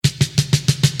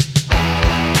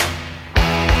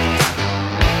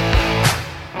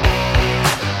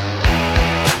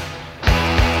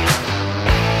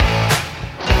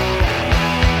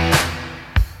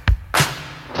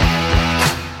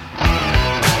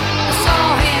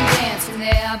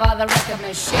by the record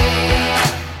machine.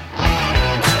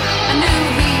 I knew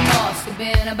he must have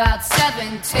been about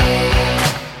 17. He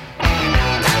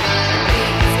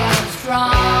was going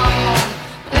strong,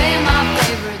 playing my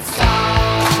favorite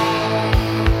song.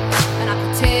 And I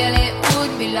could tell it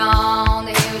wouldn't be long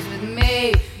that he was with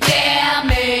me, yeah,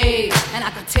 me. And I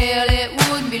could tell it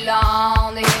wouldn't be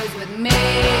long that he was with me,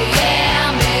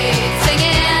 yeah, me.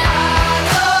 Singing,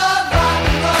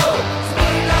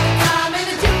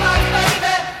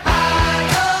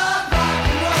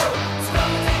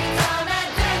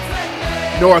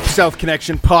 North-South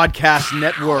Connection Podcast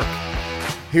Network.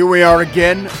 Here we are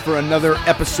again for another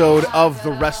episode of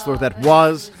The Wrestler That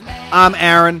Was. I'm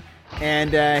Aaron,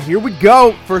 and here we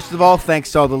go. First of all,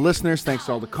 thanks to all the listeners, thanks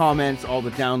to all the comments, all the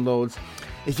downloads.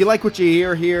 If you like what you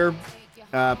hear here,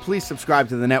 please subscribe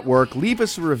to the network. Leave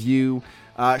us a review.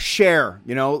 Share,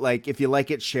 like if you like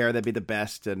it, share. That'd be the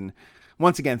best. And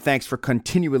once again, thanks for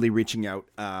continually reaching out.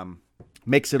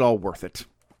 Makes it all worth it.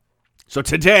 So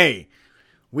today,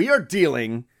 we are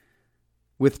dealing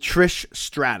with Trish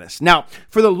Stratus. Now,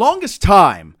 for the longest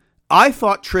time, I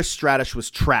thought Trish Stratus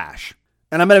was trash.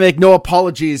 And I'm going to make no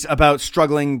apologies about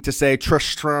struggling to say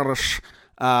Trish Stratus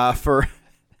for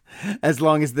as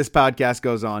long as this podcast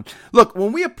goes on. Look,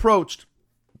 when we approached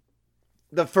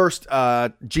the first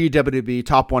GWB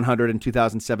Top 100 in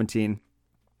 2017,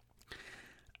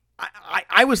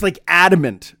 I was like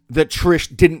adamant that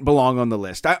Trish didn't belong on the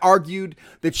list. I argued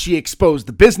that she exposed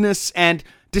the business and,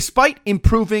 despite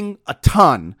improving a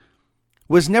ton,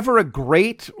 was never a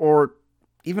great or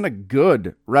even a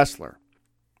good wrestler.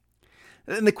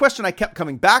 And the question I kept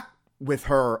coming back with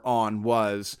her on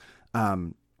was,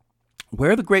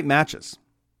 where are the great matches?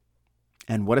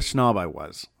 And what a snob I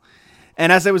was.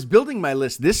 And as I was building my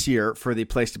list this year for the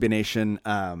Place to Be Nation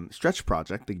stretch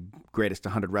project, the greatest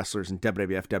 100 wrestlers in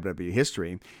WWF WWE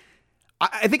history,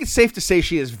 I think it's safe to say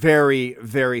she is very,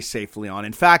 very safely on.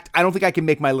 In fact, I don't think I can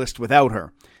make my list without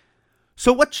her.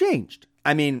 So what changed?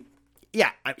 I mean, yeah,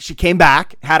 she came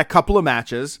back, had a couple of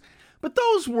matches, but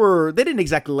they didn't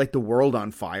exactly light the world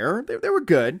on fire. They were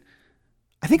good.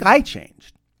 I think I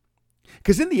changed.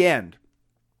 Because in the end,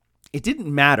 it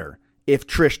didn't matter if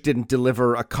Trish didn't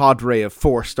deliver a cadre of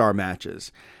 4-star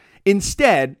matches.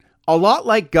 Instead, a lot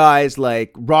like guys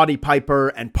like Roddy Piper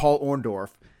and Paul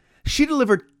Orndorff, she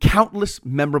delivered countless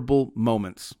memorable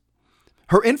moments.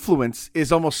 Her influence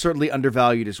is almost certainly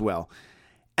undervalued as well.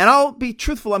 And I'll be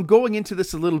truthful, I'm going into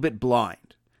this a little bit blind.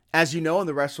 As you know, in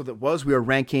The Wrestler That Was, we are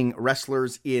ranking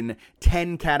wrestlers in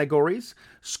 10 categories.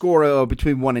 Score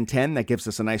between 1 and 10. That gives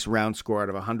us a nice round score out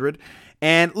of 100.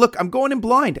 And look, I'm going in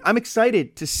blind. I'm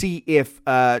excited to see if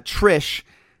Trish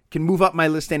can move up my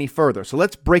list any further. So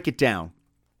let's break it down.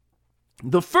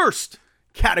 The first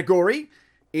category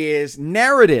is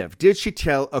narrative. Did she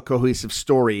tell a cohesive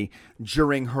story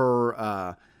during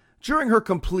her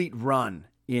complete run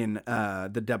in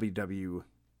the WWE?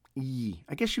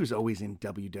 I guess she was always in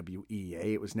WWE,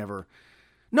 eh? It was never...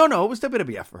 No, it was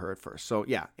WWF for her at first. So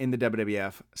yeah, in the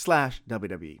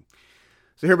WWF/WWE.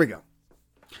 So here we go.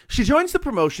 She joins the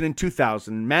promotion in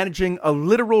 2000, managing a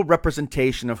literal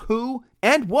representation of who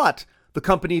and what the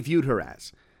company viewed her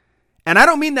as. And I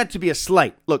don't mean that to be a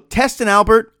slight. Look, Test and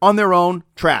Albert, on their own,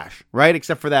 trash, right?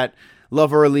 Except for that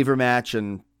Love Her or Leave Her match,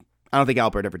 and I don't think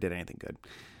Albert ever did anything good.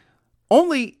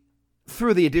 Only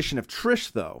through the addition of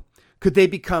Trish, though, could they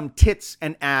become tits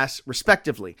and ass,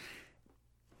 respectively.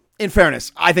 In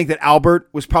fairness, I think that Albert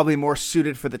was probably more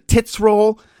suited for the tits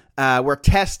role, where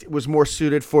Test was more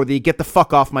suited for the get the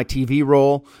fuck off my TV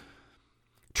role.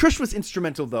 Trish was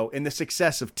instrumental, though, in the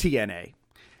success of TNA.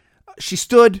 She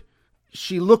stood,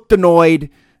 she looked annoyed,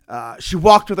 she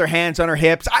walked with her hands on her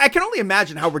hips. I can only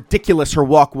imagine how ridiculous her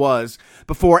walk was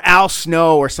before Al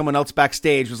Snow or someone else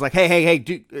backstage was like, hey,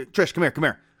 dude, Trish, come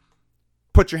here.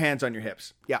 Put your hands on your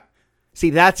hips. Yeah. See,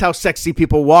 that's how sexy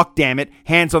people walk, damn it.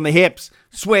 Hands on the hips,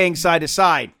 swaying side to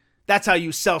side. That's how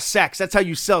you sell sex. That's how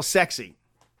you sell sexy.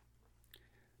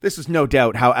 This is no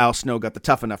doubt how Al Snow got the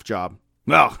Tough Enough job.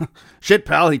 Well, shit,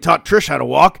 pal, he taught Trish how to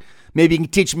walk. Maybe he can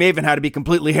teach Maven how to be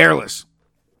completely hairless.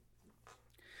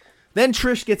 Then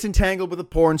Trish gets entangled with a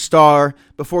porn star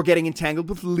before getting entangled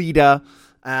with Lita.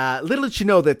 Little did she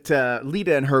know that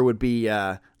Lita and her would be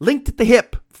linked at the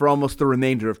hip for almost the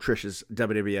remainder of Trish's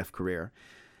WWF career.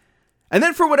 And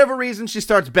then for whatever reason, she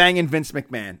starts banging Vince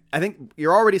McMahon. I think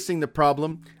you're already seeing the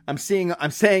problem. I'm saying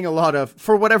a lot of,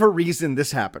 for whatever reason,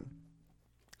 this happened.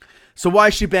 So why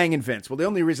is she banging Vince? Well, the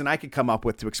only reason I could come up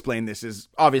with to explain this is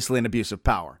obviously an abuse of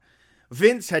power.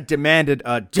 Vince had demanded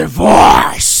a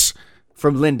divorce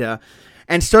from Linda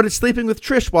and started sleeping with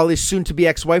Trish while his soon-to-be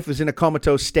ex-wife was in a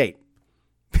comatose state.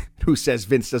 Who says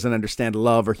Vince doesn't understand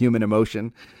love or human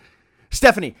emotion?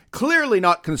 Stephanie, clearly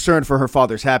not concerned for her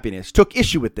father's happiness, took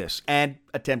issue with this and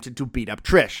attempted to beat up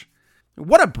Trish.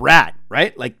 What a brat,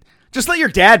 right? Like, just let your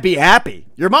dad be happy.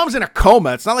 Your mom's in a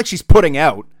coma. It's not like she's putting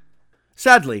out.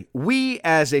 Sadly, we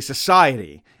as a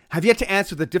society have yet to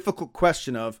answer the difficult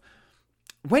question of,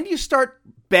 when do you start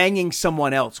banging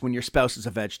someone else when your spouse is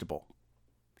a vegetable?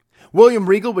 William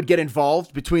Regal would get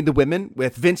involved between the women,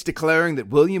 with Vince declaring that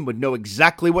William would know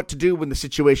exactly what to do when the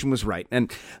situation was right.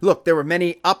 And look, there were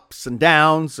many ups and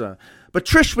downs, but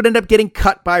Trish would end up getting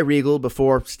cut by Regal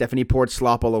before Stephanie poured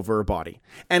slop all over her body.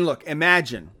 And look,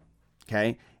 imagine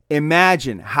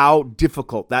how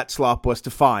difficult that slop was to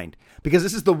find, because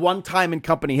this is the one time in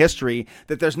company history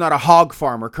that there's not a hog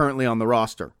farmer currently on the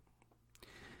roster.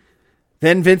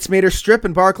 Then Vince made her strip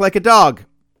and bark like a dog.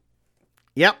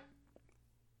 Yep.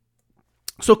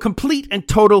 So complete and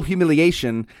total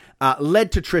humiliation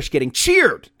led to Trish getting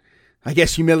cheered. I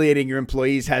guess humiliating your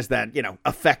employees has that,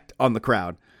 effect on the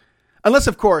crowd. Unless,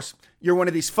 of course, you're one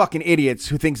of these fucking idiots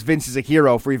who thinks Vince is a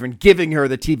hero for even giving her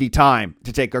the TV time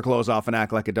to take her clothes off and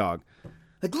act like a dog.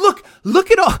 Like, look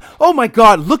at all, oh my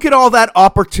God, look at all that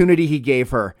opportunity he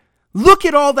gave her. Look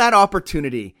at all that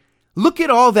opportunity. Look at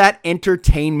all that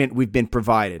entertainment we've been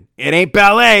provided. It ain't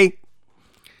ballet.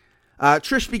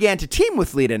 Trish began to team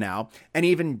with Lita now and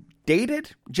even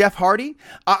dated Jeff Hardy.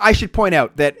 I should point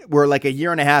out that we're like a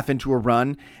year and a half into a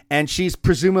run, and she's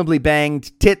presumably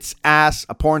banged tits, ass,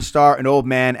 a porn star, an old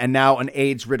man, and now an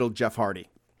AIDS-riddled Jeff Hardy.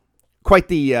 Quite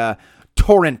the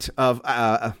torrent of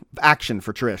action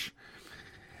for Trish.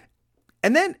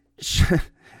 And then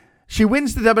she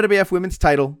wins the WWF Women's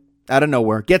title out of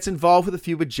nowhere, gets involved with a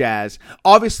feud with Jazz.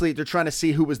 Obviously, they're trying to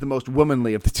see who was the most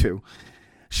womanly of the two.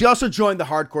 She also joined the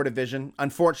hardcore division,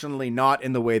 unfortunately not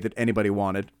in the way that anybody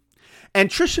wanted. And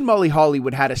Trish and Molly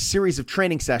Hollywood had a series of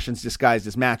training sessions disguised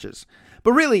as matches.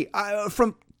 But really,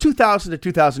 from 2000 to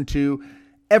 2002,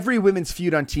 every women's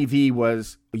feud on TV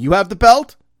was, you have the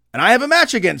belt, and I have a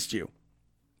match against you.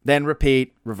 Then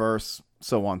repeat, reverse,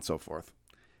 so on and so forth.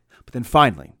 But then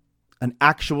finally, an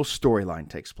actual storyline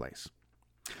takes place.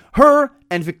 Her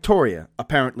and Victoria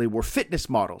apparently were fitness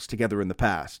models together in the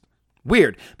past.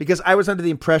 Weird, because I was under the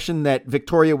impression that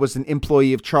Victoria was an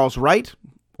employee of Charles Wright.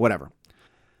 Whatever.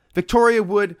 Victoria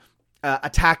would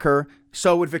attack her.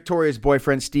 So would Victoria's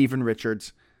boyfriend, Steven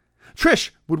Richards. Trish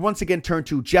would once again turn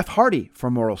to Jeff Hardy for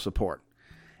moral support.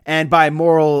 And by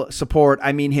moral support,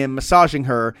 I mean him massaging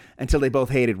her until they both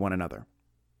hated one another.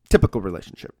 Typical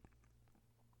relationship.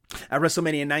 At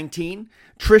WrestleMania 19,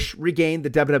 Trish regained the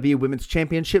WWE Women's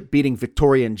Championship, beating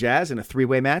Victoria and Jazz in a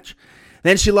three-way match.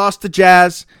 Then she lost to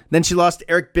Jazz. Then she lost to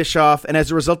Eric Bischoff. And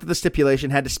as a result of the stipulation,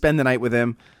 had to spend the night with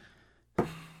him.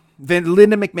 Then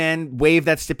Linda McMahon waived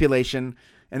that stipulation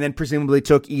and then presumably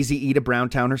took Eazy-E to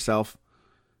Browntown herself.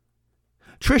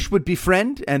 Trish would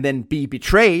befriend and then be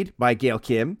betrayed by Gail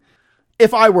Kim.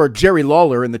 If I were Jerry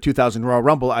Lawler in the 2000 Royal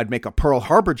Rumble, I'd make a Pearl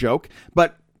Harbor joke.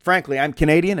 But frankly, I'm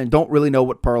Canadian and don't really know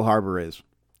what Pearl Harbor is.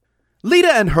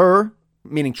 Lita and her,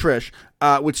 meaning Trish,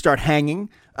 would start hanging.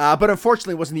 But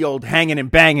unfortunately, it wasn't the old hanging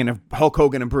and banging of Hulk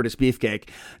Hogan and Brutus Beefcake.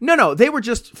 No, they were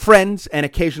just friends and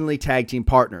occasionally tag team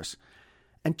partners.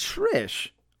 And Trish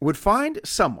would find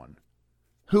someone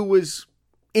who was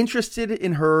interested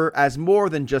in her as more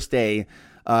than just a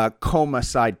coma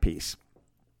side piece.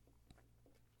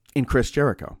 In Chris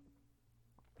Jericho.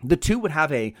 The two would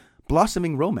have a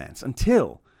blossoming romance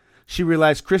until she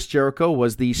realized Chris Jericho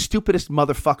was the stupidest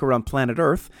motherfucker on planet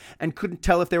Earth and couldn't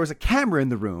tell if there was a camera in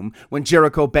the room when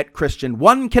Jericho bet Christian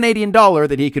 $1 Canadian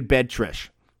that he could bed Trish.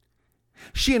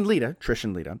 Trish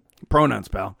and Lita, pronouns,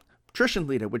 pal. Trish and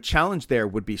Lita would challenge their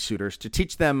would-be suitors to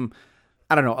teach them,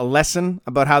 a lesson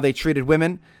about how they treated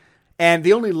women. And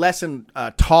the only lesson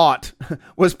taught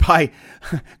was by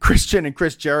Christian and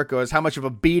Chris Jericho, as how much of a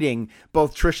beating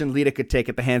both Trish and Lita could take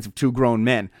at the hands of two grown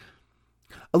men.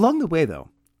 Along the way, though,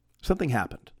 something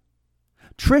happened.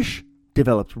 Trish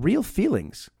developed real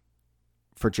feelings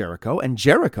for Jericho, and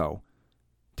Jericho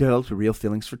developed real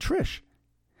feelings for Trish.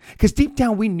 Because deep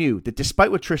down we knew that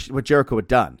despite what Jericho had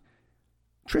done,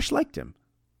 Trish liked him.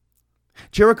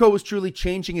 Jericho was truly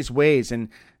changing his ways and,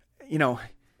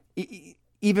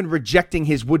 even rejecting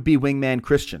his would-be wingman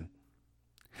Christian.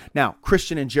 Now,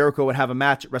 Christian and Jericho would have a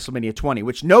match at WrestleMania 20,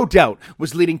 which no doubt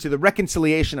was leading to the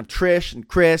reconciliation of Trish and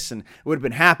Chris, and would have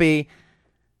been happy.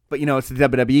 But, it's the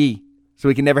WWE, so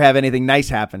we can never have anything nice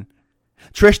happen.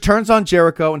 Trish turns on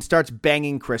Jericho and starts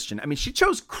banging Christian. She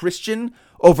chose Christian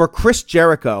over Chris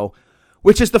Jericho,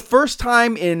 which is the first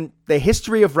time in the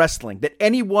history of wrestling that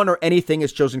anyone or anything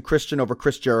has chosen Christian over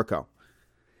Chris Jericho.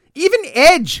 Even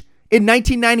Edge in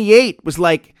 1998 was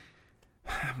like,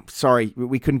 Sorry,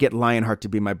 we couldn't get Lionheart to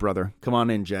be my brother. Come on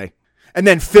in, Jay. And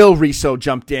then Phil Rizzo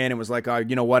jumped in and was like, oh,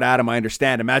 you know what, Adam, I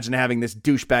understand. Imagine having this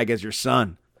douchebag as your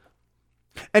son.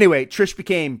 Anyway, Trish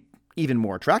became even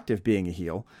more attractive being a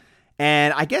heel.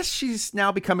 And I guess she's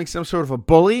now becoming some sort of a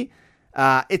bully.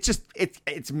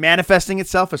 It's manifesting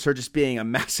itself as her just being a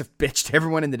massive bitch to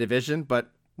everyone in the division.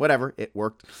 But whatever, it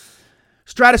worked.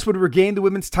 Stratus would regain the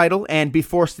women's title and be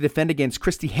forced to defend against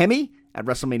Christy Hemme at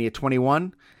WrestleMania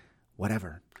 21.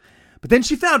 Whatever. But then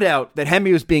she found out that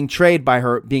Hemme was being trained by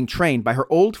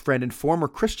her old friend and former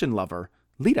Christian lover,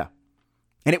 Lita.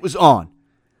 And it was on.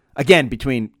 Again,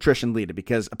 between Trish and Lita,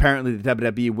 because apparently the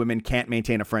WWE women can't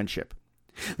maintain a friendship.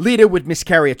 Lita would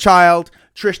miscarry a child.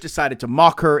 Trish decided to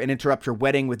mock her and interrupt her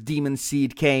wedding with Demon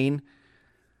Seed Kane.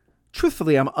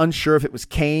 Truthfully, I'm unsure if it was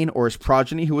Kane or his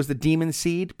progeny who was the Demon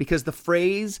Seed, because the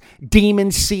phrase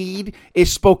Demon Seed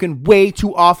is spoken way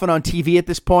too often on TV at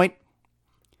this point.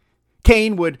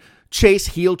 Kane would chase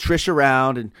heel Trish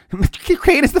around, and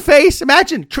Kane is the face.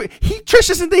 Imagine, Trish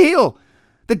isn't the heel.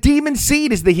 The Demon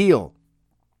Seed is the heel.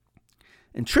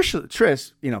 And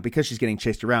Trish, because she's getting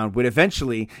chased around, would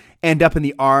eventually end up in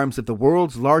the arms of the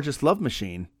world's largest love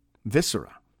machine,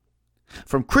 Viscera.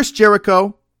 From Chris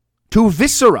Jericho to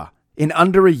Viscera in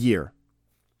under a year.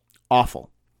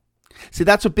 Awful. See,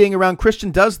 that's what being around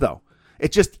Christian does, though.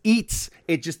 It just eats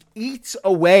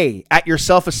away at your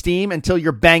self-esteem until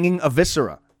you're banging a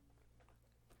Viscera.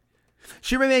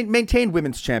 She maintained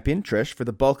women's champion, Trish, for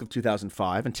the bulk of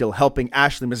 2005 until helping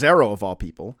Ashley Mazzaro, of all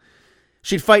people.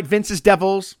 She'd fight Vince's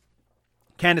Devils,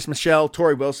 Candice Michelle,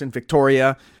 Tori Wilson,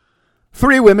 Victoria.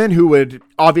 3 women who would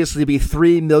obviously be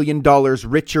 $3 million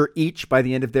richer each by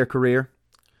the end of their career.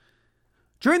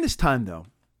 During this time, though,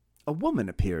 a woman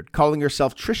appeared calling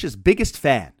herself Trish's biggest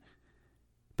fan.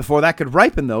 Before that could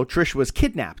ripen, though, Trish was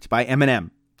kidnapped by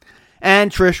Eminem.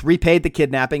 And Trish repaid the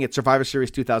kidnapping at Survivor Series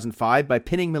 2005 by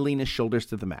pinning Melina's shoulders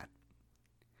to the mat.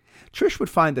 Trish would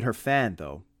find that her fan,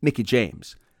 though, Mickie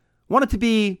James, wanted to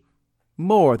be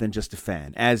more than just a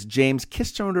fan, as James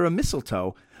kissed her under a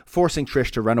mistletoe, forcing Trish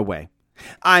to run away.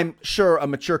 I'm sure a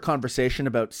mature conversation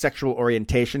about sexual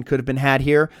orientation could have been had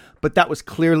here, but that was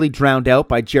clearly drowned out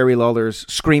by Jerry Lawler's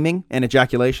screaming and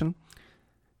ejaculation.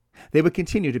 They would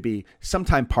continue to be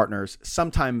sometime partners,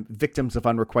 sometime victims of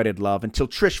unrequited love, until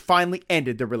Trish finally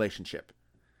ended the relationship.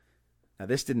 Now,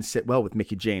 this didn't sit well with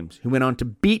Mickie James, who went on to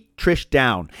beat Trish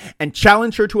down and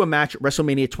challenge her to a match at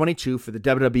WrestleMania 22 for the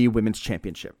WWE Women's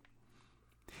Championship.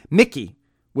 Mickie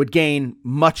would gain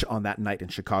much on that night in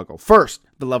Chicago. First,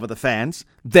 the love of the fans,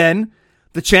 then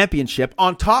the championship,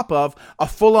 on top of a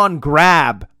full-on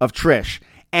grab of Trish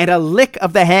and a lick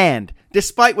of the hand,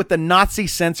 despite what the Nazi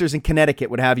censors in Connecticut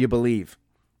would have you believe.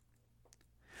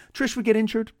 Trish would get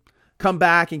injured, come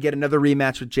back and get another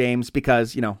rematch with James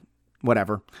because,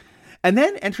 whatever. And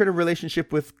then entered a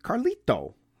relationship with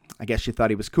Carlito. I guess she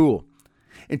thought he was cool.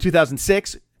 In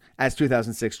 2006, as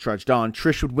 2006 trudged on,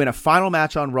 Trish would win a final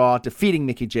match on Raw, defeating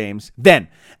Mickie James. Then,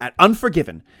 at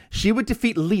Unforgiven, she would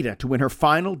defeat Lita to win her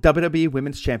final WWE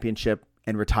Women's Championship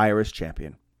and retire as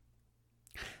champion.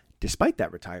 Despite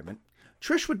that retirement,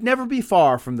 Trish would never be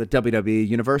far from the WWE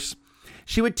universe.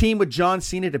 She would team with John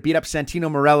Cena to beat up Santino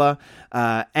Marella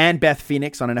and Beth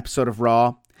Phoenix on an episode of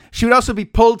Raw. She would also be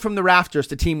pulled from the rafters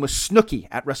to team with Snooki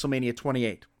at WrestleMania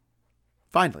 28.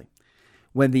 Finally,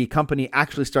 when the company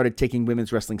actually started taking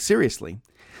women's wrestling seriously,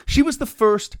 she was the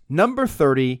first number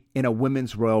 30 in a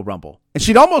women's Royal Rumble. And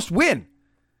she'd almost win.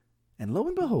 And lo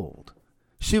and behold,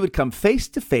 she would come face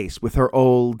to face with her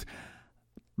old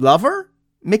lover,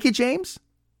 Mickie James.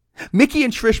 Mickie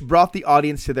and Trish brought the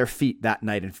audience to their feet that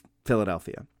night in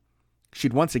Philadelphia.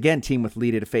 She'd once again team with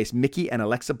Lita to face Mickie and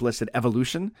Alexa Bliss at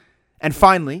Evolution. And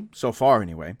finally, so far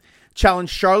anyway,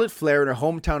 challenged Charlotte Flair in her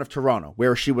hometown of Toronto,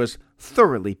 where she was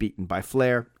thoroughly beaten by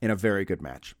Flair in a very good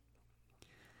match.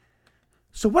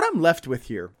 So what I'm left with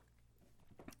here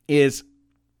is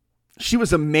she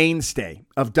was a mainstay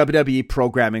of WWE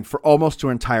programming for almost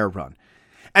her entire run.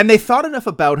 And they thought enough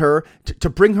about her to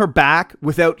bring her back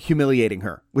without humiliating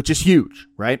her, which is huge,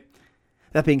 right?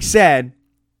 That being said,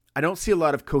 I don't see a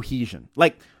lot of cohesion.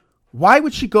 Like, why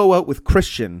would she go out with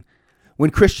Christian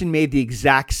when Christian made the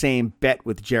exact same bet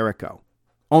with Jericho?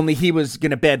 Only he was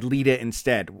going to bed Lita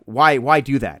instead. Why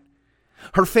do that?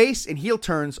 Her face and heel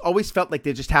turns always felt like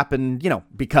they just happened,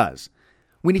 because.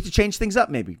 We need to change things up,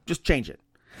 maybe. Just change it.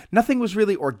 Nothing was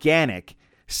really organic,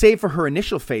 save for her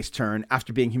initial face turn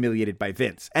after being humiliated by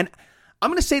Vince. And I'm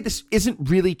going to say this isn't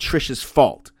really Trish's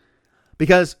fault,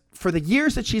 because for the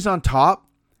years that she's on top,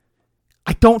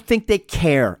 I don't think they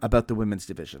care about the women's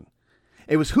division.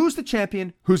 It was who's the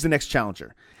champion, who's the next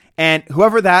challenger. And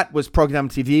whoever that was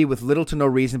programmed on TV with little to no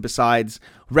reason besides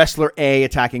wrestler A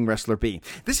attacking wrestler B.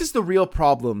 This is the real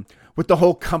problem with the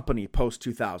whole company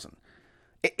post-2000.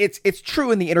 It's true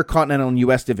in the Intercontinental and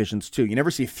US divisions too. You never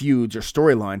see feuds or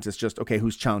storylines. It's just, okay,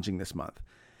 who's challenging this month?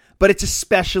 But it's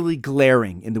especially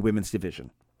glaring in the women's division.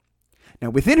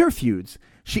 Now, within her feuds,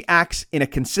 she acts in a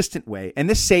consistent way, and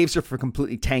this saves her from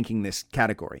completely tanking this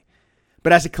category.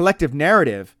 But as a collective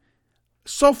narrative,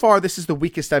 so far, this is the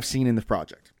weakest I've seen in the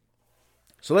project.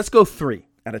 So let's go 3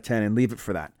 out of 10 and leave it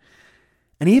for that.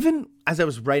 And even as I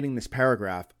was writing this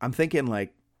paragraph, I'm thinking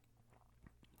like,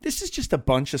 this is just a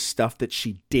bunch of stuff that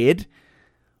she did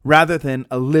rather than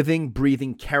a living,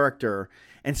 breathing character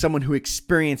and someone who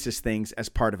experiences things as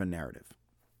part of a narrative.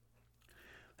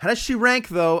 How does she rank,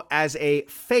 though, as a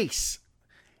face?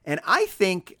 And I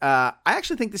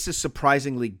actually think this is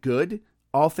surprisingly good,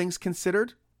 all things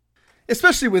considered.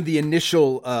 Especially when the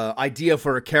initial idea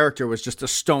for a character was just a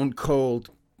stone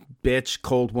cold bitch,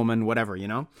 cold woman, whatever, you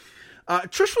know?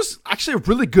 Trish was actually a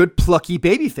really good, plucky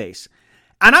babyface.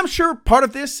 And I'm sure part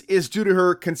of this is due to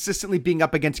her consistently being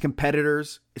up against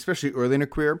competitors, especially early in her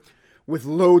career, with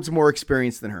loads more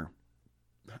experience than her.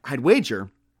 I'd wager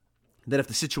that if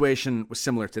the situation was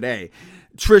similar today,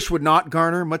 Trish would not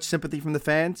garner much sympathy from the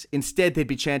fans. Instead, they'd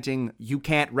be chanting, "You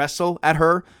can't wrestle," at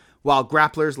her, while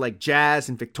grapplers like Jazz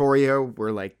and Victoria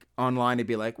were like online. They'd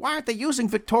be like, "Why aren't they using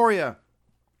Victoria?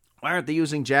 Why aren't they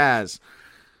using Jazz?"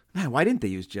 Man, why didn't they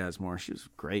use Jazz more? She was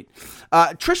great.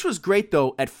 Trish was great,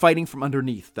 though, at fighting from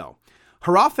underneath, though.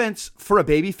 Her offense for a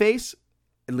babyface,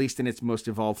 at least in its most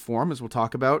evolved form, as we'll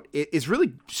talk about, is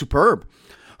really superb.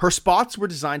 Her spots were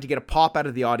designed to get a pop out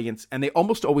of the audience, and they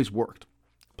almost always worked.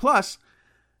 Plus,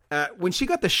 when she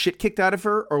got the shit kicked out of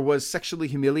her or was sexually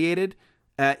humiliated,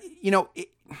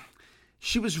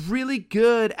 she was really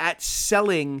good at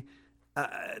selling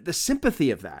the sympathy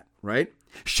of that, right?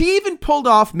 She even pulled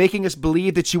off making us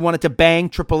believe that she wanted to bang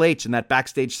Triple H in that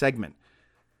backstage segment.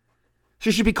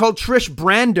 She should be called Trish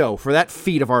Brando for that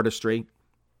feat of artistry.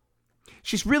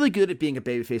 She's really good at being a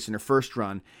babyface in her first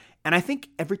run, and I think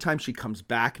every time she comes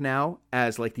back now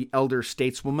as like the elder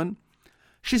stateswoman,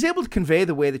 she's able to convey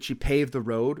the way that she paved the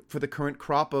road for the current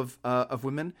crop of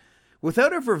women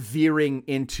without ever veering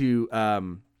into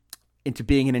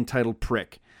being an entitled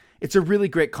prick. It's a really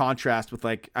great contrast with,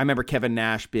 like, I remember Kevin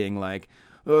Nash being like,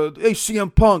 "Hey, CM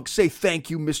Punk, say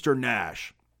thank you, Mr.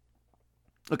 Nash."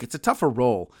 Look, it's a tougher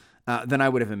role than I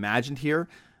would have imagined here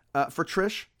for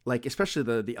Trish, like especially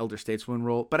the elder stateswoman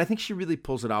role. But I think she really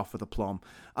pulls it off with aplomb.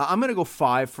 I'm going to go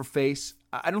 5 for face.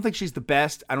 I don't think she's the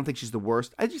best. I don't think she's the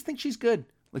worst. I just think she's good.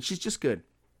 Like, she's just good.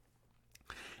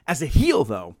 As a heel,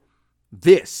 though,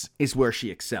 this is where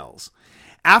she excels.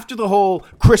 After the whole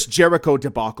Chris Jericho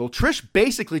debacle, Trish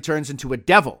basically turns into a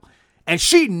devil, and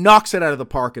she knocks it out of the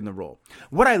park in the role.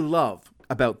 What I love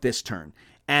about this turn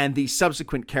and the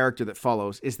subsequent character that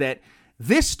follows is that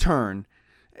this turn,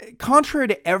 contrary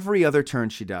to every other turn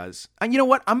she does, and you know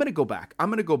what? I'm going to go back. I'm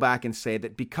going to go back and say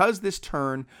that because this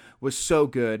turn was so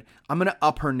good, I'm going to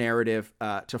up her narrative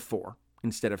to 4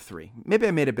 instead of 3. Maybe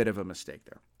I made a bit of a mistake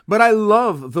there. But I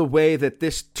love the way that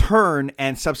this turn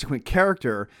and subsequent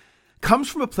character comes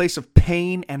from a place of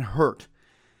pain and hurt.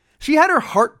 She had her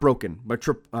heart broken by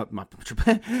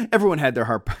everyone had their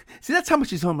heart. See, that's how much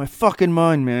he's on my fucking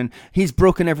mind, man. He's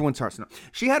broken everyone's hearts. No.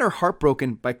 She had her heart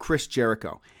broken by Chris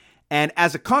Jericho. And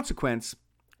as a consequence,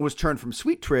 was turned from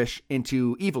sweet Trish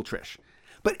into evil Trish.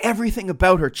 But everything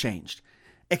about her changed.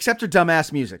 Except her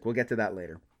dumbass music. We'll get to that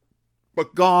later.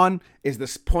 But gone is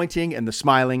the pointing and the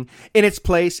smiling. In its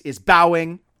place is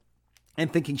bowing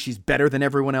and thinking she's better than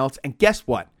everyone else. And guess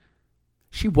what?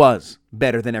 She was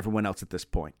better than everyone else at this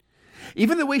point.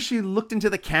 Even the way she looked into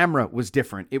the camera was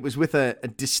different. It was with a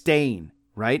disdain,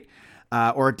 right?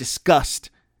 Or a disgust.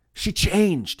 She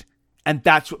changed. And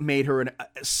that's what made her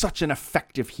such an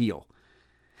effective heel.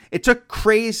 It took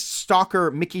crazed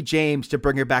stalker Mickie James to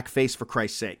bring her back face, for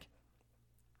Christ's sake.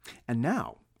 And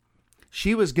now,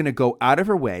 she was going to go out of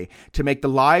her way to make the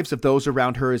lives of those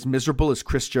around her as miserable as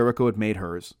Chris Jericho had made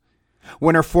hers.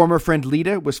 When her former friend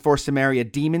Lita was forced to marry a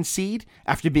demon seed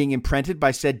after being imprinted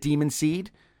by said demon seed,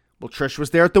 well, Trish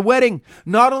was there at the wedding,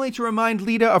 not only to remind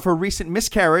Lita of her recent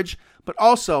miscarriage, but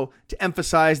also to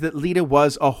emphasize that Lita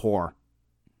was a whore.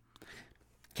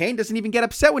 Kane doesn't even get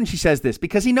upset when she says this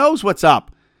because he knows what's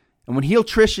up. And when heel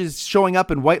Trish is showing up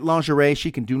in white lingerie,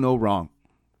 she can do no wrong.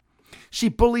 She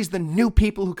bullies the new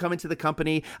people who come into the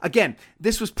company. Again,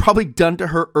 this was probably done to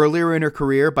her earlier in her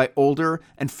career by older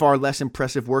and far less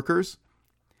impressive workers.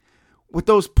 With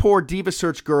those poor Diva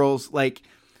Search girls, like,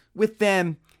 with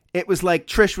them, it was like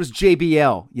Trish was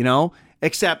JBL, you know?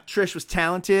 Except Trish was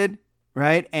talented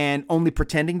right? And only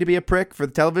pretending to be a prick for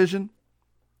the television.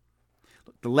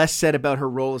 The less said about her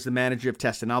role as the manager of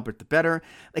Tess and Albert, the better.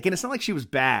 Like, and it's not like she was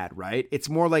bad, right? It's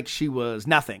more like she was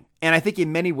nothing. And I think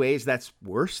in many ways that's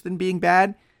worse than being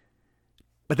bad.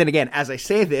 But then again, as I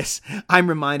say this, I'm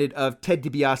reminded of Ted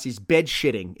DiBiase's bed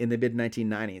shitting in the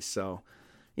mid-1990s. So,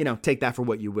 take that for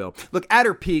what you will. Look, at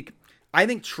her peak, I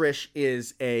think Trish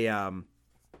is a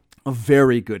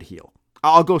very good heel.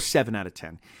 I'll go 7 out of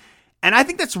 10. And I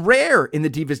think that's rare in the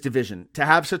Divas division to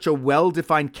have such a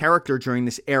well-defined character during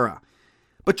this era.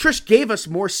 But Trish gave us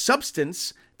more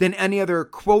substance than any other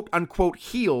quote-unquote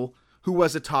heel who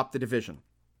was atop the division.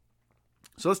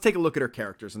 So let's take a look at her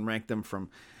characters and rank them from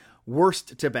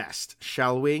worst to best,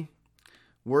 shall we?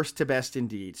 Worst to best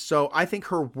indeed. So I think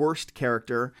her worst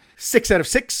character, 6 out of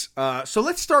 6. So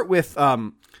let's start with,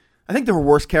 I think her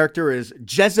worst character is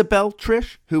Jezebel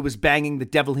Trish, who was banging the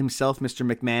devil himself,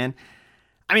 Mr. McMahon.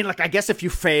 I mean, I guess if you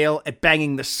fail at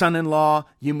banging the son-in-law,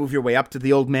 you move your way up to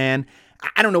the old man.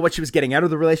 I don't know what she was getting out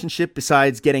of the relationship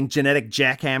besides getting genetic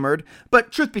jackhammered.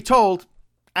 But truth be told,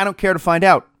 I don't care to find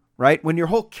out, right? When your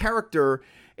whole character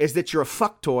is that you're a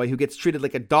fuck toy who gets treated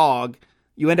like a dog,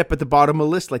 you end up at the bottom of a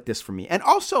list like this for me. And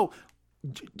also,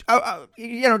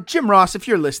 Jim Ross, if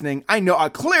you're listening, I know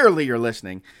clearly you're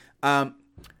listening.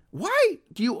 Why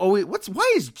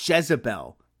is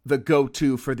Jezebel the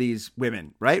go-to for these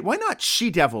women, right? Why not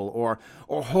She-Devil or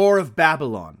Whore of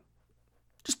Babylon?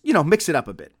 Just, mix it up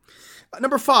a bit.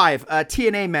 Number 5,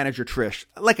 TNA manager Trish.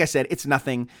 Like I said, it's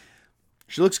nothing.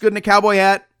 She looks good in a cowboy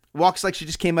hat, walks like she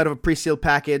just came out of a pre-sealed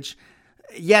package.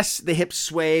 Yes, the hips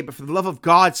sway, but for the love of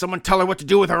God, someone tell her what to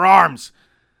do with her arms.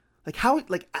 I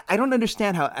don't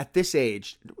understand how at this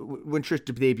age, when Trish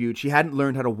debuted, she hadn't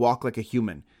learned how to walk like a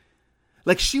human.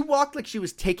 She walked like she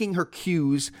was taking her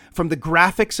cues from the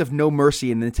graphics of No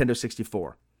Mercy in the Nintendo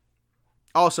 64.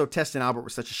 Also, Tess and Albert were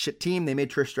such a shit team, they made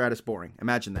Trish Stratus boring.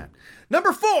 Imagine that.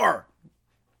 Number 4,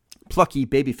 plucky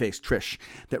babyface Trish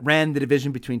that ran the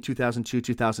division between 2002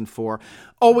 2004.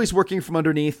 Always working from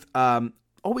underneath,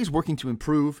 always working to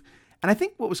improve. And I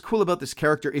think what was cool about this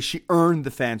character is she earned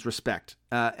the fans' respect.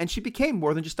 And she became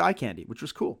more than just eye candy, which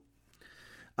was cool.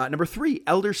 Number 3,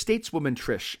 elder stateswoman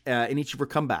Trish in each of her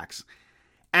comebacks.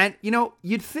 And,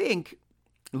 you'd think,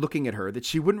 looking at her, that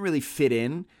she wouldn't really fit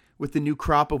in with the new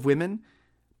crop of women.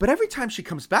 But every time she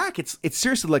comes back, it's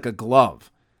seriously like a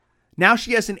glove. Now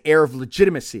she has an air of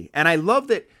legitimacy. And I love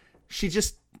that she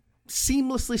just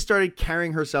seamlessly started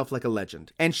carrying herself like a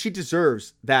legend. And she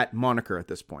deserves that moniker at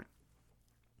this point.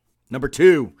 Number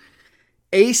 2,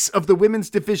 ace of the women's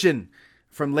division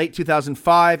from late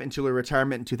 2005 until her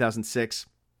retirement in 2006.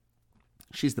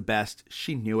 She's the best.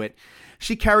 She knew it.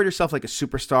 She carried herself like a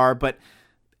superstar, but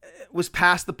was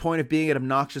past the point of being an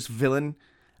obnoxious villain.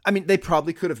 I mean, they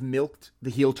probably could have milked the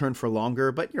heel turn for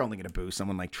longer, but you're only going to boo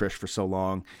someone like Trish for so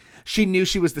long. She knew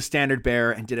she was the standard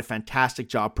bearer and did a fantastic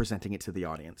job presenting it to the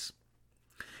audience.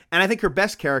 And I think her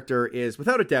best character is,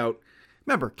 without a doubt,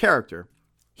 remember, character,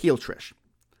 heel Trish.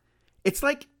 It's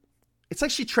like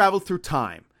she traveled through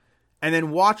time and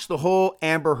then watched the whole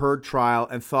Amber Heard trial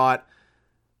and thought,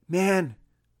 man,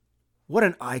 what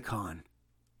an icon.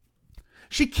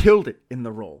 She killed it in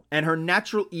the role, and her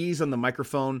natural ease on the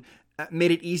microphone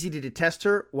made it easy to detest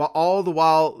her, all the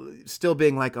while still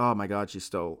being like, oh my God, she's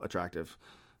so attractive.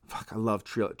 Fuck, I love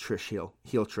Trish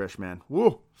heel Trish, man.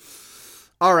 Woo.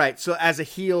 All right, so as a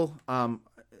heel,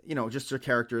 just her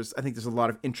characters, I think there's a lot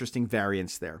of interesting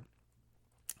variance there.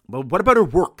 But what about her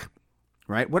work,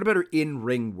 right? What about her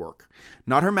in-ring work?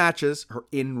 Not her matches, her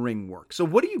in-ring work. So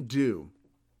what do you do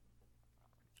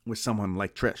with someone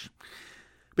like Trish?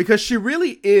 Because she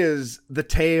really is the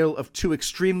tale of two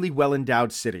extremely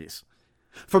well-endowed cities.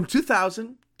 From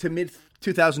 2000 to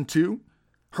mid-2002,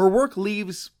 her work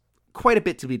leaves quite a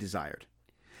bit to be desired.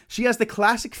 She has the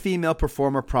classic female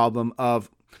performer problem of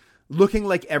looking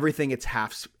like everything it's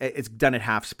done at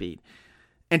half speed.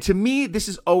 And to me, this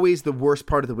is always the worst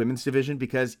part of the women's division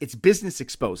because it's business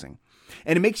exposing.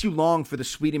 And it makes you long for the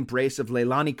sweet embrace of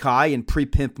Leilani Kai and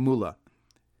pre-Pimp Moolah.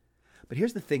 But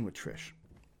here's the thing with Trish.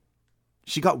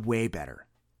 She got way better.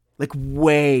 Like,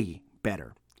 way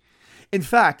better. In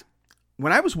fact,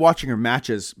 when I was watching her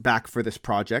matches back for this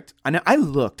project, and I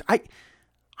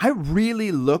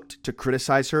really looked to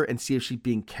criticize her and see if she's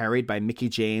being carried by Mickie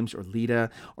James or Lita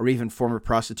or even former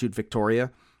prostitute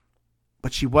Victoria.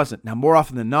 But she wasn't. Now, more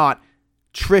often than not,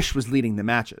 Trish was leading the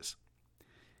matches.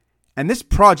 And this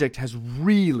project has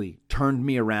really turned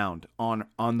me around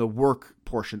on the work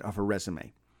portion of her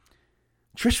resume.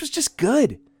 Trish was just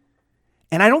good.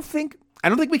 And I don't think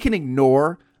we can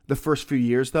ignore the first few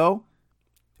years, though.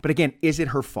 But again, is it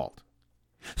her fault?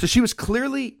 So she was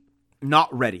clearly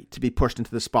not ready to be pushed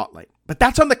into the spotlight. But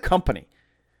that's on the company.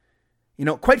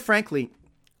 Quite frankly,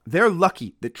 they're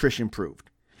lucky that Trish improved,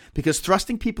 because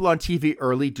thrusting people on TV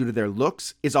early due to their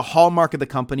looks is a hallmark of the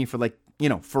company for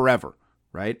forever,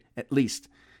 right? At least.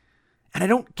 And I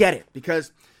don't get it,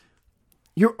 because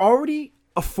you're already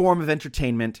a form of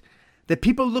entertainment that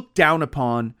people look down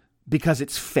upon because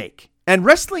it's fake. And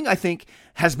wrestling, I think,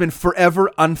 has been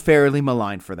forever unfairly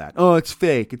maligned for that. Oh, it's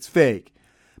fake. It's fake.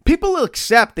 People will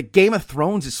accept that Game of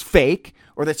Thrones is fake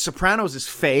or that Sopranos is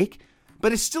fake,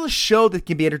 but it's still a show that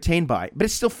can be entertained by. But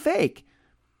it's still fake.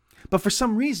 But for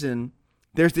some reason,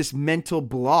 there's this mental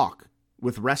block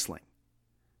with wrestling.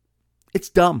 It's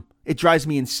dumb. It drives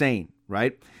me insane,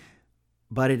 right?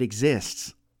 But it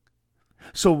exists.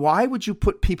 So why would you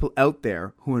put people out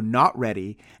there who are not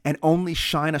ready and only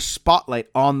shine a spotlight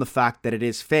on the fact that it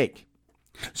is fake?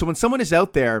 So when someone is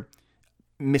out there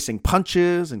missing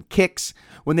punches and kicks,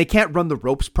 when they can't run the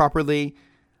ropes properly,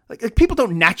 like people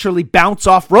don't naturally bounce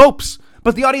off ropes,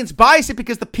 but the audience buys it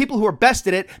because the people who are best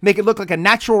at it make it look like a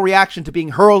natural reaction to being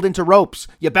hurled into ropes.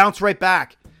 You bounce right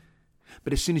back.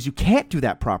 But as soon as you can't do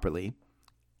that properly,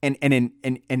 and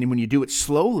when you do it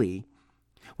slowly,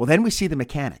 well, then we see the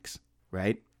mechanics,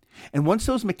 right? And once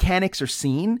those mechanics are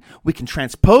seen, we can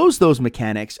transpose those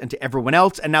mechanics into everyone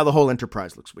else, and now the whole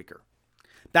enterprise looks weaker.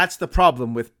 That's the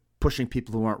problem with pushing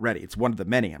people who aren't ready. It's one of the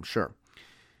many, I'm sure.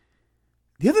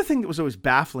 The other thing that was always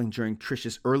baffling during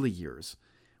Trish's early years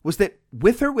was that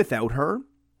with or without her,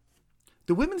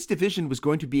 the women's division was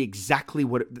going to be exactly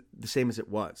the same as it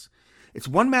was. It's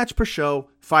one match per show,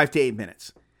 5 to 8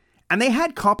 minutes. And they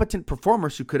had competent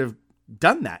performers who could have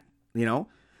done that,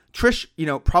 Trish,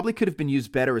 probably could have been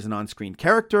used better as an on-screen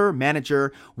character,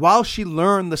 manager, while she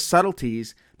learned the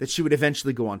subtleties that she would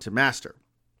eventually go on to master.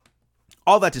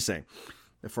 All that to say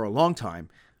that for a long time,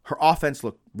 her offense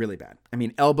looked really bad. I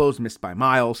mean, elbows missed by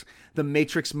miles. The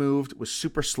Matrix move was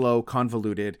super slow,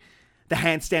 convoluted. The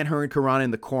handstand hurricanrana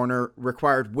in the corner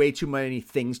required way too many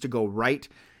things to go right.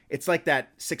 It's like that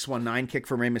 619 kick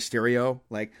from Rey Mysterio.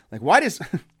 Like why is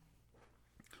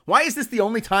this the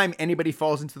only time anybody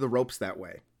falls into the ropes that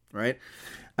way, right?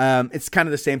 It's kind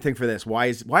of the same thing for this.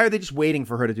 Why are they just waiting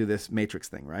for her to do this Matrix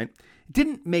thing, right? It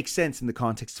didn't make sense in the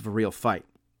context of a real fight.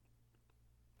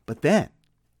 But then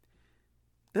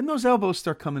those elbows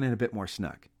start coming in a bit more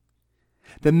snug.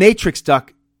 The Matrix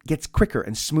duck gets quicker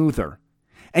and smoother.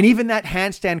 And even that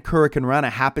handstand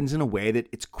hurricanrana happens in a way that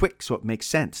it's quick, so it makes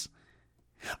sense.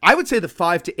 I would say the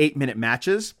 5 to 8 minute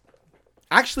matches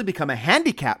actually become a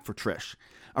handicap for Trish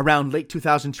around late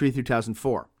 2003,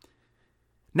 2004.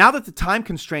 Now that the time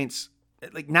constraints,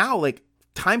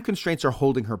 time constraints are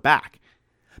holding her back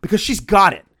because she's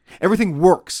got it. Everything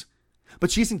works,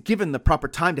 but she isn't given the proper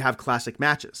time to have classic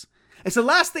matches. It's the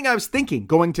last thing I was thinking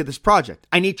going to this project.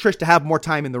 I need Trish to have more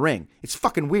time in the ring. It's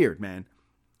fucking weird, man.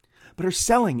 But her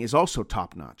selling is also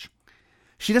top notch.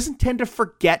 She doesn't tend to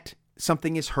forget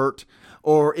something is hurt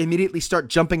or immediately start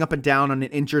jumping up and down on an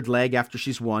injured leg after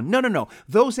she's won. No.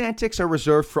 Those antics are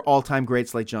reserved for all-time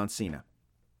greats like John Cena.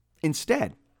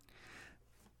 Instead,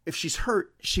 if she's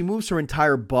hurt, she moves her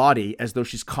entire body as though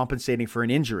she's compensating for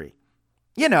an injury.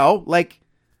 Like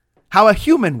how a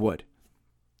human would.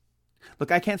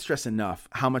 Look, I can't stress enough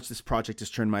how much this project has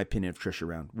turned my opinion of Trish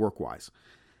around, work-wise.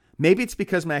 Maybe it's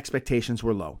because my expectations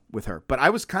were low with her, but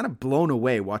I was kind of blown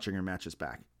away watching her matches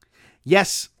back.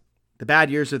 Yes, the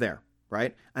bad years are there,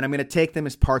 right? And I'm going to take them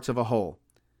as parts of a whole.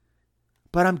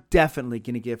 But I'm definitely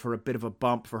going to give her a bit of a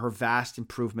bump for her vast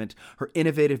improvement, her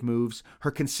innovative moves,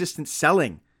 her consistent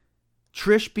selling.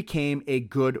 Trish became a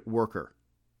good worker.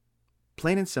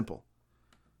 Plain and simple.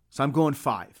 So I'm going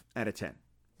 5 out of 10.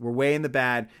 We're way in the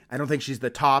bad. I don't think she's the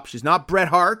top. She's not Bret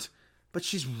Hart, but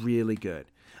she's really good.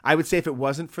 I would say if it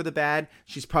wasn't for the bad,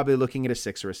 she's probably looking at a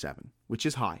 6 or a 7, which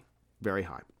is high, very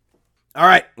high. All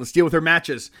right, let's deal with her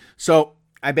matches. So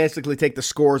I basically take the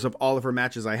scores of all of her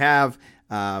matches I have,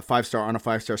 5-star on a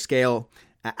 5-star scale,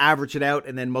 average it out,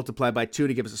 and then multiply by 2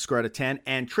 to give us a score out of 10.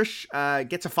 And Trish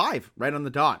gets a 5 right on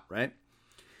the dot, right?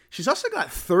 She's also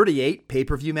got 38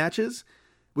 pay-per-view matches,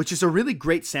 which is a really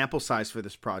great sample size for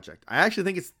this project. I actually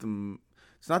think it's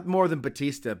not more than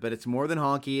Batista, but it's more than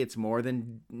Honky, it's more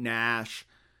than Nash,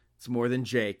 it's more than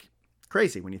Jake.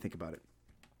 Crazy when you think about it.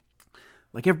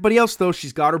 Like everybody else, though,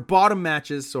 she's got her bottom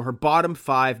matches, so her bottom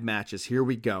 5 matches. Here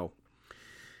we go.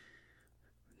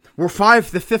 The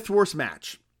 5th worst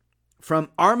match. From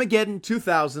Armageddon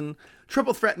 2000,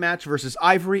 triple threat match versus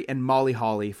Ivory and Molly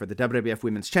Holly for the WWF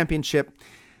Women's Championship.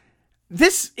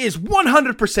 This is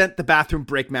 100% the bathroom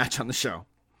break match on the show.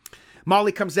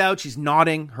 Molly comes out, she's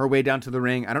nodding her way down to the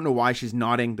ring. I don't know why she's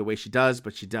nodding the way she does,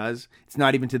 but she does. It's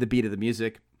not even to the beat of the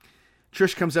music.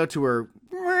 Trish comes out to her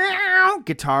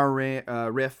guitar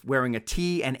riff wearing a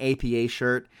T and APA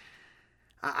shirt.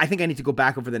 I think I need to go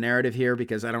back over the narrative here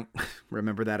because I don't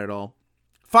remember that at all.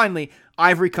 Finally,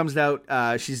 Ivory comes out.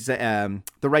 She's the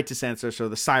right to censor, so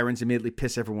the sirens immediately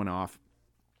piss everyone off.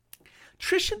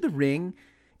 Trish in the ring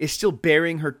is still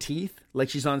baring her teeth like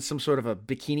she's on some sort of a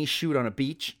bikini shoot on a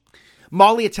beach.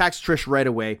 Molly attacks Trish right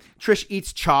away. Trish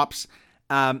eats chops,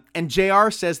 and JR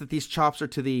says that these chops are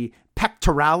to the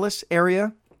pectoralis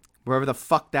area, wherever the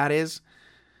fuck that is.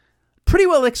 Pretty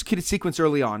well executed sequence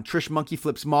early on. Trish monkey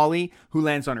flips Molly, who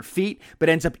lands on her feet, but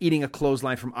ends up eating a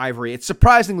clothesline from Ivory. It's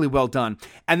surprisingly well done.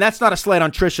 And that's not a slight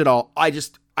on Trish at all. I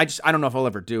don't know if I'll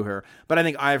ever do her, but I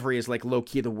think Ivory is like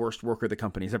low-key the worst worker the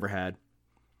company's ever had.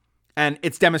 And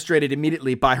it's demonstrated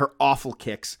immediately by her awful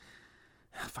kicks.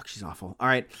 Fuck, she's awful. All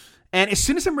right. And as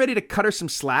soon as I'm ready to cut her some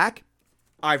slack,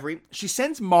 Ivory, she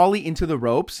sends Molly into the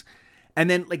ropes and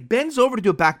then like bends over to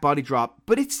do a back body drop,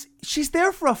 but she's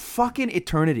there for a fucking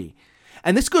eternity.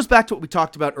 And this goes back to what we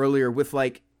talked about earlier with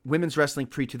like women's wrestling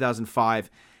pre-2005,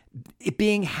 it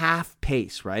being half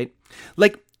pace, right?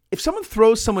 Like if someone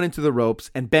throws someone into the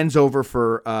ropes and bends over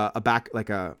for a back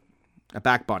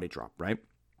body drop, right?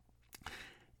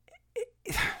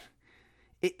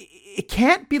 It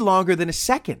can't be longer than a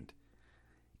second.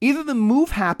 Either the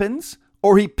move happens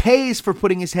or he pays for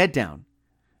putting his head down.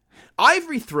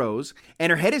 Ivory throws and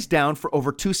her head is down for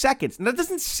over 2 seconds. And that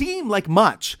doesn't seem like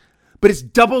much, but it's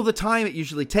double the time it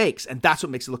usually takes. And that's what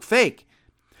makes it look fake.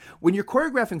 When you're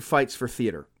choreographing fights for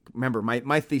theater, remember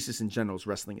my thesis in general is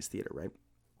wrestling is theater, right?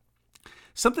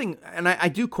 And I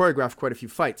do choreograph quite a few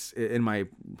fights in my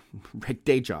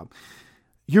day job.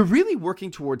 You're really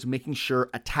working towards making sure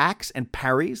attacks and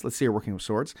parries, let's say you're working with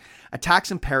swords,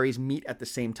 attacks and parries meet at the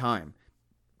same time.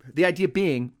 The idea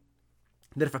being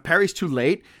that if a parry's too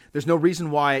late, there's no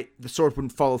reason why the sword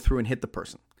wouldn't follow through and hit the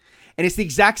person. And it's the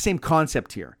exact same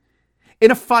concept here.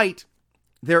 In a fight,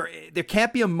 there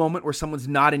can't be a moment where someone's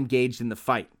not engaged in the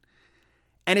fight.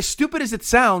 And as stupid as it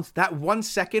sounds, that 1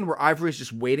 second where Ivory is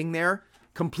just waiting there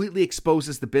completely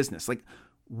exposes the business. Like,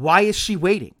 why is she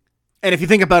waiting? And if you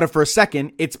think about it for a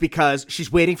second, it's because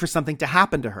she's waiting for something to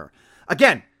happen to her.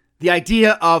 Again, the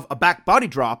idea of a back body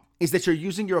drop is that you're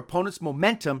using your opponent's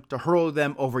momentum to hurl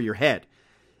them over your head.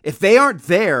 If they aren't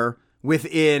there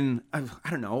within,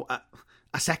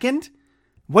 a second,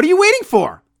 what are you waiting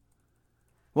for?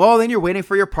 Well, then you're waiting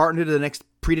for your partner to do the next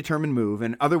predetermined move.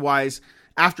 And otherwise,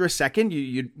 after a second,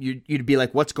 you'd be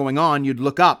like, what's going on? You'd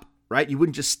look up, right? You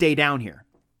wouldn't just stay down here.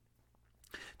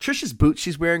 Trish's boots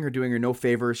she's wearing are doing her no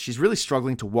favors. She's really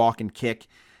struggling to walk and kick.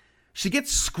 She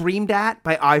gets screamed at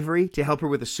by Ivory to help her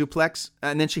with a suplex,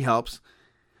 and then she helps.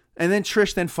 And then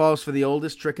Trish then falls for the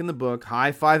oldest trick in the book,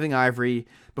 high-fiving Ivory,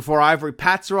 before Ivory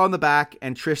pats her on the back,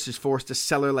 and Trish is forced to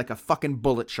sell her like a fucking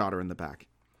bullet shot her in the back.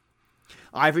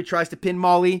 Ivory tries to pin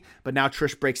Molly, but now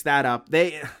Trish breaks that up.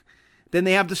 Then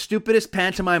they have the stupidest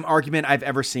pantomime argument I've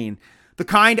ever seen. The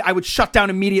kind I would shut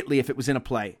down immediately if it was in a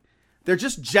play. They're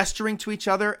just gesturing to each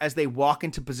other as they walk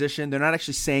into position. They're not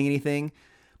actually saying anything,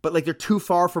 but like they're too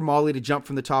far for Molly to jump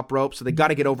from the top rope, so they got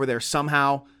to get over there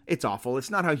somehow. It's awful. It's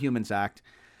not how humans act.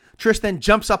 Trish then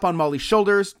jumps up on Molly's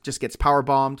shoulders, just gets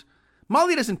powerbombed.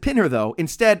 Molly doesn't pin her, though.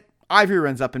 Instead, Ivory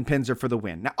runs up and pins her for the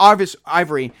win. Now,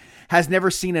 Ivory has never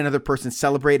seen another person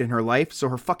celebrate in her life, so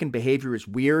her fucking behavior is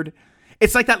weird.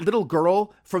 It's like that little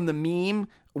girl from the meme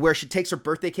where she takes her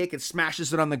birthday cake and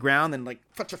smashes it on the ground and like,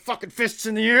 put your fucking fists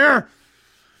in the air.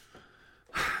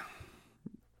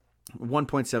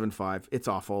 1.75. It's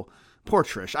awful. Poor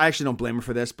Trish. I actually don't blame her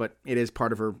for this, but it is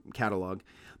part of her catalog.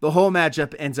 The whole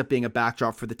matchup ends up being a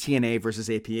backdrop for the TNA versus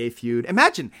APA feud.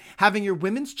 Imagine having your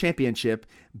women's championship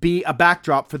be a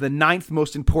backdrop for the 9th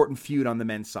most important feud on the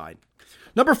men's side.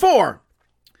 Number 4.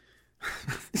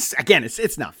 Again,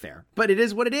 it's not fair, but it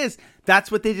is what it is.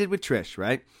 That's what they did with Trish,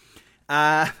 right?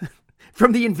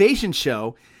 From the Invasion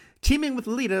show, teaming with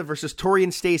Lita versus Tori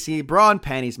and Stacy, bra and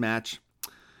panties match.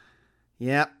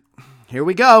 Yeah, here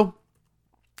we go.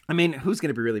 I mean, who's going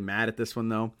to be really mad at this one,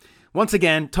 though? Once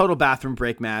again, total bathroom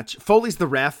break match. Foley's the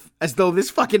ref, as though this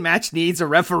fucking match needs a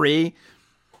referee.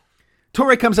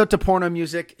 Tori comes out to porno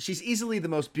music. She's easily the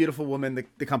most beautiful woman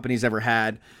the company's ever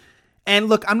had. And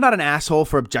look, I'm not an asshole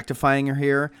for objectifying her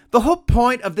here. The whole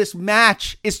point of this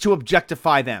match is to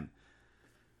objectify them.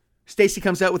 Stacy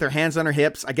comes out with her hands on her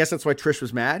hips. I guess that's why Trish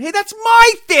was mad. Hey, that's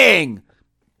my thing!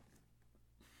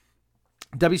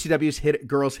 WCW's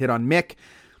girls hit on Mick.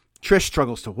 Trish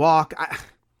struggles to walk. I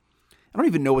don't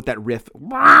even know what that riff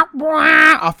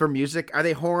off her music. Are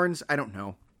they horns? I don't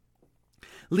know.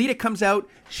 Lita comes out.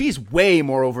 She's way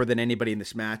more over than anybody in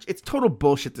this match. It's total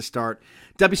bullshit to start.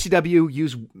 WCW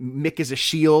used Mick as a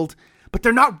shield, but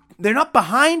they're not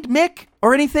behind Mick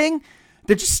or anything.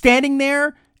 They're just standing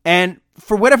there, and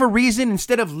for whatever reason,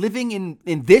 instead of living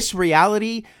in this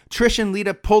reality, Trish and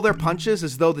Lita pull their punches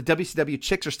as though the WCW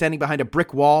chicks are standing behind a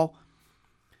brick wall.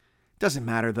 Doesn't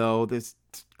matter, though. There's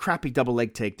crappy double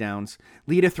leg takedowns.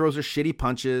 Lita throws her shitty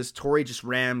punches. Trish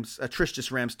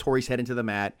just rams Tori's head into the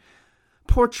mat.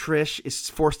 Poor Trish is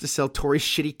forced to sell Tori's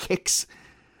shitty kicks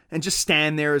and just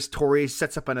stand there as Tori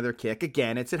sets up another kick.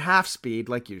 Again, it's at half speed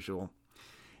like usual.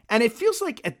 And it feels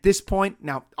like at this point,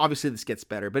 now obviously this gets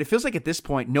better, but it feels like at this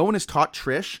point, no one has taught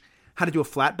Trish how to do a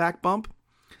flat back bump.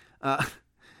 And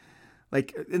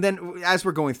then as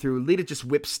we're going through, Lita just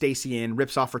whips Stacy in,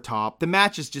 rips off her top. The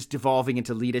match is just devolving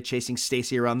into Lita chasing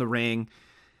Stacy around the ring.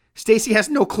 Stacy has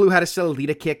no clue how to sell a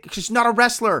Lita kick. She's not a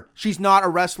wrestler.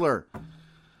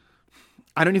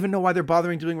 I don't even know why they're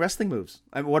bothering doing wrestling moves.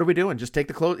 I mean, what are we doing? Just take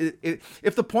the clothes.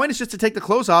 If the point is just to take the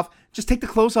clothes off, just take the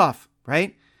clothes off,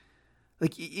 right?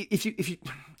 Like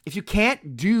if you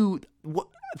can't do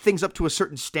things up to a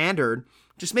certain standard,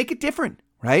 just make it different,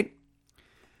 right?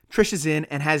 Trish is in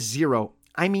and has zero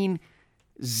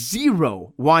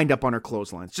wind up on her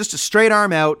clotheslines. Just a straight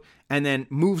arm out and then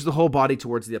moves the whole body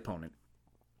towards the opponent.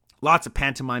 Lots of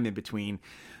pantomime in between.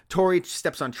 Tori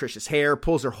steps on Trish's hair,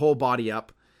 pulls her whole body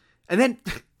up. And then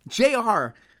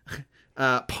JR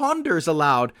ponders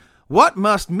aloud, what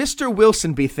must Mr.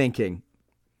 Wilson be thinking?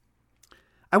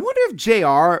 I wonder if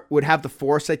JR would have the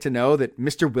foresight to know that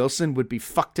Mr. Wilson would be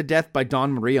fucked to death by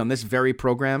Dawn Marie on this very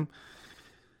program.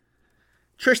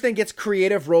 Trish then gets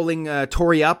creative, rolling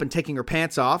Tori up and taking her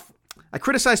pants off. I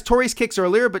criticized Tori's kicks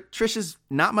earlier, but Trish is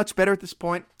not much better at this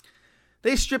point.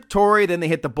 They strip Tori, then they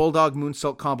hit the Bulldog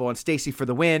Moonsault combo on Stacy for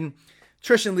the win.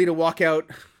 Trish and Lita walk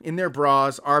out in their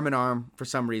bras, arm in arm, for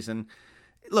some reason.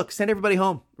 Look, send everybody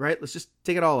home, right? Let's just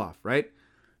take it all off, right?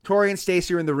 Tori and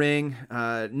Stacy are in the ring,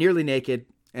 nearly naked.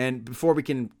 And before we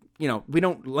can, we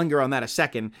don't linger on that a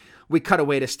second. We cut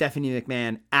away to Stephanie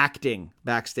McMahon acting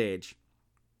backstage.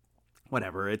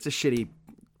 Whatever. It's a shitty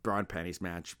bra and panties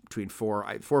match between four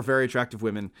very attractive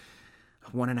women.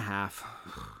 1.5.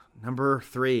 Number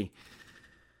 3.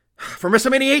 From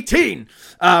WrestleMania 18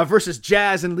 versus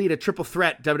Jazz and Lita, triple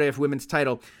threat WWF Women's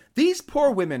title. These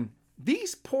poor women,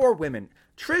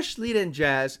 Trish, Lita, and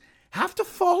Jazz, have to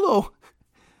follow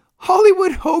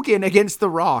Hollywood Hogan against The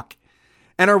Rock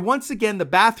and are once again the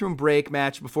bathroom break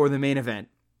match before the main event.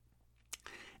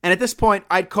 And at this point,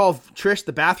 I'd call Trish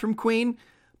the bathroom queen,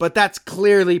 but that's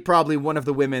clearly probably one of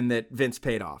the women that Vince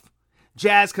paid off.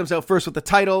 Jazz comes out first with the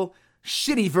title.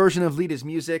 Shitty version of Lita's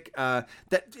music. And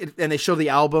they show the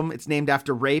album. It's named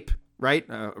after rape, right?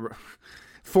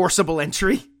 Forcible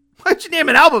entry. Why'd you name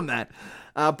an album that?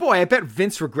 Boy, I bet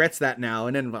Vince regrets that now.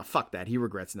 And then, well, fuck that. He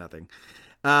regrets nothing.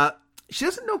 She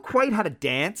doesn't know quite how to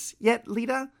dance yet,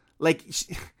 Lita. At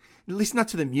least not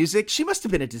to the music. She must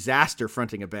have been a disaster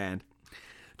fronting a band.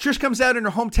 Trish comes out in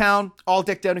her hometown, all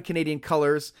decked out in Canadian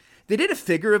colors. They did a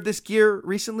figure of this gear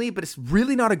recently, but it's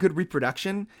really not a good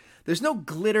reproduction. There's no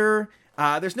glitter.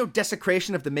 There's no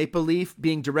desecration of the maple leaf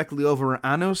being directly over her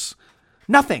anus.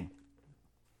 Nothing.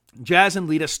 Jazz and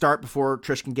Lita start before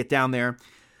Trish can get down there.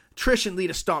 Trish and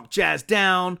Lita stomp Jazz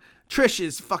down. Trish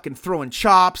is fucking throwing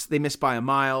chops. They miss by a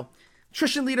mile.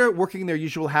 Trish and Lita working their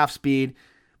usual half speed.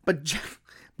 But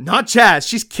not Jazz.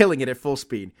 She's killing it at full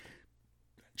speed.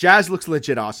 Jazz looks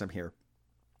legit awesome here.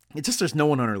 It's just there's no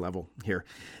one on her level here.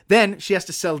 Then she has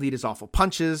to sell Lita's awful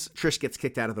punches. Trish gets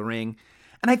kicked out of the ring.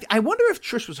 And I wonder if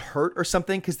Trish was hurt or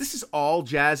something, because this is all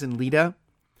Jazz and Lita.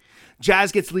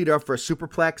 Jazz gets Lita up for a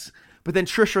superplex, but then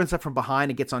Trish runs up from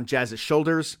behind and gets on Jazz's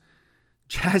shoulders.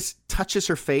 Jazz touches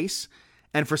her face,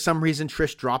 and for some reason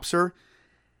Trish drops her.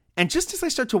 And just as I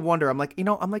start to wonder, I'm like,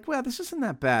 well, this isn't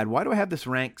that bad. Why do I have this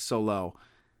rank so low?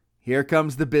 Here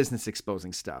comes the business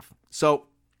exposing stuff. So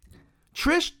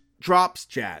Trish drops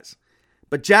Jazz,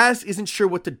 but Jazz isn't sure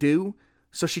what to do,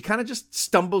 so she kind of just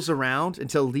stumbles around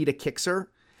until Lita kicks her.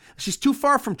 She's too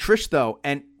far from Trish, though,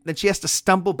 and then she has to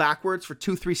stumble backwards for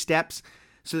 2-3 steps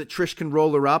so that Trish can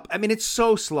roll her up. I mean, it's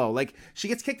so slow. Like, she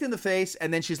gets kicked in the face,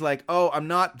 and then she's like, oh, I'm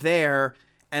not there,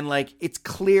 and, like, it's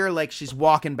clear, like, she's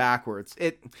walking backwards.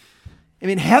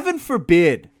 Heaven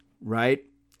forbid, right?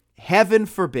 Heaven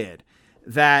forbid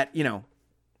that,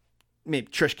 maybe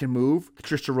Trish can move,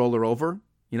 Trish to roll her over,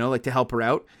 to help her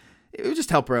out. It would just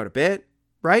help her out a bit,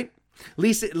 right?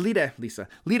 Lita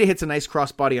hits a nice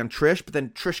crossbody on Trish, but then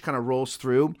Trish kind of rolls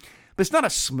through. But it's not a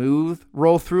smooth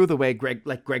roll through the way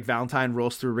Greg Valentine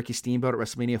rolls through Ricky Steamboat at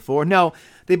WrestleMania 4. No,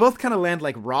 they both kind of land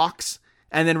like rocks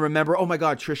and then remember, oh my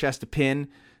God, Trish has to pin.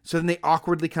 So then they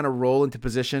awkwardly kind of roll into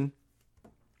position.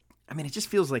 I mean, it just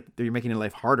feels like they're making their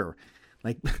life harder.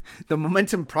 Like, the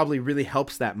momentum probably really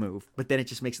helps that move, but then it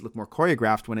just makes it look more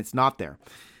choreographed when it's not there.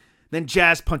 Then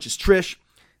Jazz punches Trish.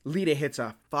 Lita hits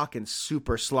a fucking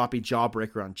super sloppy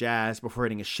jawbreaker on Jazz before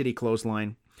hitting a shitty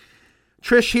clothesline.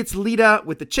 Trish hits Lita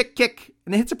with the chick kick,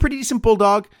 and it hits a pretty decent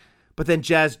bulldog, but then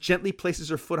Jazz gently places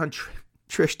her foot on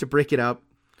Trish to break it up.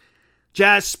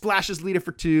 Jazz splashes Lita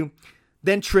for 2.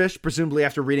 Then Trish, presumably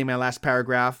after reading my last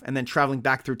paragraph and then traveling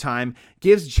back through time,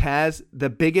 gives Jazz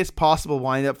the biggest possible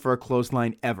windup for a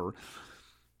clothesline ever.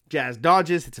 Jazz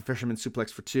dodges, hits a fisherman suplex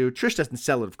for 2. Trish doesn't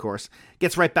sell it, of course.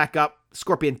 Gets right back up,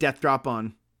 scorpion death drop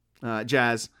on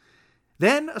Jazz.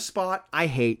 Then a spot I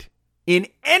hate in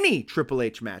any Triple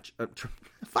H match.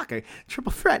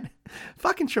 Triple threat.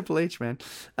 Fucking Triple H, man.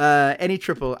 I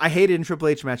hate it in Triple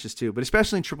H matches too, but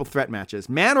especially in triple threat matches.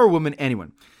 Man or woman,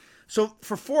 anyone. So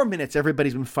for 4 minutes,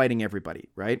 everybody's been fighting everybody,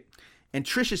 right? And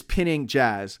Trish is pinning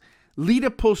Jazz. Lita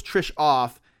pulls Trish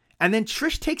off, and then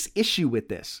Trish takes issue with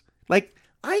this. Like,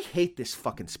 I hate this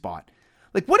fucking spot.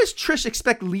 Like, what does Trish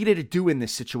expect Lita to do in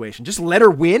this situation? Just let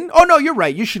her win? Oh, no, you're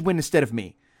right. You should win instead of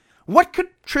me. What could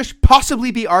Trish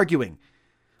possibly be arguing?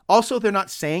 Also, they're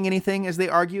not saying anything as they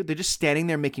argue. They're just standing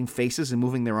there making faces and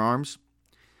moving their arms.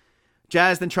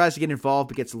 Jazz then tries to get involved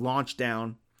but gets launched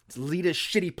down. It's Lita's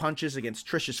shitty punches against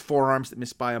Trish's forearms that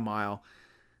miss by a mile.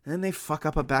 And then they fuck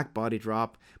up a back body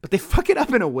drop. But they fuck it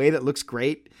up in a way that looks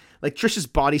great. Like Trish's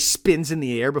body spins in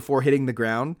the air before hitting the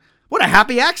ground. What a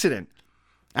happy accident.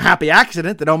 A happy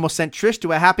accident that almost sent Trish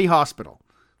to a happy hospital.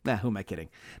 Nah, who am I kidding?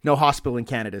 No hospital in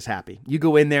Canada is happy. You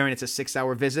go in there and it's a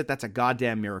 6-hour visit. That's a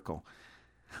goddamn miracle.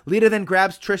 Lita then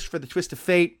grabs Trish for the twist of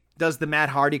fate, does the Matt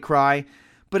Hardy cry,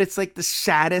 but it's like the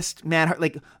saddest Matt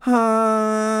Hardy,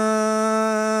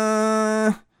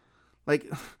 like,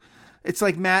 it's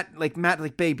like Matt,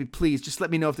 baby, please, just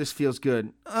let me know if this feels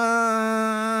good.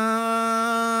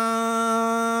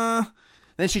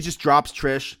 Then she just drops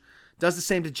Trish. Does the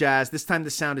same to Jazz. This time the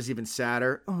sound is even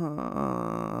sadder.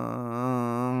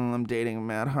 I'm dating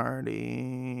Matt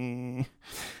Hardy.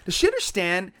 Does she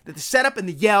understand that the setup and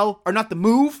the yell are not the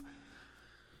move?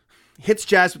 Hits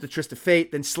Jazz with the twist of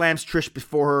fate, then slams Trish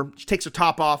before her. She takes her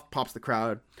top off, pops the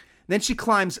crowd. Then she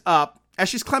climbs up. As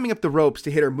she's climbing up the ropes to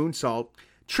hit her moonsault,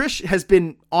 Trish has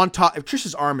been on top.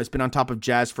 Trish's arm has been on top of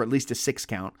Jazz for at least a 6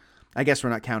 count. I guess we're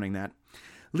not counting that.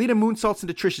 Lita moonsaults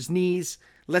into Trish's knees.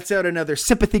 Lets out another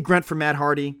sympathy grunt for Matt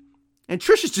Hardy. And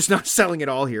Trish is just not selling it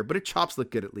all here, but her chops look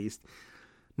good at least.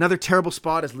 Another terrible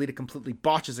spot as Lita completely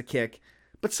botches a kick,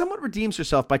 but somewhat redeems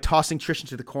herself by tossing Trish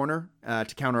into the corner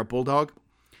to counter a bulldog.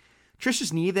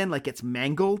 Trish's knee then gets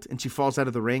mangled and she falls out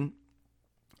of the ring.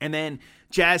 And then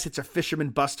Jazz hits a fisherman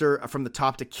buster from the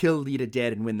top to kill Lita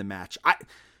dead and win the match.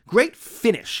 Great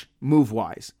finish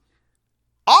move-wise.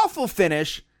 Awful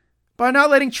finish by not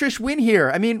letting Trish win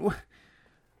here. I mean,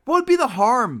 what would be the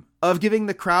harm of giving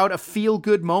the crowd a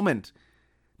feel-good moment?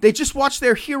 They just watched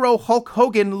their hero Hulk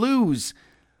Hogan lose.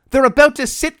 They're about to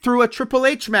sit through a Triple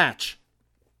H match.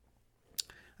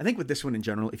 I think with this one in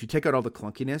general, if you take out all the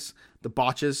clunkiness, the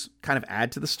botches kind of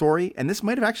add to the story, and this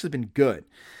might have actually been good.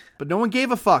 But no one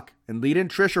gave a fuck, and Lita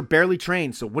and Trish are barely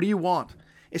trained, so what do you want?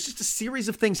 It's just a series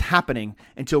of things happening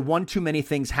until one too many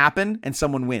things happen and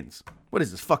someone wins. What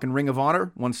is this, fucking Ring of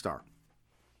Honor? 1 star.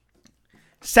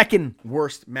 Second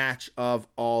worst match of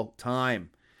all time.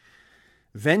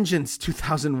 Vengeance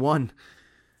 2001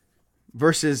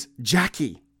 versus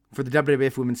Jackie for the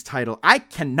WWF Women's title. I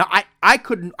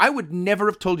would never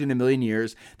have told you in a million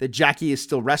years that Jackie is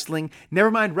still wrestling. Never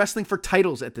mind wrestling for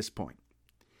titles at this point.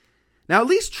 Now, at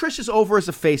least Trish is over as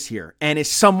a face here and is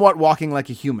somewhat walking like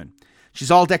a human.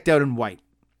 She's all decked out in white.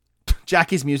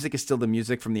 Jackie's music is still the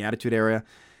music from the Attitude Era.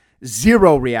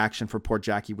 Zero reaction for poor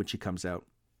Jackie when she comes out.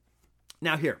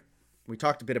 Now here, we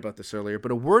talked a bit about this earlier,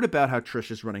 but a word about how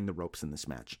Trish is running the ropes in this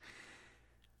match.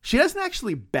 She doesn't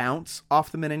actually bounce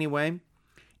off them in any way.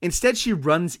 Instead, she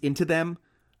runs into them,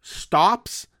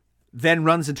 stops, then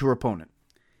runs into her opponent.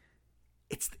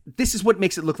 This is what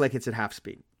makes it look like it's at half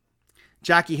speed.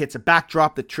 Jackie hits a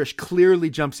backdrop that Trish clearly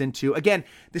jumps into. Again,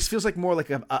 this feels like more like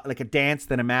a dance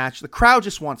than a match. The crowd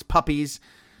just wants puppies.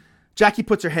 Jackie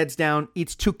puts her heads down,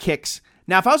 eats 2 kicks.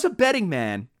 Now, if I was a betting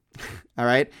man, all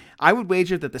right, I would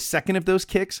wager that the second of those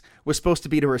kicks was supposed to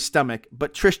be to her stomach,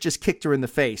 but Trish just kicked her in the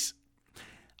face.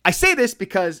 I say this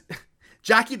because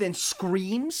Jackie then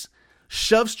screams,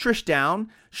 shoves Trish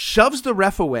down, shoves the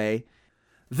ref away,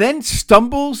 then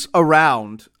stumbles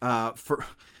around for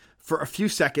a few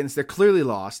seconds. They're clearly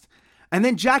lost. And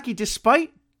then Jackie,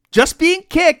 despite just being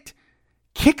kicked,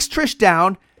 kicks Trish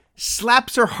down,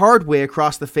 slaps her hard way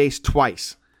across the face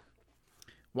twice.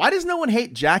 Why does no one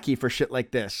hate Jackie for shit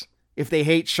like this if they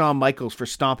hate Shawn Michaels for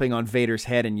stomping on Vader's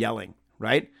head and yelling,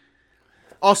 right?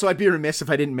 Also, I'd be remiss if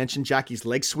I didn't mention Jackie's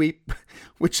leg sweep,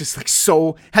 which is like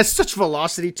has such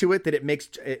velocity to it that it makes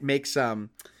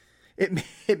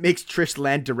Trish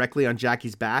land directly on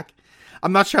Jackie's back.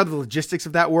 I'm not sure how the logistics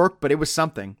of that work, but it was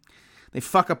something. They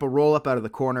fuck up a roll up out of the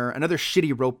corner, another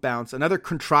shitty rope bounce, another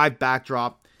contrived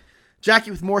backdrop.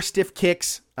 Jackie with more stiff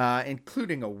kicks,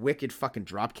 including a wicked fucking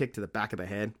drop kick to the back of the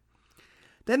head.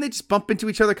 Then they just bump into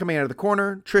each other coming out of the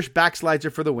corner. Trish backslides her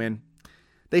for the win.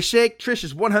 They shake. Trish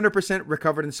is 100%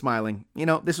 recovered and smiling. You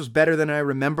know, this was better than I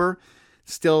remember.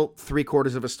 Still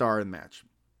 3/4 of a star in the match.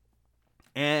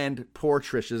 And poor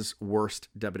Trish's worst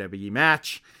WWE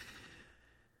match.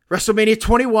 WrestleMania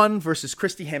 21 versus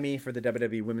Christy Hemme for the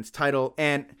WWE Women's title.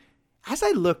 And as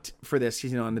I looked for this,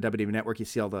 you know, on the WWE Network, you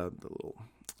see all the little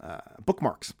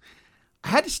bookmarks. I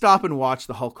had to stop and watch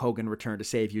the Hulk Hogan return to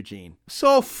save Eugene.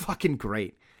 So fucking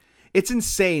great. It's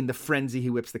insane the frenzy he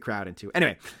whips the crowd into.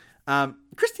 Anyway,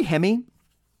 Christy Hemme,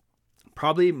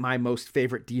 probably my most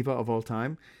favorite diva of all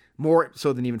time. More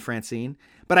so than even Francine.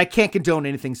 But I can't condone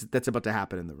anything that's about to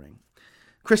happen in the ring.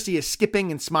 Christy is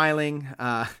skipping and smiling.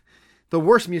 The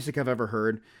worst music I've ever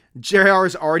heard. JR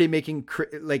is already making,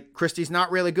 Christy's not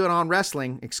really good on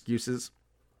wrestling excuses.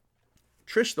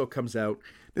 Trish, though, comes out.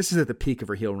 This is at the peak of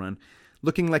her heel run.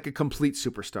 Looking like a complete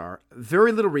superstar.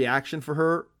 Very little reaction for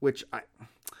her, which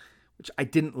I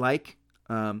didn't like.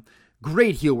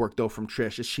 Great heel work, though, from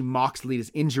Trish as she mocks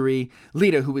Lita's injury.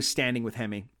 Lita, who is standing with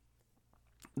Hemme.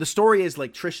 The story is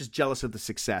like Trish is jealous of the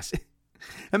success.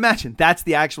 Imagine, that's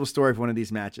the actual story of one of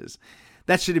these matches.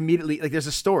 That should immediately, there's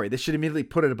a story. This should immediately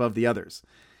put it above the others.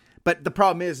 But the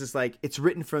problem is it's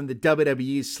written from the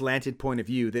WWE's slanted point of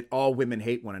view that all women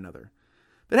hate one another.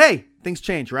 But hey, things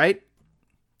change, right?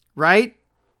 Right?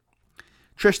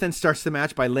 Trish then starts the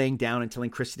match by laying down and telling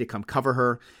Christy to come cover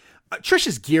her.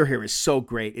 Trish's gear here is so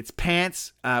great. It's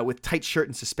pants with tight shirt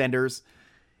and suspenders.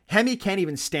 Hemme can't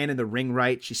even stand in the ring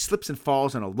right. She slips and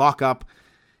falls on a lockup.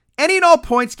 Any and all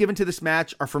points given to this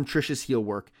match are from Trish's heel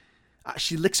work.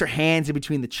 She licks her hands in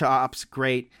between the chops.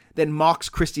 Great. Then mocks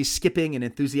Christy's skipping and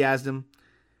enthusiasm.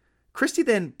 Christy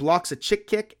then blocks a chick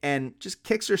kick and just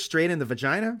kicks her straight in the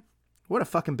vagina. What a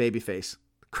fucking babyface.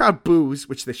 The crowd boos,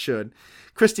 which they should.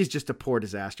 Christy's just a poor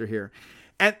disaster here.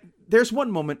 And there's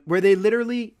one moment where they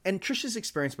literally, and Trish's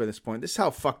experience by this point, this is how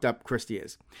fucked up Christy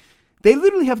is. They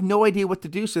literally have no idea what to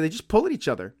do, so they just pull at each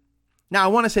other. Now, I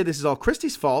want to say this is all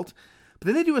Christy's fault, but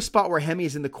then they do a spot where Hemme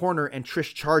is in the corner and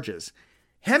Trish charges.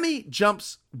 Hemme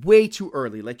jumps way too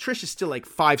early. Trish is still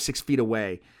 5-6 feet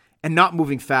away and not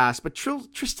moving fast, but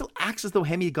Trish still acts as though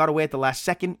Hemme got away at the last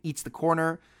second, eats the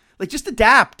corner. Just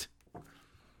adapt.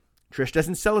 Trish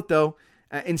doesn't sell it, though.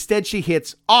 Instead, she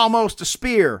hits almost a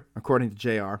spear, according to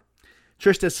JR.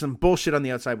 Trish does some bullshit on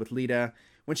the outside with Lita.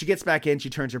 When she gets back in, she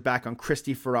turns her back on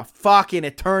Christy for a fucking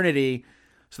eternity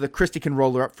so that Christy can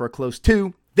roll her up for a close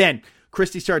 2. Then,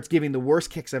 Christy starts giving the worst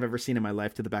kicks I've ever seen in my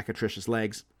life to the back of Trish's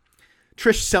legs.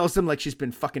 Trish sells them like she's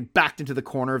been fucking backed into the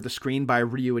corner of the screen by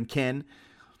Ryu and Ken.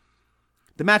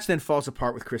 The match then falls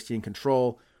apart with Christy in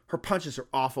control. Her punches are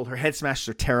awful. Her head smashes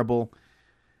are terrible.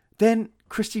 Then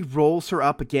Christy rolls her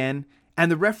up again,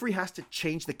 and the referee has to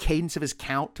change the cadence of his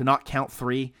count to not count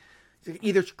 3.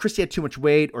 Either Christy had too much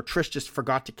weight, or Trish just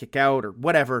forgot to kick out, or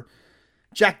whatever.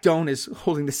 Jack Doan is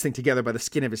holding this thing together by the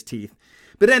skin of his teeth.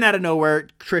 But then out of nowhere,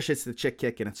 Trish hits the chick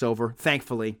kick, and it's over.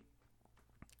 Thankfully.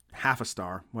 Half a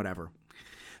star. Whatever.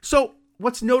 So,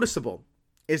 what's noticeable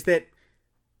is that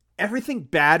everything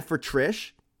bad for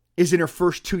Trish is in her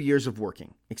first 2 years of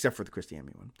working, except for the Christy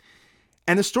Hemme one.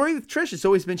 And the story with Trish has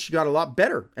always been she got a lot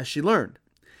better as she learned.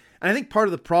 And I think part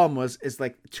of the problem is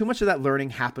too much of that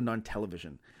learning happened on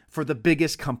television for the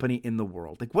biggest company in the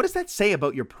world. What does that say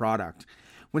about your product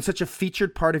when such a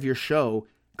featured part of your show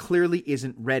clearly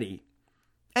isn't ready?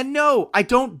 And no, I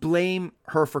don't blame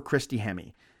her for Christy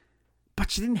Hemme,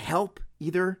 but she didn't help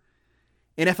either.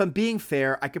 And if I'm being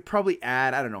fair, I could probably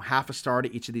add, half a star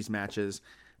to each of these matches.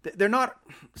 They're not,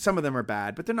 some of them are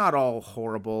bad, but they're not all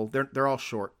horrible. They're all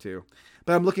short too.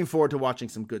 But I'm looking forward to watching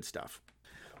some good stuff.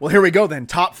 Well, here we go then.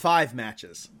 Top 5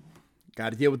 matches.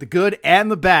 Got to deal with the good and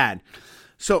the bad.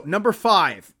 So, number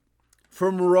 5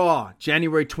 from Raw,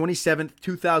 January 27th,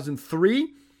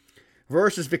 2003,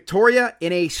 versus Victoria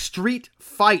in a street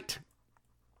fight.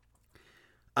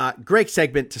 Great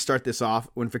segment to start this off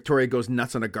when Victoria goes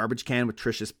nuts on a garbage can with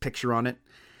Trish's picture on it.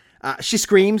 She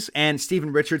screams, and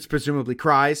Steven Richards presumably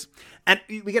cries. And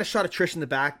we get a shot of Trish in the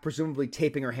back, presumably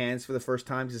taping her hands for the first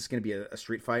time because it's going to be a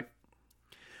street fight.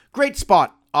 Great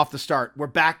spot off the start. We're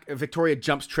back. Victoria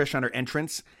jumps Trish on her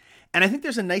entrance. And I think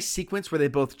there's a nice sequence where they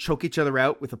both choke each other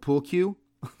out with a pool cue.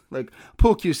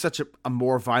 Pool cue is such a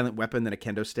more violent weapon than a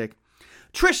kendo stick.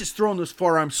 Trish is throwing those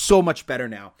forearms so much better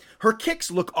now. Her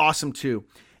kicks look awesome too.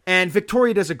 And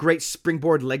Victoria does a great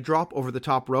springboard leg drop over the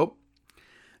top rope.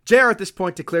 JR at this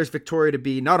point declares Victoria to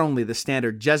be not only the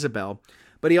standard Jezebel,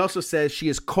 but he also says she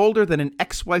is colder than an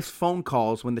ex-wife's phone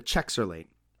calls when the checks are late.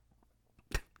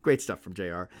 Great stuff from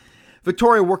JR.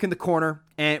 Victoria working the corner,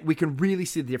 and we can really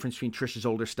see the difference between Trish's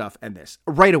older stuff and this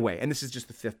right away. And this is just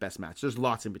the 5th best match. There's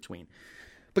lots in between.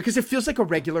 Because it feels like a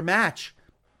regular match.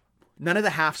 None of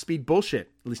the half-speed bullshit.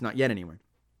 At least not yet, anyway.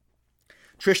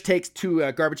 Trish takes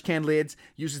 2 garbage can lids,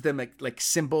 uses them like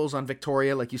symbols on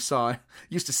Victoria, like used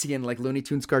to see in like Looney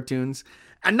Tunes cartoons,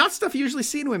 and not stuff you usually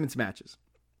see in women's matches.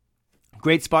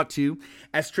 Great spot too,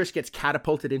 as Trish gets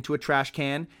catapulted into a trash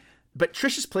can, but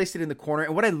Trish has placed it in the corner,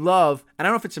 and what I love, and I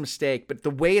don't know if it's a mistake, but the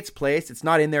way it's placed, it's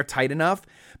not in there tight enough,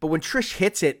 but when Trish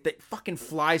hits it, it fucking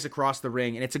flies across the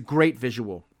ring, and it's a great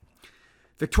visual.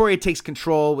 Victoria takes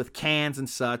control with cans and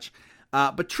such,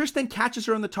 but Trish then catches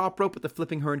her on the top rope with the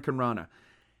flipping Hurricane Rana.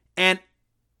 And,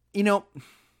 you know,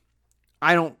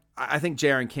 I think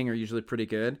JR and King are usually pretty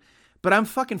good, but I'm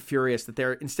fucking furious that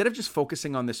instead of just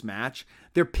focusing on this match,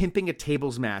 they're pimping a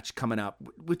tables match coming up,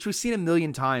 which we've seen a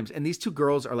million times, and these 2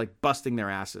 girls are like busting their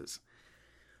asses.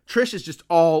 Trish is just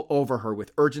all over her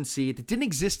with urgency that didn't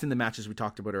exist in the matches we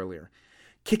talked about earlier.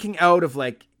 Kicking her out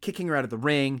of the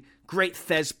ring, great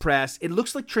Fez press. It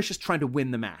looks like Trish is trying to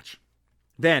win the match.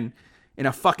 Then, in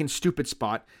a fucking stupid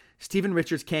spot, Steven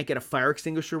Richards can't get a fire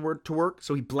extinguisher to work,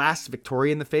 so he blasts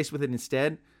Victoria in the face with it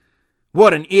instead.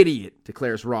 What an idiot,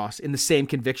 declares Ross, in the same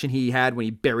conviction he had when he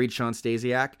buried Sean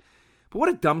Stasiak. But what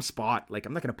a dumb spot.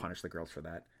 I'm not going to punish the girls for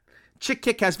that. Chick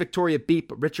kick has Victoria beat,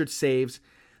 but Richards saves.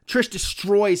 Trish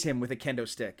destroys him with a kendo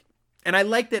stick. And I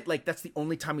like that, that's the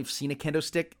only time we've seen a kendo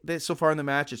stick so far in the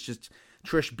match. It's just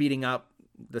Trish beating up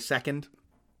the second.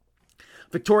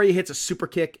 Victoria hits a super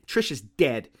kick. Trish is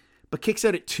dead, but kicks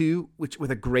out at 2, with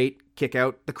a great kick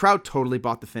out. The crowd totally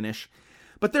bought the finish.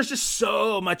 But there's just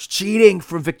so much cheating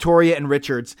from Victoria and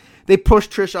Richards. They push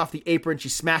Trish off the apron. She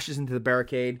smashes into the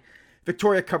barricade.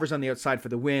 Victoria covers on the outside for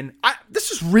the win. This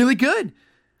is really good.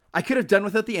 I could have done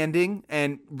without the ending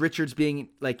and Richards being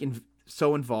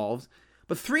so involved.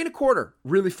 But 3 1/4,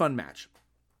 really fun match.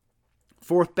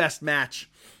 4th best match,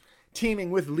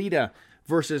 teaming with Lita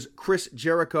versus Chris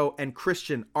Jericho and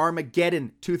Christian,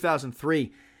 Armageddon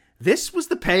 2003. This was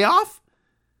the payoff?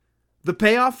 The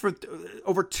payoff for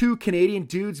over 2 Canadian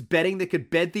dudes betting they could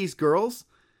bed these girls?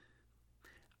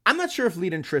 I'm not sure if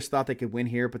Lita and Trish thought they could win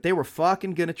here, but they were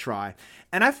fucking gonna try.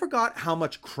 And I forgot how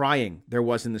much crying there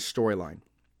was in this storyline.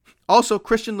 Also,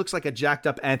 Christian looks like a jacked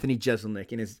up Anthony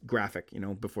Jeselnik in his graphic,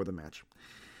 before the match.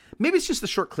 Maybe it's just the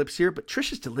short clips here, but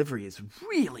Trish's delivery is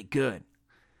really good.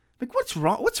 What's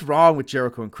wrong? What's wrong with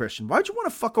Jericho and Christian? Why'd you want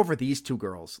to fuck over these 2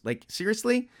 girls?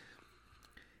 Seriously?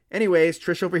 Anyways,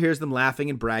 Trish overhears them laughing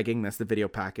and bragging. That's the video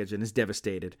package, and is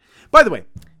devastated. By the way,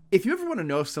 if you ever want to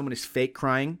know if someone is fake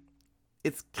crying,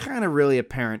 it's kind of really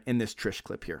apparent in this Trish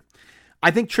clip here. I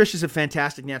think Trish is a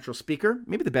fantastic natural speaker,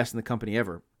 maybe the best in the company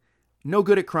ever. No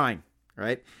good at crying,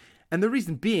 right? And the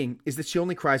reason being is that she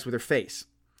only cries with her face.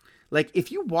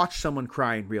 If you watch someone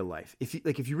cry in real life, if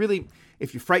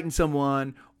you frighten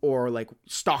someone or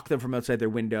stalk them from outside their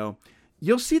window,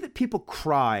 you'll see that people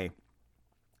cry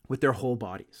with their whole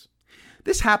bodies.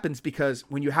 This happens because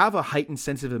when you have a heightened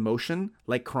sense of emotion,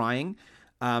 like crying,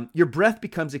 your breath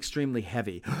becomes extremely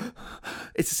heavy.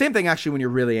 It's the same thing actually when you're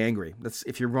really angry.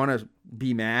 If you want to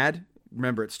be mad,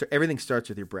 remember everything starts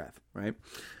with your breath, right?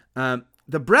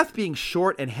 The breath being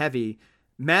short and heavy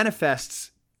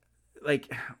manifests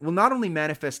will not only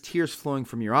manifest tears flowing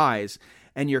from your eyes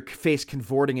and your face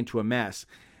contorting into a mess,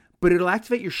 but it'll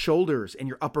activate your shoulders and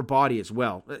your upper body as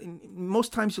well.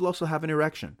 Most times you'll also have an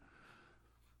erection.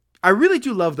 I really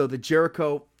do love, though, that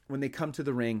Jericho, when they come to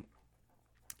the ring,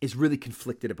 is really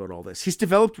conflicted about all this. He's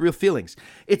developed real feelings.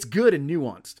 It's good and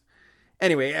nuanced.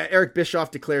 Anyway, Eric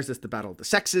Bischoff declares this the battle of the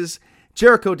sexes.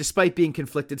 Jericho, despite being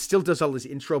conflicted, still does all his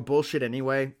intro bullshit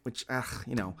anyway, which,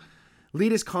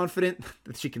 Lita's confident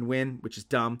that she can win, which is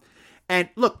dumb. And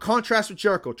look, contrast with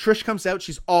Jericho. Trish comes out,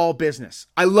 she's all business.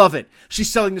 I love it.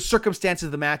 She's selling the circumstances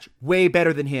of the match way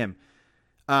better than him.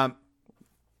 At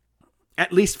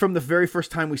least from the very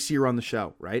first time we see her on the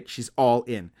show, right? She's all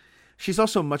in. She's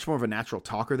also much more of a natural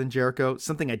talker than Jericho,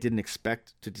 something I didn't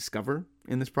expect to discover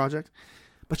in this project.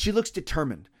 But she looks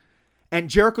determined. And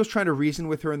Jericho's trying to reason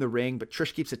with her in the ring, but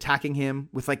Trish keeps attacking him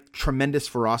with tremendous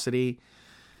ferocity.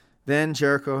 Then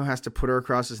Jericho has to put her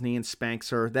across his knee and spanks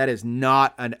her. That is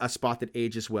not a spot that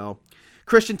ages well.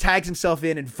 Christian tags himself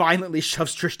in and violently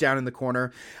shoves Trish down in the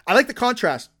corner. I like the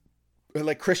contrast.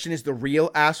 Christian is the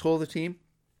real asshole of the team.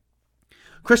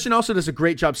 Christian also does a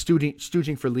great job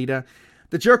stooging for Lita.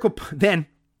 Jericho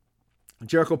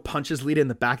punches Lita in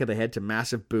the back of the head to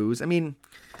massive boos. I mean,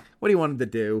 what do you want him to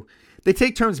do? They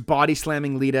take turns body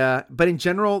slamming Lita, but in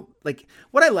general, like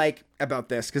what I like about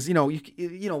this, because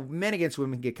men against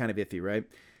women get kind of iffy, right?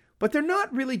 But they're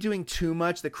not really doing too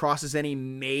much that crosses any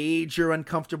major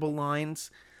uncomfortable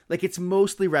lines. Like it's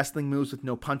mostly wrestling moves with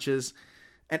no punches.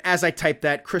 And as I typed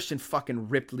that, Christian fucking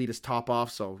ripped Lita's top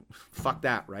off, so fuck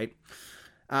that, right?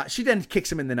 She then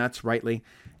kicks him in the nuts, rightly.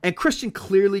 And Christian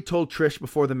clearly told Trish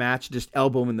before the match to just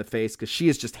elbow him in the face because she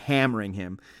is just hammering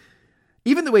him.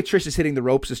 Even the way Trish is hitting the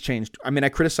ropes has changed. I mean, I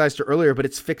criticized her earlier, but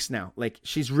it's fixed now. Like,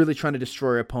 she's really trying to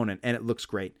destroy her opponent, and it looks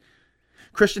great.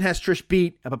 Christian has Trish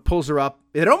beat, but pulls her up.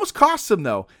 It almost costs him,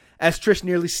 though, as Trish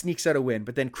nearly sneaks out a win.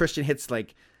 But then Christian hits,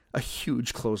 like, a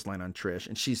huge clothesline on Trish,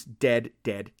 and she's dead,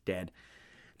 dead, dead.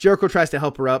 Jericho tries to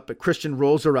help her up, but Christian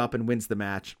rolls her up and wins the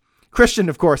match. Christian,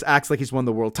 of course, acts like he's won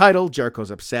the world title.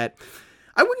 Jericho's upset.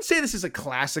 I wouldn't say this is a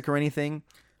classic or anything,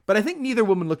 but I think neither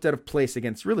woman looked out of place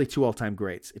against really two all-time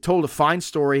greats. It told a fine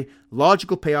story,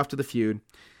 logical payoff to the feud,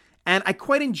 and I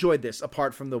quite enjoyed this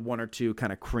apart from the one or two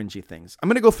kind of cringy things. I'm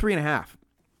going to go 3.5.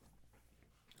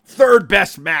 Third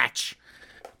best match.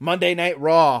 Monday Night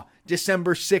Raw,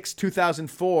 December 6,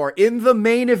 2004, in the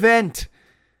main event.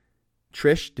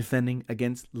 Trish defending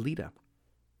against Lita.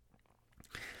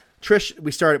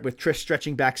 We started with Trish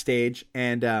stretching backstage,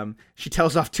 and she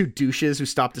tells off two douches who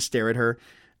stop to stare at her.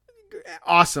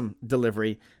 Awesome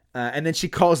delivery. And then she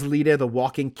calls Lita the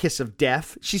walking kiss of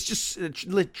death.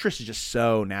 Trish is just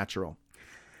so natural.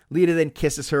 Lita then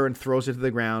kisses her and throws her to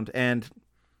the ground, and,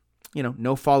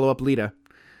 no follow-up Lita.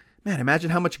 Man,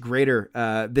 imagine how much greater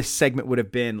this segment would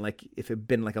have been like if it had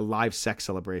been like a live sex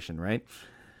celebration, right?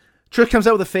 Trish comes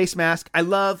out with a face mask. I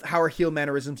love how her heel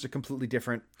mannerisms are completely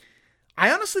different.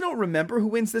 I honestly don't remember who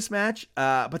wins this match,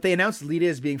 but they announced Lita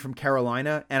as being from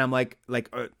Carolina, and I'm like,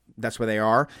 that's where they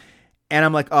are. And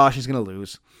I'm like, oh, she's going to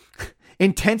lose.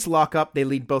 Intense lockup. They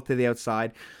lead both to the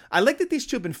outside. I like that these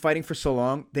two have been fighting for so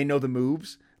long. They know the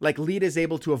moves. Like, Lita is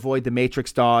able to avoid the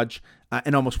Matrix dodge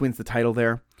and almost wins the title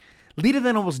there. Lita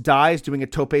then almost dies doing a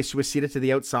tope suicida to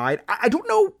the outside. I don't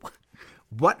know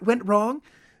what went wrong,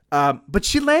 but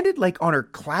she landed, like, on her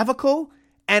clavicle,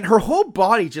 and her whole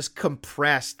body just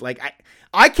compressed. Like,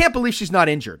 I can't believe she's not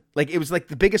injured. Like, it was like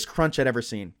the biggest crunch I'd ever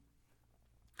seen.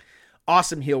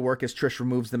 Awesome heel work as Trish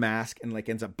removes the mask and like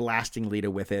ends up blasting Lita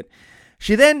with it.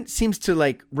 She then seems to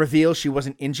like reveal she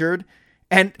wasn't injured.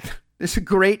 And there's a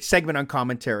great segment on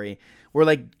commentary where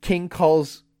like King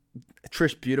calls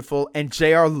Trish beautiful and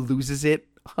JR loses it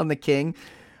on the King.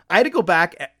 I had to go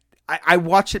back. I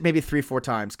watched it maybe 3-4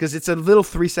 times because it's a little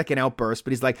 3-second outburst,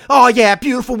 but he's like, oh yeah,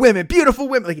 beautiful women, beautiful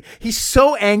women. Like he's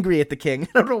so angry at the King.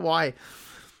 I don't know why.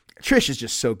 Trish is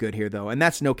just so good here though. And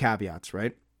that's no caveats,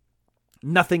 right?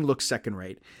 Nothing looks second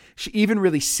rate. She even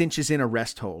really cinches in a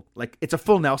rest hold. Like it's a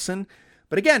full Nelson.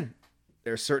 But again,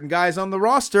 there's certain guys on the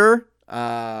roster,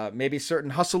 maybe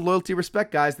certain hustle, loyalty,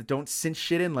 respect guys that don't cinch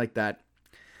shit in like that.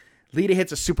 Lita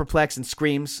hits a superplex and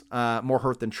screams, more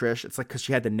hurt than Trish. It's like because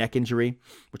she had the neck injury,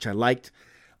 which I liked.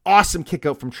 Awesome kick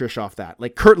out from Trish off that.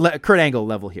 Like Kurt Angle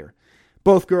level here.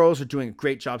 Both girls are doing a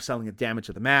great job selling the damage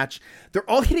of the match. They're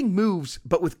all hitting moves,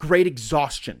 but with great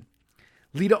exhaustion.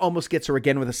 Lita almost gets her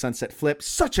again with a sunset flip.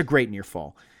 Such a great near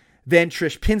fall. Then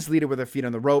Trish pins Lita with her feet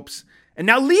on the ropes. And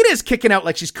now Lita is kicking out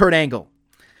like she's Kurt Angle.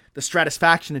 The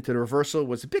Stratusfaction into the reversal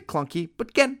was a bit clunky, but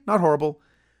again, not horrible.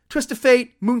 Twist of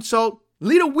fate, moonsault.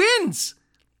 Lita wins.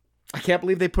 I can't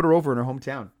believe they put her over in her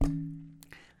hometown.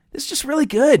 This is just really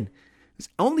good. It's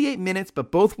only 8 minutes,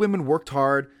 but both women worked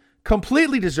hard,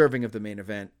 completely deserving of the main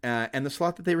event and the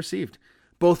slot that they received.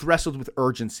 Both wrestled with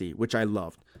urgency, which I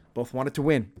loved. Both wanted to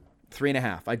win.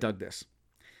 3.5. I dug this.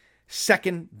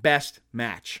 Second best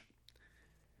match.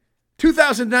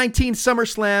 2019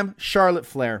 SummerSlam, Charlotte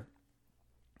Flair.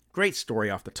 Great story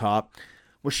off the top.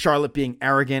 With Charlotte being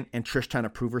arrogant and Trish trying to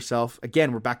prove herself.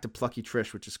 Again, we're back to plucky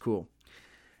Trish, which is cool.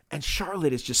 And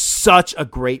Charlotte is just such a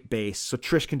great base, so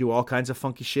Trish can do all kinds of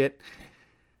funky shit.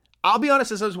 I'll be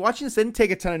honest, as I was watching this, I didn't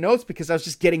take a ton of notes because I was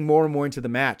just getting more and more into the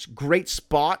match. Great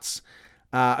spots.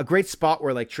 A great spot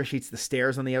where like Trish eats the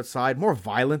stairs on the outside, more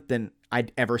violent than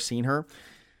I'd ever seen her.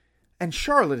 And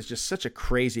Charlotte is just such a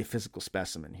crazy physical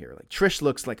specimen here. Like Trish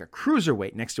looks like a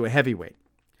cruiserweight next to a heavyweight.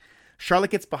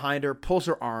 Charlotte gets behind her, pulls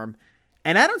her arm,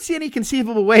 and I don't see any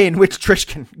conceivable way in which Trish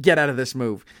can get out of this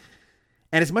move.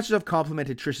 And as much as I've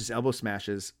complimented Trish's elbow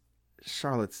smashes,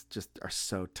 Charlotte's just are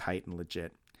so tight and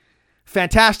legit.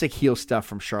 Fantastic heel stuff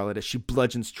from Charlotte as she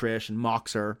bludgeons Trish and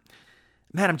mocks her.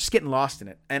 Man, I'm just getting lost in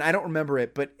it. And I don't remember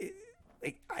it, but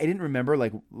I didn't remember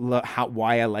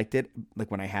why I liked it,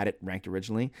 like when I had it ranked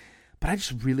originally, but I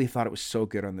just really thought it was so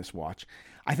good on this watch.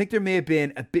 I think there may have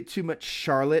been a bit too much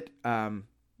Charlotte,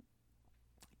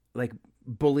 like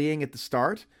bullying at the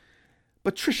start,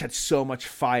 but Trish had so much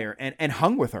fire and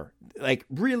hung with her, like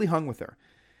really hung with her.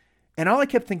 And all I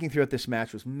kept thinking throughout this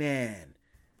match was, man,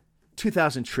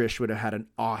 2000 Trish would have had an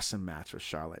awesome match with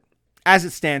Charlotte. As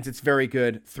it stands, it's very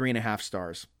good, 3.5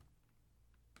 stars.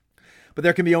 But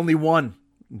there can be only one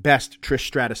best Trish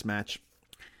Stratus match.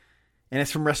 And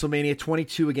it's from WrestleMania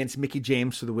 22 against Mickie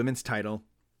James for the women's title.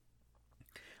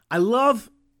 I love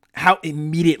how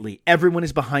immediately everyone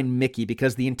is behind Mickie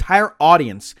because the entire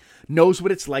audience knows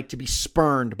what it's like to be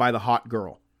spurned by the hot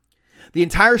girl. The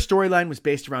entire storyline was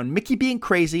based around Mickie being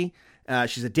crazy.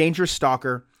 She's a dangerous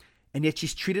stalker, and yet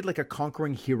she's treated like a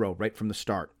conquering hero right from the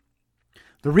start.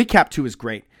 The recap, too, is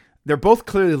great. They're both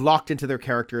clearly locked into their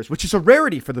characters, which is a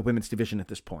rarity for the women's division at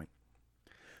this point.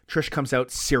 Trish comes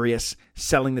out serious,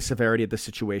 selling the severity of the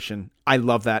situation. I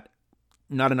love that.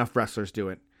 Not enough wrestlers do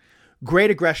it.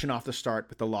 Great aggression off the start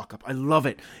with the lockup. I love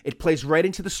it. It plays right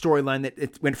into the storyline that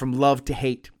it went from love to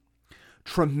hate.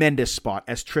 Tremendous spot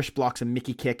as Trish blocks a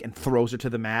Mickie kick and throws her to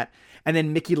the mat. And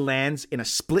then Mickie lands in a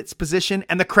splits position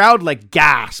and the crowd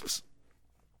gasps.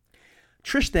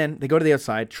 Trish then, they go to the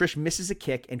outside. Trish misses a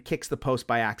kick and kicks the post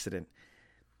by accident.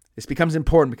 This becomes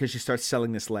important because she starts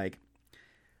selling this leg.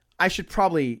 I should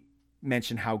probably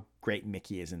mention how great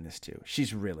Mickie is in this too.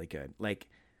 She's really good.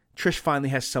 Trish finally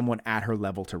has someone at her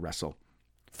level to wrestle.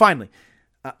 Finally,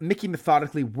 Mickie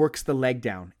methodically works the leg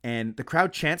down and the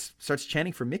crowd starts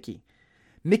chanting for Mickie.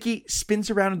 Mickie spins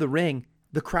around in the ring.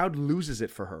 The crowd loses it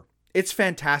for her. It's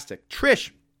fantastic. Trish,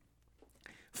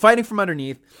 fighting from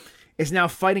underneath, is now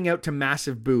fighting out to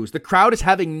massive boos. The crowd is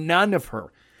having none of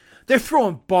her. They're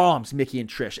throwing bombs, Mickie and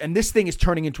Trish, and this thing is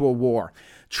turning into a war.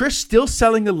 Trish still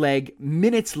selling the leg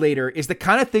minutes later is the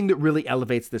kind of thing that really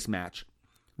elevates this match.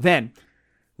 Then,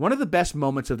 one of the best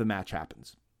moments of the match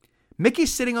happens.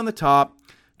 Mickey's sitting on the top.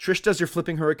 Trish does her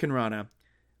flipping Hurricane Rana,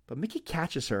 but Mickie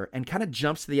catches her and kind of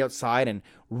jumps to the outside and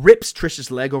rips Trish's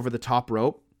leg over the top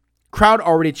rope. Crowd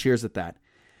already cheers at that.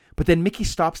 But then Mickie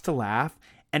stops to laugh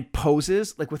and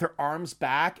poses with her arms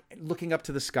back, looking up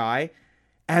to the sky,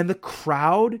 and the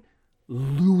crowd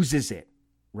loses it,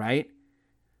 right?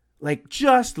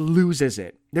 Just loses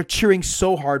it. They're cheering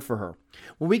so hard for her.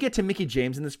 When we get to Mickie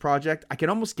James in this project, I can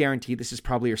almost guarantee this is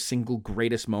probably her single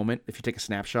greatest moment if you take a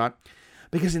snapshot,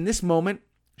 because in this moment,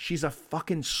 she's a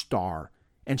fucking star,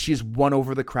 and she's won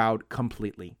over the crowd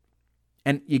completely.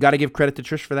 And you got to give credit to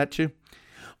Trish for that too.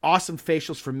 Awesome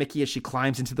facials for Mickie as she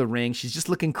climbs into the ring. She's just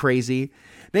looking crazy.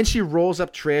 Then she rolls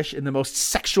up Trish in the most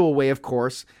sexual way, of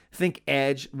course. Think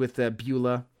Edge with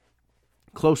Beulah.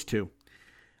 Close to.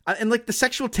 And the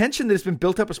sexual tension that has been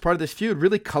built up as part of this feud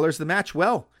really colors the match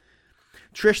well.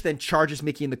 Trish then charges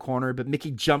Mickie in the corner, but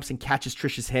Mickie jumps and catches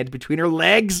Trish's head between her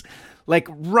legs.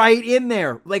 Right in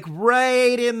there.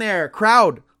 Right in there.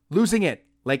 Crowd losing it.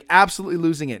 Absolutely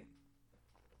losing it.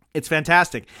 It's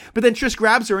fantastic. But then Trish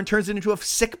grabs her and turns it into a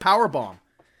sick powerbomb.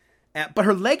 But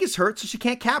her leg is hurt, so she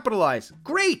can't capitalize.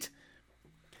 Great!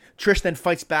 Trish then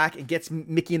fights back and gets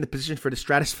Mickie in the position for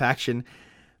dissatisfaction.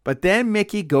 But then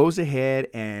Mickie goes ahead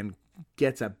and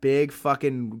gets a big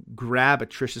fucking grab at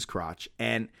Trish's crotch.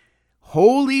 And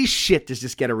holy shit, does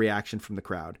this get a reaction from the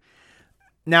crowd.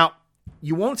 Now,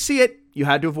 you won't see it. You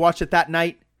had to have watched it that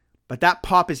night. But that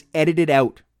pop is edited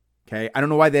out. Okay? I don't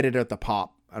know why they edited out the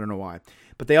pop. I don't know why.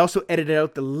 But they also edited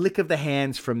out the lick of the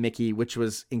hands from Mickie, which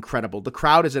was incredible. The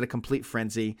crowd is at a complete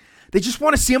frenzy. They just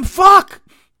want to see him fuck.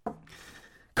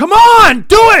 Come on,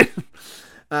 do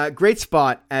it. Great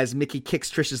spot as Mickie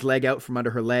kicks Trish's leg out from under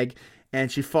her leg,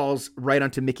 and she falls right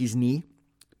onto Mickey's knee.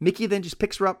 Mickie then just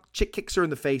picks her up, chick kicks her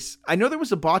in the face. I know there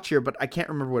was a botch here, but I can't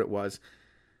remember what it was.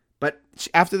 But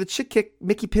after the chick kick,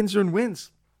 Mickie pins her and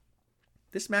wins.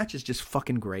 This match is just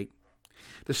fucking great.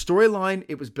 The storyline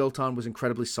it was built on was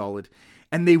incredibly solid,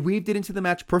 and they weaved it into the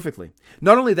match perfectly.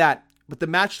 Not only that, but the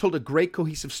match told a great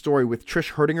cohesive story with Trish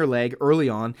hurting her leg early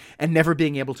on and never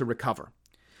being able to recover.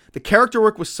 The character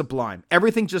work was sublime.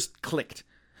 Everything just clicked.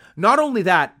 Not only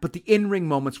that, but the in-ring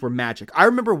moments were magic. I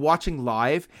remember watching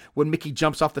live when Mickie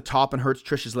jumps off the top and hurts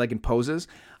Trish's leg and poses.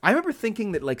 I remember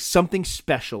thinking that something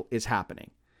special is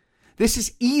happening. This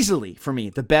is easily, for me,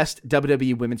 the best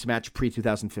WWE women's match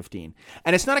pre-2015.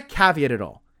 And it's not a caveat at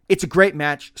all. It's a great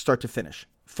match, start to finish.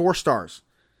 4 stars.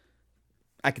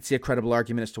 I could see a credible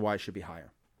argument as to why it should be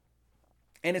higher.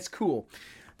 And it's cool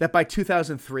that by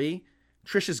 2003,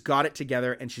 Trish has got it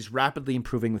together and she's rapidly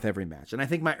improving with every match. And I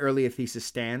think my earlier thesis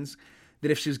stands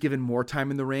that if she was given more time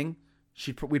in the ring,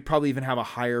 we'd probably even have a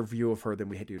higher view of her than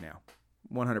we do now.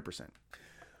 100%.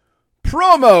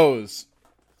 Promos.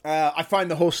 I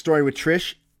find the whole story with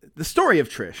Trish, the story of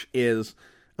Trish is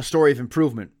a story of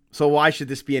improvement. So why should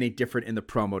this be any different in the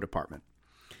promo department?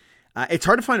 It's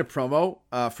hard to find a promo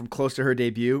from close to her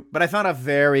debut, but I found a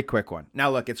very quick one.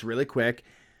 Now, look, it's really quick,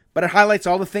 but it highlights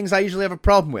all the things I usually have a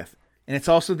problem with. And it's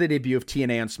also the debut of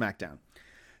TNA on SmackDown.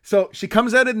 So she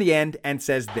comes out in the end and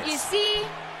says this. You see,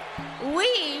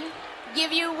 we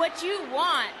give you what you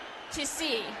want to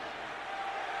see.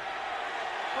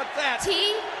 What's that?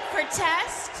 T for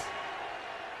test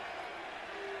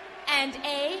and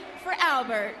A for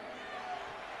Albert.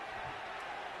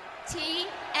 T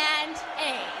and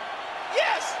A.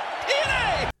 Yes!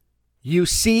 TNA! You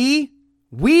see,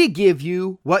 we give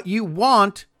you what you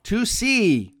want to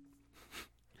see.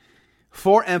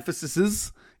 4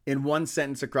 emphases in one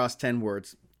sentence across 10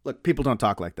 words. Look, people don't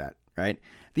talk like that, right?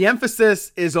 The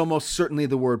emphasis is almost certainly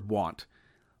the word want.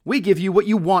 We give you what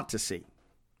you want to see.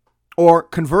 Or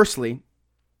conversely,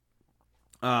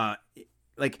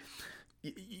 like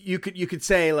you could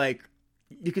say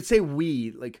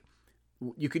we, like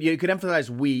you could emphasize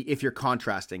we if you're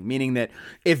contrasting, meaning that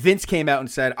if Vince came out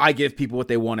and said, I give people what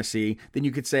they want to see, then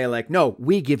you could say like, no,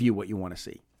 we give you what you want to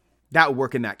see. That would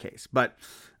work in that case, but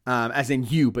as in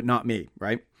you, but not me,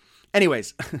 right?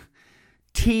 Anyways,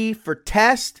 T for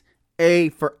test, A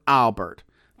for Albert.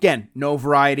 Again, no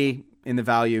variety in the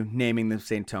value, naming the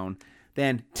same tone.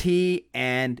 Then T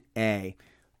and A.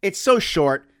 It's so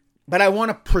short, but I want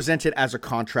to present it as a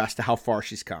contrast to how far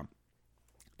she's come.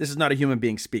 This is not a human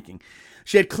being speaking.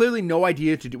 She had clearly no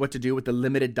idea what to do with the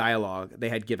limited dialogue they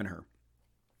had given her.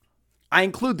 I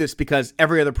include this because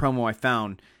every other promo I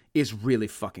found is really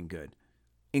fucking good,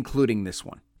 including this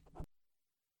one.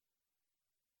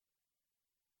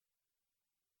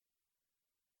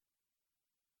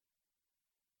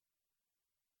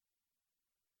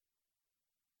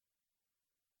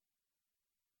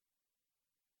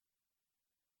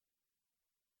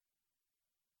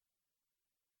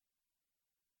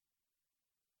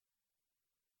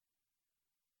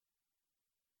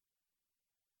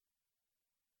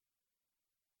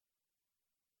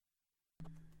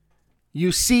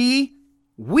 You see,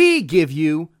 we give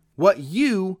you what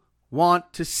you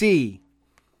want to see.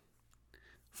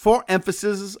 4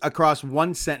 emphases across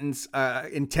one sentence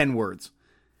in 10 words.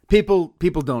 People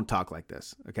don't talk like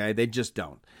this, okay? They just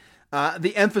don't.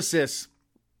 The emphasis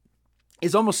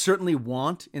is almost certainly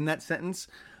want in that sentence.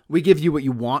 We give you what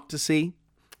you want to see.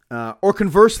 Or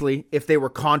conversely, if they were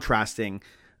contrasting,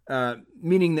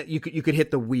 meaning that you could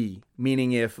hit the we,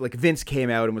 meaning if like Vince came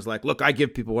out and was like, look, I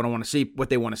give people what I want to see, what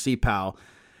they want to see, pal.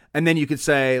 And then you could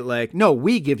say like, no,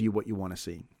 we give you what you want to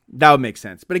see. That would make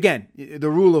sense. But again, the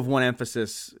rule of one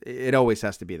emphasis, it always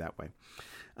has to be that way.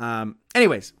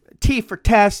 Anyways, T for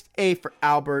test, A for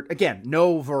Albert. Again,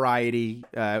 no variety,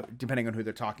 depending on who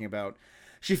they're talking about.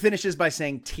 She finishes by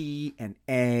saying T and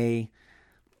A.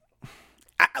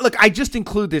 Look, I just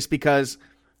include this because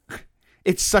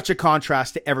it's such a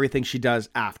contrast to everything she does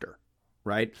after,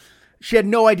 right? She had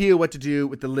no idea what to do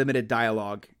with the limited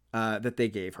dialogue that they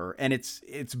gave her, and it's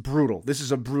brutal. This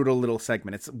is a brutal little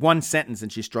segment. It's one sentence,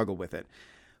 and she struggled with it.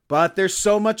 But there's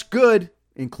so much good,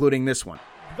 including this one.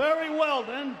 Very well,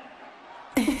 then.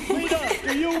 Lita,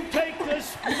 do you take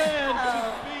this man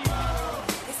to be...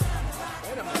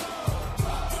 Wait a minute.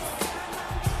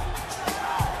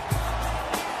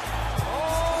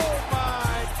 Oh,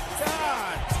 my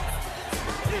God.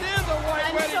 It is a white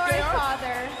I'm wedding sorry, day.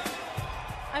 Father.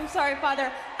 I'm sorry,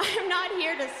 Father. I am not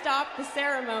here to stop the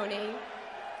ceremony.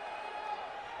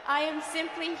 I am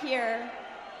simply here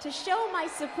to show my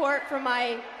support for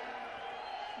my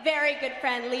very good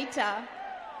friend, Lita.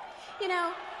 You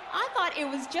know, I thought it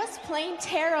was just plain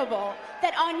terrible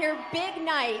that on your big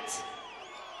night,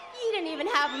 you didn't even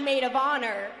have a maid of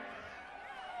honor.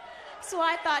 So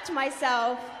I thought to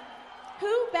myself,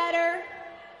 who better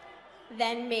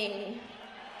than me?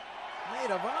 Maid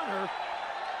of honor.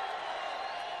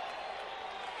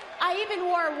 I even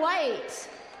wore white,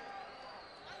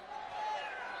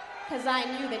 because I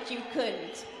knew that you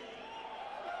couldn't.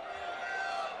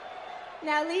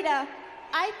 Now, Lita,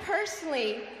 I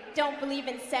personally don't believe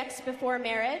in sex before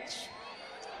marriage,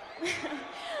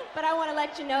 but I want to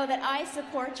let you know that I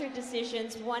support your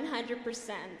decisions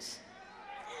 100%.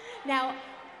 Now,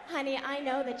 honey, I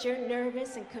know that you're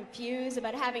nervous and confused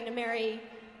about having to marry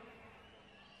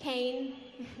Kane.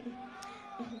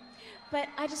 But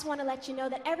I just want to let you know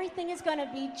that everything is going to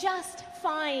be just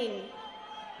fine.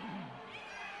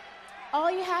 All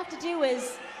you have to do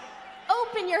is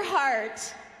open your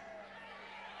heart,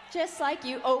 just like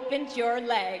you opened your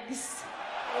legs.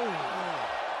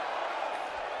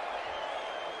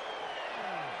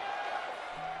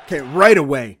 Okay, right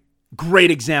away.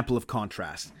 Great example of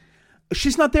contrast.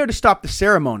 She's not there to stop the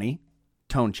ceremony.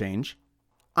 Tone change.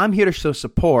 I'm here to show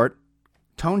support.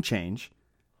 Tone change.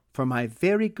 For my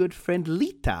very good friend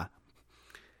Lita.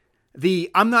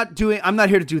 I'm not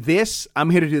here to do this, I'm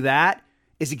here to do that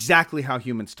is exactly how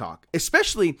humans talk.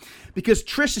 Especially because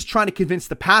Trish is trying to convince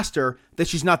the pastor that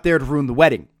she's not there to ruin the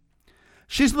wedding.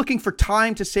 She's looking for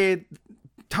time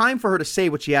for her to say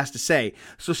what she has to say.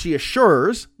 So she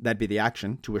assures, that'd be the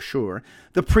action, to assure,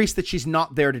 the priest that she's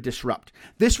not there to disrupt.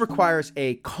 This requires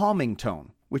a calming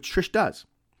tone, which Trish does.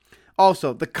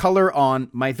 Also, the color on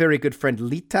my very good friend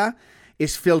Lita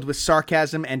is filled with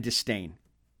sarcasm and disdain.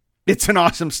 It's an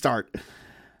awesome start.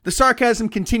 The sarcasm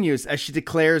continues as she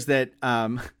declares that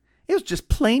it was just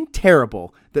plain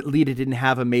terrible that Lita didn't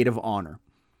have a maid of honor.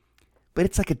 But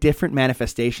it's like a different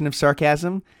manifestation of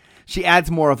sarcasm. She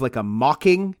adds more of like a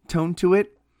mocking tone to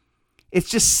it. It's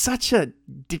just such a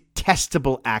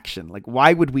detestable action. Like,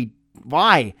 why?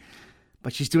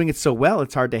 But she's doing it so well,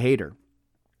 it's hard to hate her.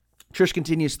 Trish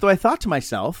continues, though I thought to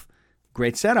myself,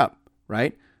 great setup,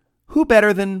 right? Who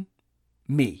better than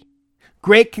me?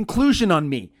 Great conclusion on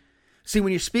me. See,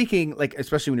 when you're speaking, like,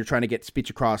 especially when you're trying to get speech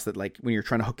across, that like when you're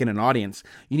trying to hook in an audience,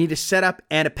 you need a setup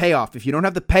and a payoff. If you don't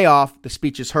have the payoff, the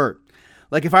speech is hurt.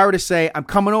 Like if I were to say, I'm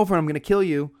coming over and I'm going to kill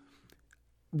you,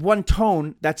 one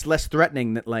tone, that's less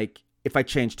threatening than like if I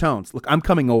change tones. Look, I'm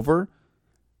coming over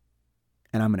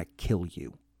and I'm going to kill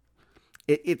you.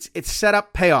 It's set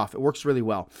up, payoff. It works really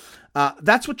well.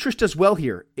 That's what Trish does well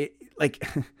here.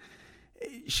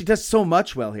 She does so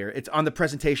much well here. It's on the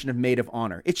presentation of maid of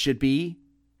honor. It should be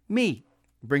me.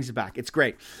 Brings it back. It's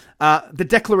great. The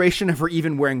declaration of her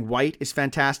even wearing white is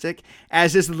fantastic,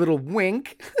 as is the little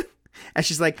wink. As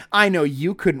she's like, I know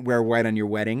you couldn't wear white on your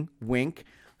wedding. Wink.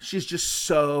 She's just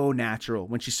so natural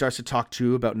when she starts to talk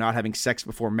too about not having sex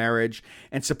before marriage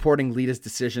and supporting Lita's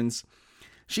decisions.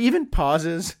 She even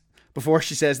pauses before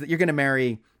she says that you're going to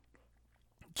marry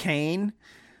Kane.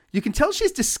 You can tell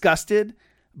she's disgusted,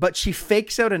 but she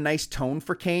fakes out a nice tone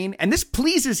for Kane, and this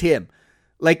pleases him.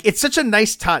 Like, it's such a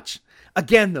nice touch.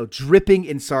 Again, though, dripping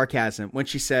in sarcasm when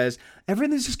she says,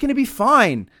 everything's just going to be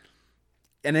fine.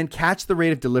 And then catch the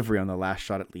rate of delivery on the last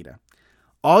shot at Lita.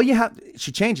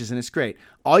 She changes, and it's great.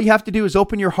 All you have to do is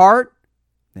open your heart.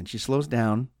 Then she slows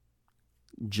down,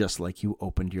 just like you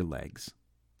opened your legs.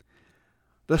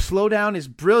 The slowdown is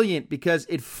brilliant because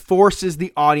it forces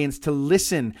the audience to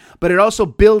listen, but it also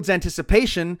builds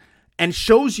anticipation and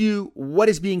shows you what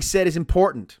is being said is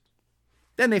important.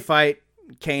 Then they fight.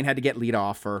 Kane had to get Lita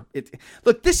off her.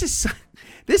 Look, this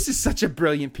is such a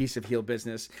brilliant piece of heel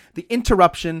business. The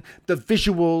interruption, the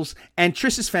visuals, and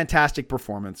Trish's fantastic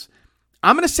performance.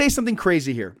 I'm going to say something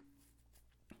crazy here.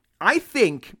 I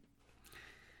think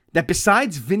that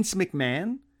besides Vince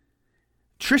McMahon,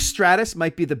 Trish Stratus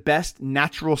might be the best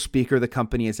natural speaker the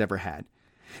company has ever had.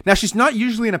 Now, she's not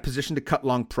usually in a position to cut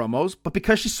long promos, but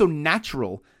because she's so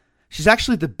natural, she's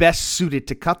actually the best suited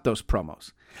to cut those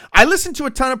promos. I listened to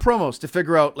a ton of promos to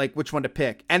figure out like which one to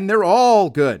pick, and they're all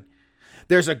good.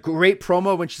 There's a great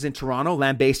promo when she's in Toronto,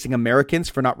 lambasting Americans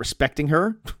for not respecting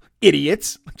her.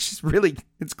 Idiots.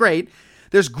 It's great.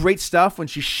 There's great stuff when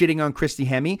she's shitting on Christy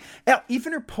Hemme.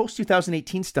 Even her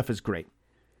post-2018 stuff is great.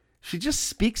 She just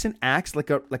speaks and acts like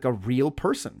a real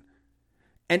person.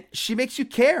 And she makes you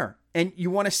care. And you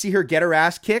want to see her get her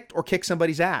ass kicked or kick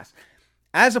somebody's ass.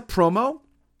 As a promo,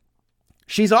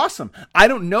 she's awesome. I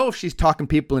don't know if she's talking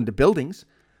people into buildings,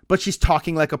 but she's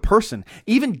talking like a person.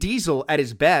 Even Diesel at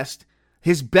his best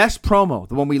promo,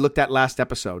 the one we looked at last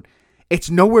episode, it's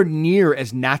nowhere near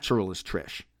as natural as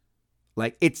Trish.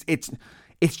 Like it's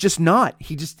just not.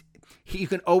 You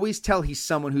can always tell he's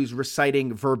someone who's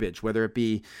reciting verbiage, whether it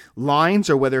be lines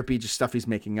or whether it be just stuff he's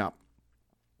making up.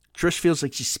 Trish feels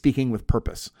like she's speaking with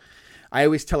purpose. I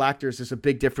always tell actors there's a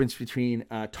big difference between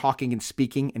talking and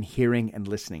speaking and hearing and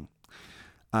listening.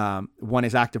 One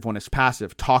is active, one is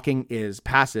passive. Talking is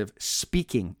passive.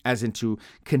 Speaking, as in to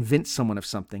convince someone of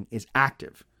something, is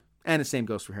active. And the same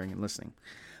goes for hearing and listening.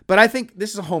 But I think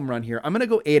this is a home run here. I'm going to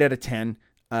go 8 out of 10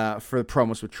 for the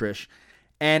promos with Trish.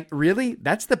 And really,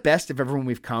 that's the best of everyone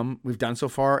we've done so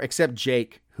far, except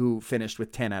Jake, who finished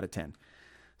with 10 out of 10.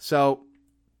 So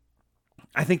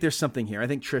I think there's something here. I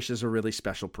think Trish is a really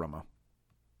special promo.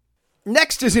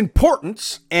 Next is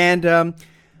importance. And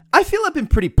I feel I've been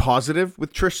pretty positive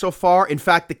with Trish so far. In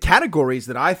fact, the categories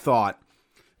that I thought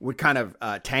would kind of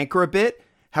tank her a bit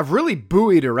have really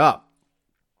buoyed her up.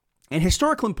 And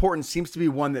historical importance seems to be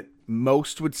one that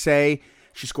most would say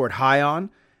she scored high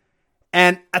on.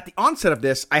 And at the onset of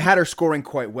this, I had her scoring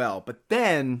quite well. But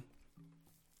then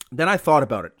I thought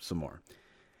about it some more.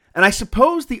 And I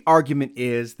suppose the argument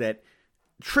is that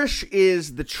Trish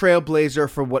is the trailblazer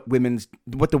for what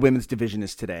the women's division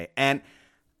is today. And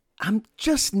I'm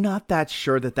just not that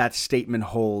sure that statement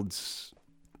holds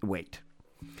weight.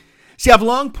 See, I've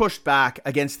long pushed back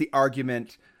against the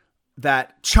argument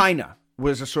that China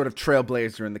was a sort of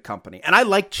trailblazer in the company. And I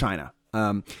like China.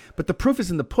 But the proof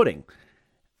is in the pudding.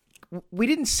 We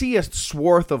didn't see a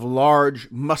swath of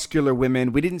large, muscular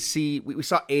women. We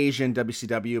saw Asia in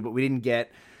WCW, but we didn't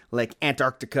get like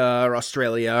Antarctica or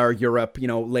Australia or Europe,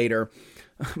 later.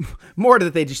 More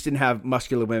that they just didn't have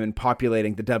muscular women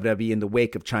populating the WWE in the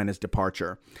wake of China's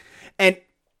departure. And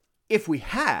if we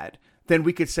had, then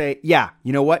we could say, yeah,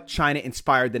 you know what? China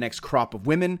inspired the next crop of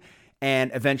women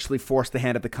and eventually forced the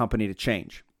hand of the company to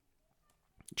change.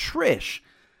 Trish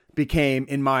became,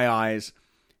 in my eyes,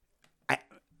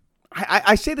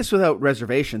 I say this without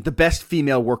reservation, the best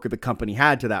female worker the company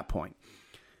had to that point.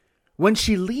 When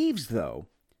she leaves, though,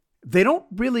 they don't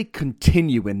really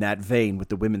continue in that vein with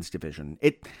the women's division.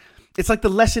 It's like the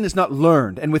lesson is not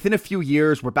learned. And within a few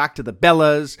years, we're back to the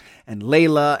Bellas and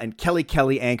Layla and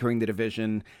Kelly anchoring the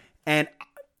division. And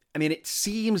I mean, it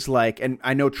seems like, and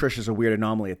I know Trish is a weird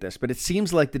anomaly at this, but it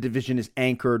seems like the division is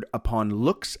anchored upon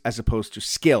looks as opposed to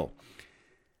skill.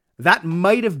 That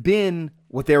might have been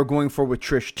what they were going for with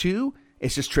Trish too.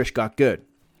 It's just Trish got good,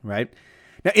 right?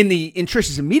 Now, in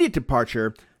Trish's immediate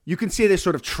departure, you can see they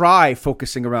sort of try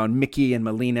focusing around Mickey and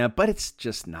Melina, but it's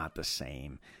just not the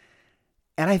same.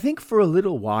 And I think for a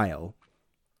little while,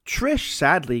 Trish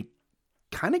sadly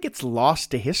kind of gets lost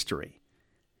to history.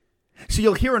 So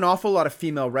you'll hear an awful lot of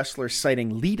female wrestlers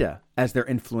citing Lita as their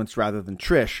influence rather than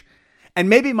Trish. And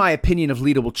maybe my opinion of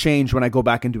Lita will change when I go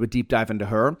back and do a deep dive into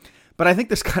her. But I think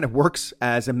this kind of works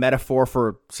as a metaphor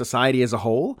for society as a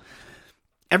whole.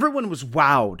 Everyone was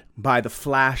wowed by the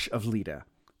flash of Lita,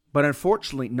 but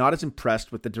unfortunately not as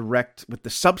impressed with the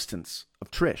substance of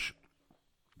Trish.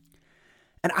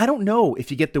 And I don't know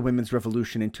if you get the women's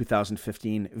revolution in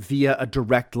 2015 via a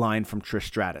direct line from Trish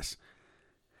Stratus.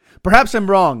 Perhaps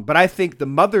I'm wrong, but I think the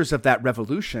mothers of that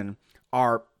revolution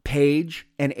are Paige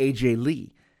and AJ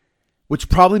Lee, which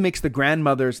probably makes the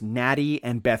grandmothers Natty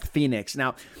and Beth Phoenix.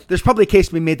 Now, there's probably a case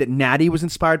to be made that Natty was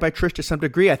inspired by Trish to some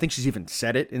degree. I think she's even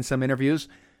said it in some interviews.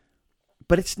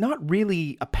 But it's not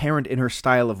really apparent in her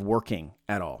style of working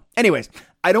at all. Anyways,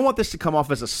 I don't want this to come off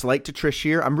as a slight to Trish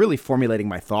here. I'm really formulating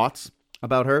my thoughts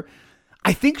about her.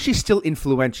 I think she's still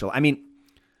influential. I mean,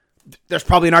 there's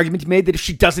probably an argument to be made that if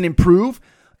she doesn't improve,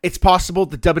 it's possible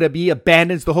the WWE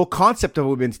abandons the whole concept of a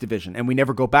women's division and we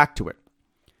never go back to it.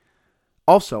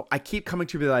 Also, I keep coming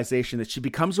to the realization that she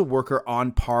becomes a worker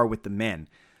on par with the men,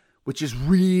 which is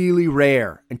really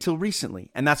rare until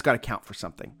recently, and that's got to count for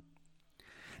something.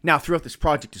 Now, throughout this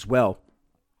project as well,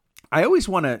 I always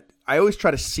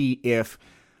try to see if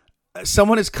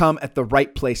someone has come at the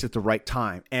right place at the right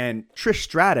time. And Trish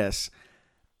Stratus,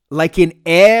 like in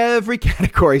every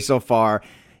category so far,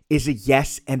 is a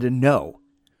yes and a no.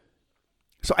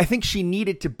 So I think she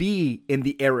needed to be in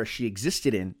the era she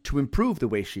existed in to improve the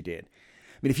way she did.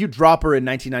 I mean, if you drop her in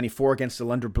 1994 against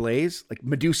Alundra Blaze, like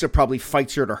Medusa probably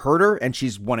fights her to hurt her and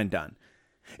she's one and done.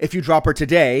 If you drop her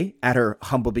today at her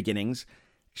humble beginnings,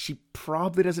 she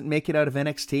probably doesn't make it out of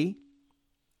NXT.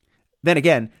 Then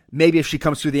again, maybe if she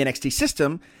comes through the NXT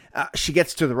system, she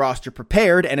gets to the roster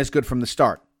prepared and is good from the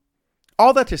start.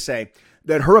 All that to say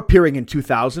that her appearing in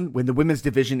 2000, when the women's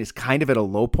division is kind of at a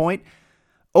low point,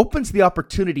 opens the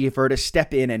opportunity for her to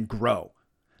step in and grow.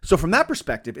 So from that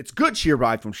perspective, it's good she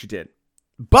arrived when she did.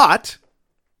 But,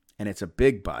 and it's a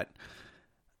big but,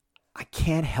 I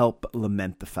can't help but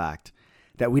lament the fact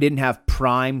that we didn't have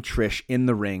prime Trish in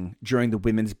the ring during the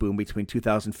women's boom between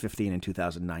 2015 and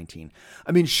 2019.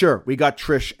 I mean, sure, we got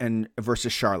Trish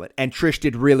versus Charlotte, and Trish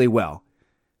did really well.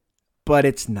 But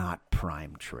it's not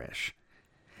prime Trish.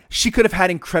 She could have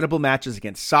had incredible matches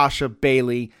against Sasha,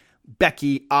 Bayley,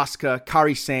 Becky, Asuka,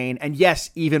 Kairi Sane, and yes,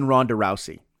 even Ronda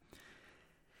Rousey.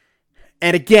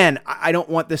 And again, I don't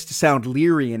want this to sound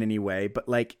leery in any way, but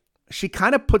like, she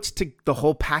kind of puts the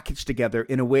whole package together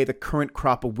in a way the current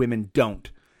crop of women don't.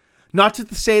 Not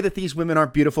to say that these women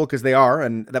aren't beautiful, because they are,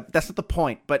 and that's not the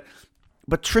point. But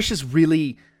Trish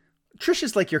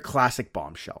is like your classic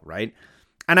bombshell, right?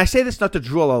 And I say this not to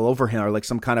drool all over her like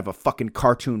some kind of a fucking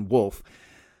cartoon wolf.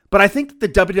 But I think the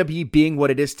WWE being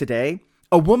what it is today,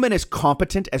 a woman as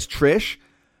competent as Trish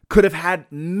could have had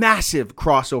massive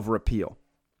crossover appeal.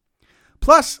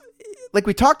 Plus, like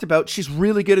we talked about, she's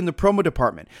really good in the promo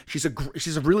department. She's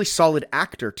a really solid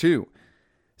actor too.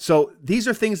 So these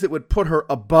are things that would put her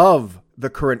above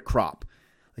the current crop.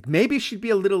 Like maybe she'd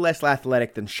be a little less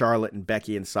athletic than Charlotte and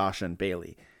Becky and Sasha and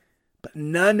Bayley. But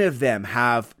none of them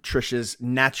have Trish's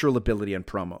natural ability in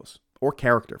promos, or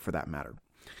character for that matter.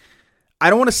 I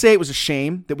don't want to say it was a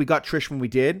shame that we got Trish when we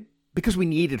did, because we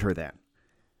needed her then.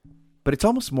 But it's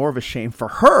almost more of a shame for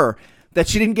her that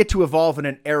she didn't get to evolve in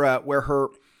an era where her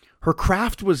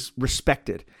craft was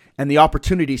respected and the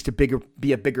opportunities to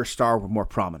be a bigger star were more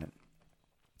prominent.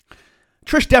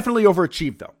 Trish definitely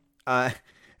overachieved, though. I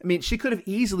mean, she could have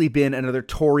easily been another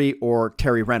Tori or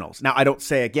Terry Reynolds. Now, I don't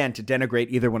say, again, to denigrate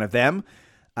either one of them.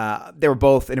 They were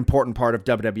both an important part of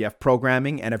WWF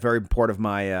programming and a very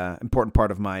important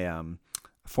part of my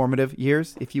formative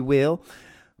years, if you will.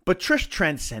 But Trish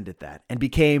transcended that and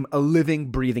became a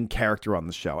living, breathing character on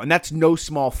the show. And that's no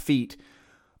small feat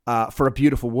for a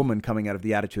beautiful woman coming out of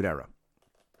the Attitude Era.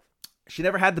 She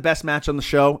never had the best match on the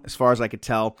show, as far as I could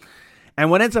tell. And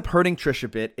what ends up hurting Trish a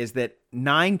bit is that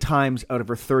 9 times out of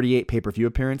her 38 pay-per-view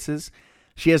appearances,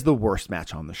 she has the worst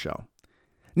match on the show.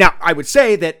 Now, I would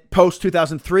say that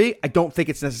post-2003, I don't think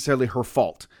it's necessarily her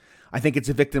fault. I think it's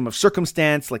a victim of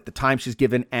circumstance, like the time she's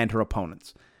given and her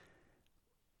opponents.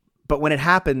 But when it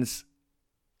happens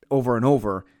over and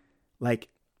over, like,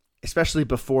 especially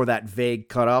before that vague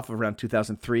cutoff around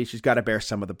 2003, she's got to bear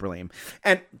some of the blame.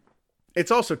 And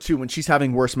it's also, too, when she's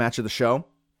having worst match of the show,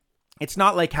 it's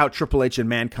not like how Triple H and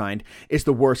Mankind is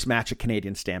the worst match at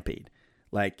Canadian Stampede.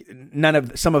 Like,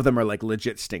 some of them are like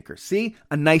legit stinkers. See?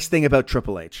 A nice thing about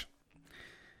Triple H.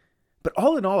 But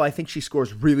all in all, I think she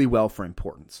scores really well for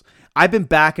importance. I've been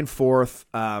back and forth,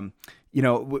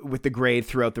 with the grade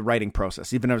throughout the writing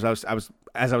process, even as I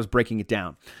was breaking it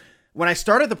down. When I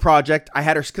started the project, I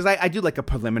had her, because I do like a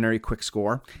preliminary quick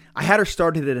score. I had her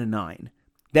started at a 9.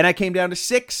 Then I came down to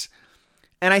 6.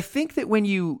 And I think that when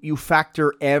you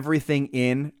factor everything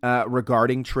in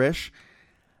regarding Trish,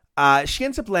 she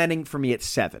ends up landing for me at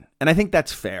 7. And I think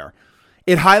that's fair.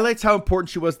 It highlights how important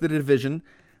she was to the division,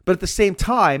 but at the same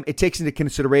time, it takes into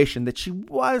consideration that she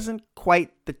wasn't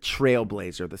quite the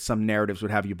trailblazer that some narratives would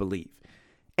have you believe.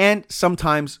 And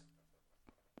sometimes,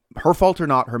 her fault or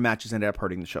not, her matches ended up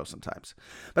hurting the show sometimes.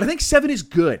 But I think 7 is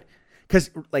good. Because,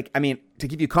 to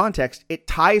give you context, it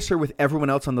ties her with everyone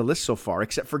else on the list so far,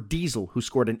 except for Diesel, who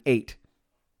scored an 8,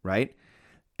 right?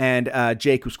 And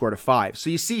Jake, who scored a 5. So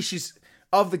you see, she's,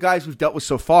 of the guys we've dealt with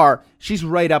so far, she's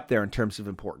right up there in terms of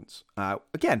importance.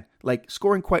 Again,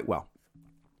 scoring quite well.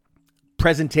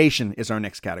 Presentation is our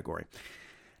next category.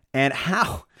 And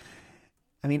how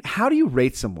do you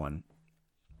rate someone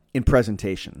in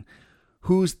presentation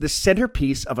who's the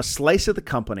centerpiece of a slice of the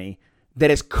company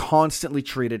that is constantly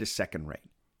treated as second rate?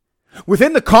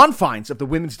 Within the confines of the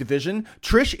women's division,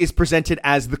 Trish is presented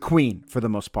as the queen for the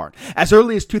most part. As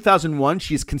early as 2001,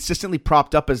 she is consistently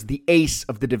propped up as the ace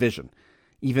of the division,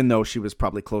 even though she was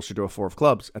probably closer to a 4 of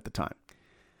clubs at the time.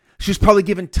 She was probably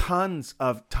given tons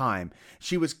of time.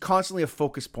 She was constantly a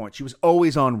focus point. She was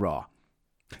always on Raw.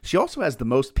 She also has the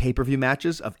most pay-per-view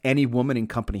matches of any woman in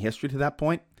company history to that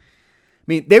point. I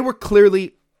mean, they were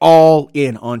clearly all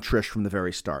in on Trish from the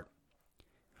very start.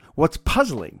 What's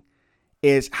puzzling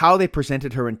is how they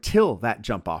presented her until that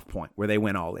jump-off point where they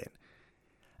went all in.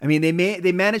 I mean,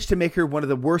 they managed to make her one of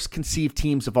the worst conceived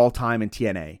teams of all time in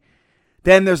TNA.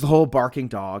 Then there's the whole barking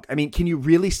dog. I mean, can you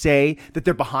really say that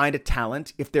they're behind a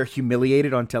talent if they're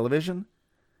humiliated on television?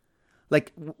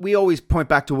 We always point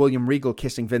back to William Regal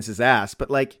kissing Vince's ass,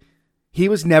 but he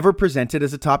was never presented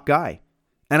as a top guy.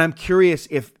 And I'm curious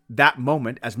if that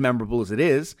moment, as memorable as it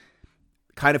is,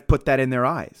 kind of put that in their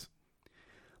eyes.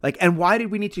 And why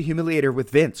did we need to humiliate her with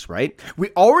Vince, right? We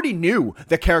already knew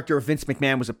the character of Vince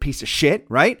McMahon was a piece of shit,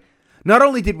 right? Not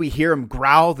only did we hear him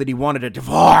growl that he wanted a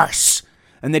divorce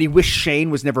and that he wished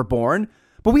Shane was never born,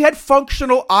 but we had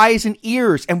functional eyes and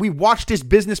ears, and we watched his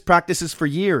business practices for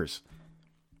years.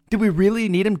 Did we really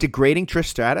need him degrading Trish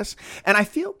Stratus? And I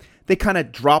feel they kind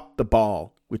of dropped the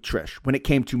ball with Trish when it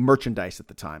came to merchandise at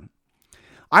the time.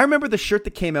 I remember the shirt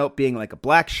that came out being a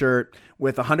black shirt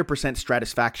with 100%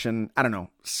 Stratusfaction,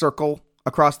 circle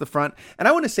across the front. And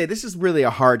I want to say this is really a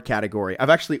hard category. I've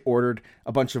actually ordered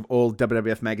a bunch of old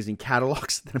WWF magazine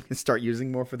catalogs that I'm going to start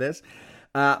using more for this.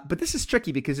 But this is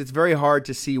tricky because it's very hard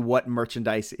to see what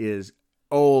merchandise is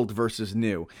old versus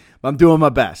new. But I'm doing my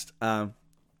best.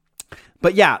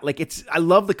 But yeah, I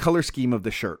love the color scheme of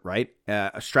the shirt, right?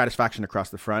 A Stratusfaction across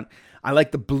the front. I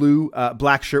like the blue,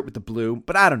 black shirt with the blue,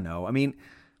 but I don't know. I mean,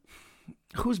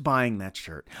 who's buying that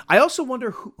shirt? I also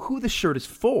wonder who the shirt is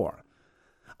for.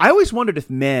 I always wondered if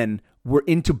men were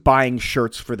into buying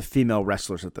shirts for the female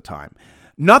wrestlers at the time.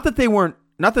 Not that there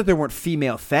weren't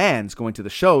female fans going to the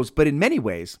shows, but in many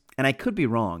ways, and I could be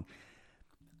wrong,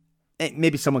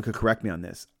 maybe someone could correct me on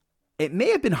this, it may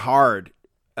have been hard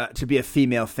to be a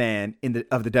female fan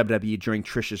of the WWE during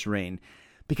Trish's reign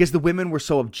because the women were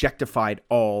so objectified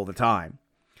all the time.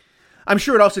 I'm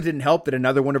sure it also didn't help that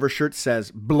another one of her shirts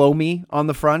says "Blow Me" on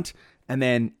the front and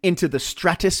then "Into the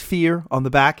Stratosphere" on the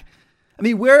back. I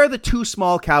mean, where are the two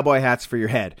small cowboy hats for your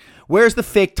head? Where's the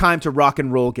fake time to rock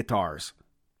and roll guitars?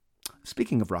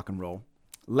 Speaking of rock and roll,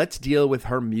 let's deal with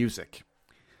her music.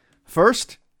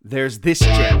 First, there's this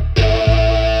gem.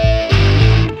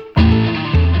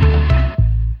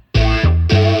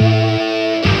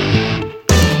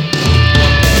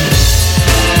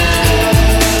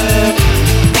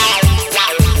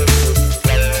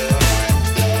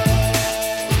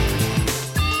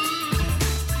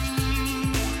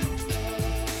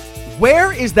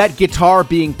 Where is that guitar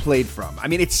being played from? I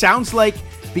mean, it sounds like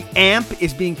the amp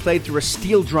is being played through a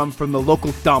steel drum from the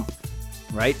local dump,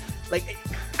 right? Like,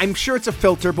 I'm sure it's a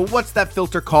filter, but what's that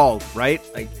filter called, right?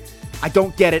 Like, I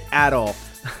don't get it at all.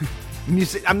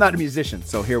 I'm not a musician,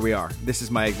 so here we are. This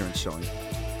is my ignorance showing.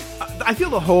 I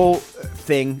feel the whole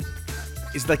thing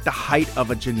is like the height of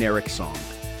a generic song.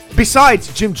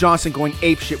 Besides Jim Johnson going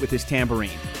apeshit with his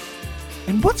tambourine.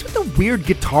 And what's with the weird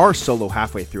guitar solo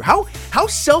halfway through? How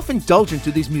self-indulgent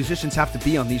do these musicians have to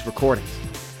be on these recordings?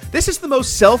 This is the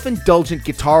most self-indulgent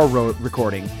guitar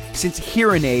recording since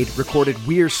Hearing Aid recorded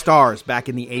Weird Stars back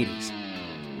in the 80s.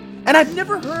 And I've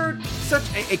never heard such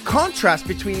a contrast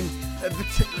between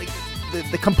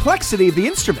the complexity of the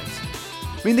instruments.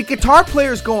 I mean, the guitar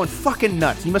player's going fucking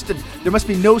nuts. There must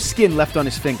be no skin left on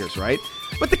his fingers, right?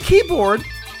 But the keyboard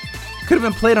could have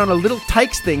been played on a little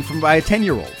Tykes thing by a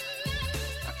 10-year-old.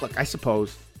 Look, I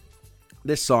suppose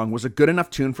this song was a good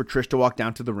enough tune for Trish to walk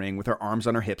down to the ring with her arms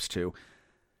on her hips to.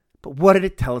 But what did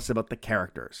it tell us about the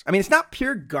characters? I mean, it's not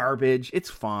pure garbage. It's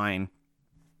fine,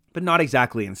 but not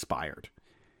exactly inspired.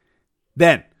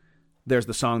 Then there's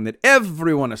the song that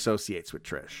everyone associates with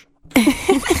Trish.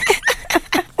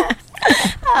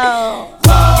 Oh.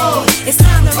 Whoa, it's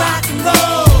time to rock and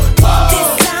roll. Whoa.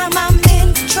 This time I'm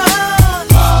in control.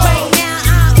 Right now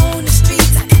I own the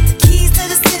streets. I got the keys to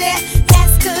the city.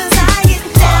 That's 'cause I get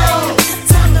down.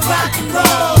 Time to rock and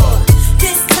roll.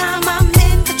 This time I'm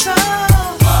in control.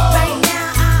 Right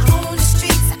now I own the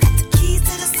streets. I got the keys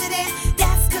to the city.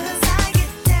 That's 'cause I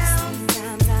get down.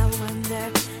 Sometimes I wonder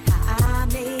how I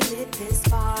made it this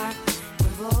far.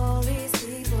 With all these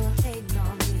people hating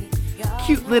on me.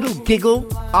 Cute little giggle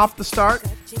off the start.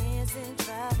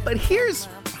 But here's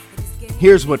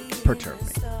what perturbed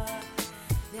me.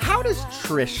 How does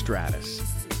Trish Stratus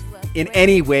in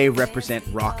any way represent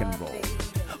rock and roll?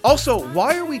 Also,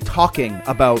 why are we talking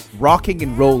about rocking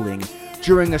and rolling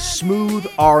during a smooth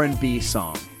R&B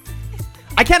song?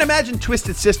 I can't imagine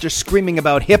Twisted Sister screaming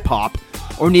about hip-hop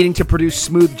or needing to produce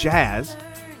smooth jazz.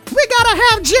 We gotta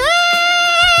have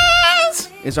jazz!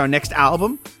 Is our next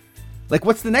album? Like,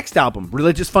 what's the next album?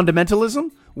 Religious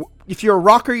fundamentalism? If you're a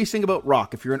rocker, you sing about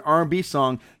rock. If you're an R&B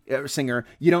singer,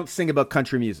 you don't sing about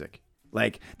country music.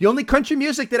 Like, the only country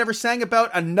music that ever sang about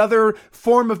another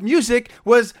form of music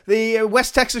was the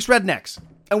West Texas Rednecks.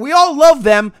 And we all love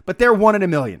them, but they're one in a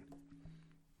million.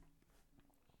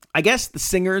 I guess the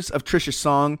singers of Trish's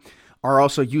song are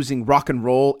also using rock and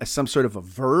roll as some sort of a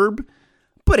verb,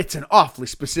 but it's an awfully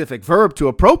specific verb to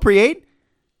appropriate.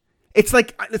 It's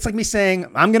like me saying,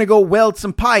 I'm going to go weld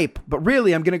some pipe, but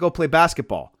really I'm going to go play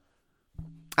basketball.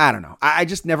 I don't know. I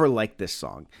just never liked this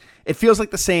song. It feels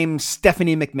like the same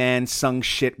Stephanie McMahon sung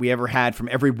shit we ever had from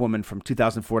every woman from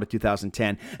 2004 to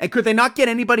 2010. And could they not get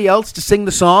anybody else to sing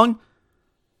the song?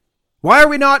 Why are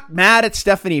we not mad at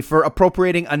Stephanie for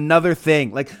appropriating another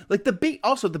thing? Like the beat,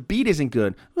 also the beat isn't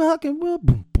good. Rock and roll,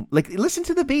 boom, boom. Like, listen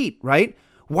to the beat, right?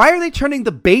 Why are they turning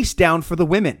the bass down for the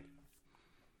women?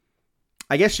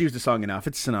 I guess she used the song enough.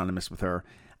 It's synonymous with her.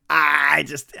 I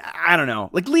don't know.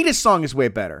 Like, Lita's song is way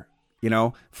better. You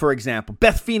know, for example,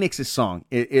 Beth Phoenix's song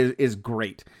is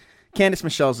great. Candice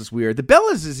Michelle's is weird. The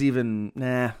Bellas is even,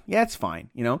 yeah, it's fine,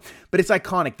 you know. But it's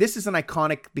iconic. This is an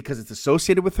iconic because it's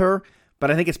associated with her, but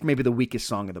I think it's maybe the weakest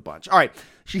song of the bunch. All right,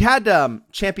 she had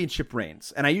championship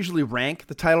reigns, and I usually rank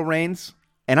the title reigns,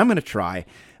 and I'm going to try,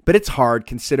 but it's hard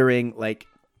considering, like,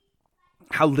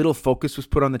 how little focus was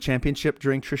put on the championship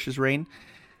during Trish's reign.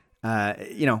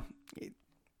 You know,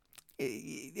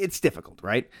 it's difficult,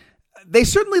 right? They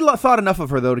certainly thought enough of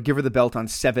her, though, to give her the belt on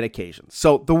 7 occasions.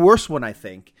 So the worst one, I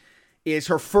think, is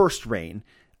her first reign,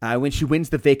 when she wins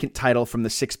the vacant title from the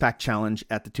Six-Pack Challenge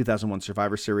at the 2001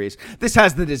 Survivor Series. This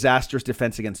has the disastrous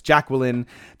defense against Jacqueline,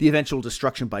 the eventual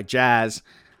destruction by Jazz.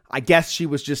 I guess she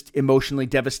was just emotionally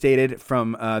devastated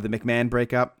from the McMahon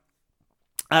breakup.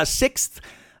 6th,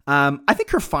 I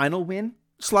think her final win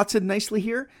slots in nicely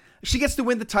here. She gets to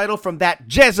win the title from that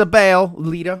Jezebel,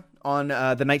 Lita, on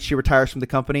the night she retires from the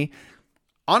company.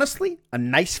 Honestly, a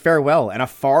nice farewell and a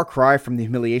far cry from the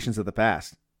humiliations of the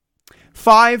past.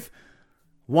 5,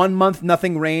 1 month,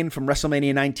 nothing reign from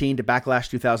WrestleMania 19 to Backlash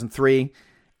 2003.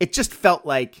 It just felt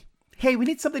like, hey, we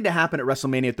need something to happen at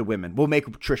WrestleMania with the women. We'll make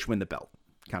Trish win the belt,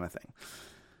 kind of thing.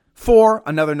 4,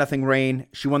 another nothing reign.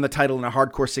 She won the title in a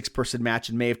hardcore 6-person match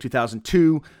in May of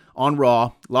 2002 on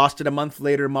Raw. Lost it a month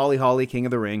later to Molly Holly, King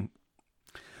of the Ring.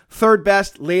 Third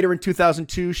best, later in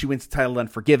 2002, she wins the title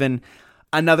Unforgiven.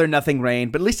 Another nothing reign,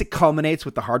 but at least it culminates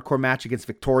with the hardcore match against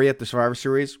Victoria at the Survivor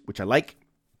Series, which I like.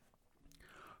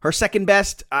 Her second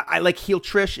best, I like heel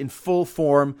Trish in full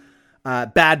form.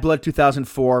 Bad Blood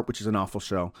 2004, which is an awful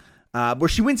show, where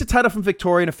she wins the title from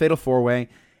Victoria in a fatal 4-way.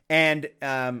 And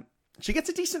she gets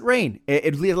a decent reign.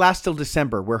 It lasts till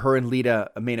December, where her and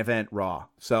Lita main event Raw.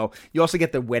 So you also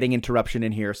get the wedding interruption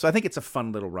in here. So I think it's a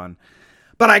fun little run.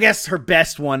 But I guess her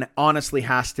best one honestly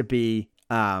has to be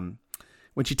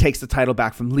when she takes the title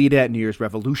back from Lita at New Year's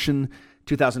Revolution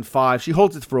 2005. She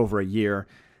holds it for over a year.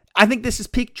 I think this is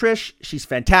peak Trish. She's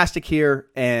fantastic here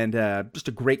and just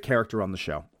a great character on the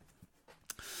show.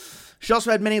 She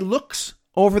also had many looks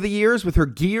over the years with her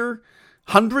gear.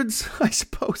 Hundreds, I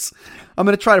suppose. I'm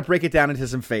going to try to break it down into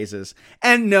some phases.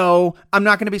 And no, I'm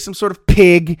not going to be some sort of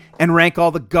pig and rank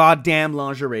all the goddamn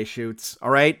lingerie shoots,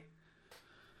 all right?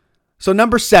 So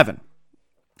number 7,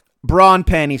 bra and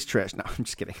panties Trish. No, I'm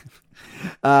just kidding.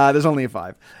 There's only a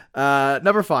 5.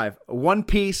 Number 5,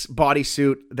 one-piece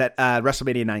bodysuit that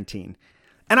WrestleMania 19.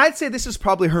 And I'd say this is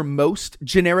probably her most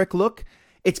generic look.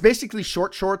 It's basically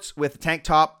short shorts with a tank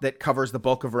top that covers the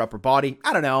bulk of her upper body.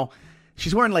 I don't know.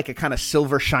 She's wearing like a kind of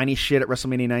silver shiny shit at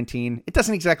WrestleMania 19. It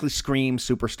doesn't exactly scream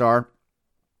superstar.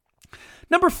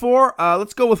 Number 4,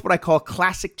 let's go with what I call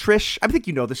classic Trish. I think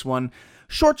you know this one.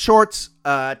 Short shorts,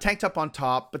 tank top on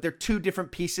top, but they're 2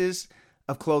 different pieces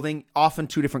of clothing, often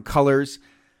 2 different colors.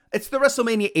 It's the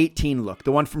WrestleMania 18 look,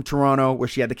 the one from Toronto where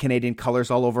she had the Canadian colors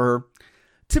all over her.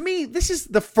 To me, this is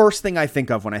the first thing I think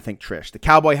of when I think Trish. The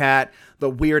cowboy hat, the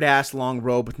weird-ass long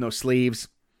robe with no sleeves.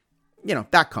 You know,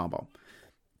 that combo.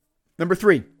 Number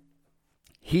 3,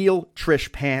 heel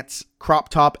Trish pants, crop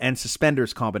top, and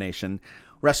suspenders combination.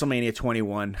 WrestleMania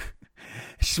 21.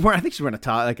 I think she's wearing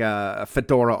a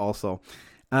fedora also.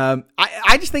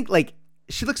 I just think like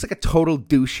she looks like a total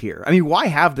douche here. I mean, why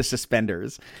have the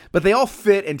suspenders? But they all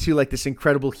fit into like this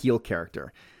incredible heel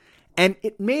character. And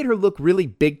it made her look really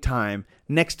big time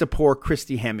next to poor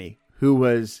Christy Hemme, who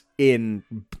was in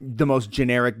the most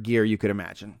generic gear you could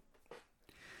imagine.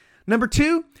 Number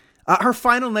 2, her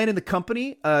final night in the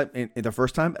company, in the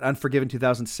first time, at Unforgiven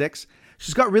 2006.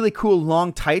 She's got really cool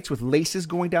long tights with laces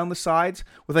going down the sides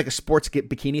with like a sports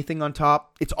bikini thing on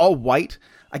top. It's all white.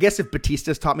 I guess if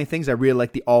Batista's taught me things, I really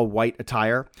like the all white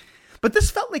attire. But this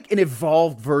felt like an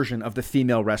evolved version of the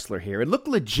female wrestler here. It looked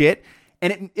legit,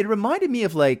 and it reminded me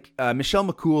of like Michelle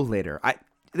McCool later.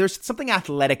 There's something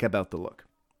athletic about the look.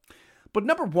 But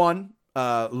number 1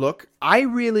 look,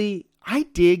 I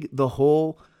dig the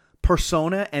whole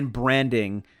persona and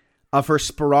branding of her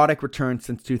sporadic return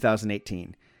since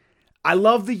 2018. I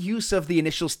love the use of the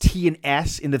initials T and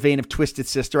S in the vein of Twisted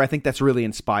Sister. I think that's really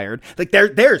inspired. Like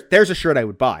there's a shirt I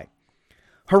would buy.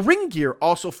 Her ring gear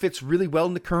also fits really well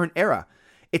in the current era.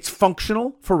 It's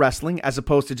functional for wrestling as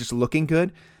opposed to just looking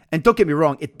good. And don't get me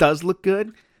wrong, it does look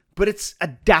good, but it's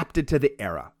adapted to the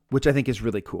era, which I think is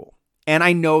really cool. And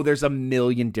I know there's a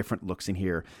million different looks in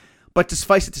here, but to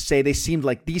suffice it to say, these seemed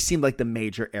like the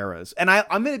major eras. And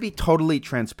I'm going to be totally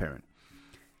transparent.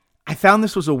 I found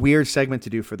this was a weird segment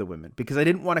to do for the women because I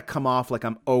didn't want to come off like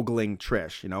I'm ogling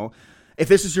Trish, you know? If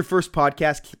this is your first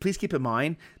podcast, please keep in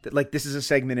mind that like this is a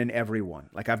segment in every one.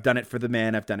 Like I've done it for the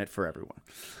men, I've done it for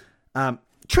everyone.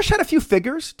 Trish had a few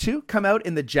figures too come out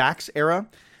in the Jax era,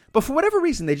 but for whatever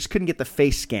reason, they just couldn't get the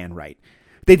face scan right.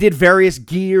 They did various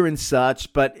gear and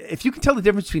such, but if you can tell the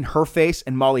difference between her face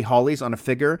and Molly Holly's on a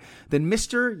figure, then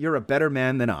mister, you're a better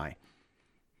man than I.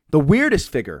 The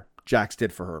weirdest figure Jax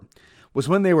did for her was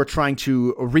when they were trying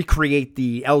to recreate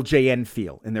the LJN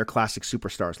feel in their classic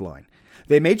Superstars line.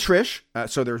 They made Trish,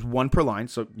 so there's 1 per line,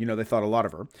 so you know they thought a lot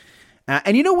of her.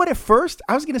 And you know what, at first,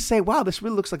 I was going to say, wow, this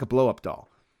really looks like a blow-up doll.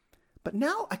 But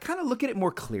now I kind of look at it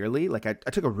more clearly, like I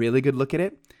took a really good look at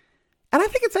it, and I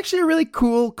think it's actually a really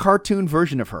cool cartoon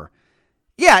version of her.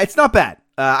 Yeah, it's not bad.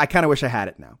 I kind of wish I had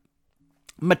it now.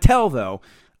 Mattel, though,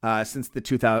 since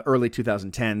the early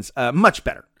 2010s, much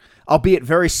better, albeit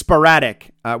very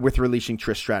sporadic with releasing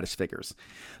Trish Stratus figures.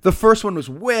 The first one was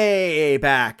way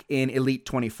back in Elite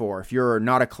 24. If you're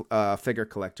not a figure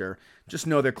collector, just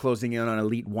know they're closing in on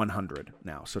Elite 100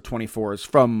 now. So 24 is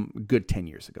from good 10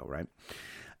 years ago, right?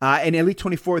 In Elite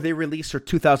 24, they released her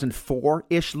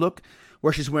 2004-ish look,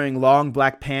 where she's wearing long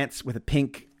black pants with a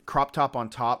pink crop top on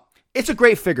top. It's a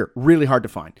great figure, really hard to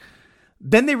find.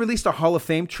 Then they released a Hall of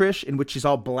Fame Trish in which she's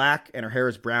all black and her hair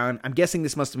is brown. I'm guessing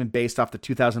this must have been based off the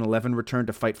 2011 return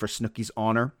to fight for Snooki's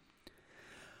honor.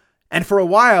 And for a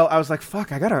while, I was like,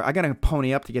 fuck, I gotta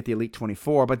pony up to get the Elite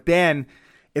 24. But then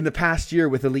in the past year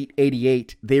with Elite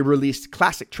 88, they released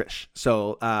Classic Trish.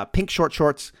 So pink short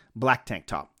shorts, black tank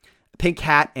top, pink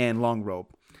hat, and long robe.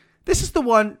 This is the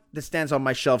one that stands on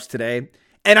my shelves today.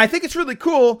 And I think it's really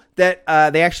cool that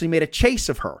they actually made a chase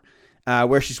of her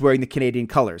where she's wearing the Canadian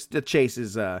colors. The chase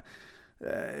is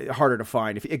harder to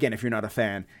find, if you're not a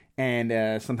fan.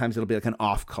 And sometimes it'll be like an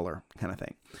off-color kind of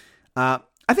thing.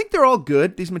 I think they're all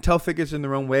good, these Mattel figures in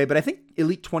their own way. But I think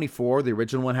Elite 24, the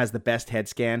original one, has the best head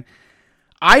scan.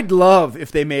 I'd love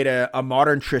if they made a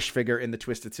modern Trish figure in the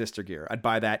Twisted Sister gear. I'd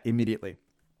buy that immediately.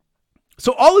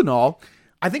 So all in all,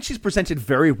 I think she's presented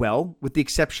very well, with the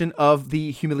exception of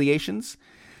the humiliations.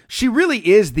 She really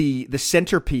is the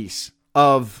centerpiece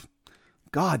of,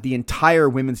 the entire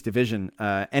women's division,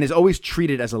 and is always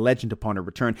treated as a legend upon her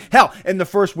return. Hell, in the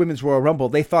first Women's Royal Rumble,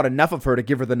 they thought enough of her to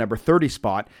give her the number 30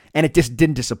 spot, and it just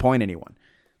didn't disappoint anyone.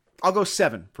 I'll go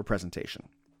 7 for presentation.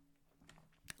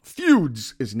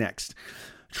 Feuds is next.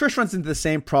 Trish runs into the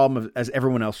same problem as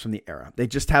everyone else from the era. They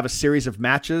just have a series of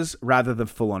matches rather than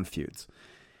full-on feuds.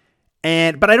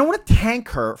 But I don't want to tank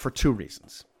her for 2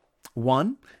 reasons.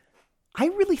 One, I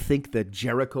really think the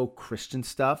Jericho Christian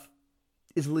stuff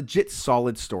is legit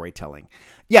solid storytelling.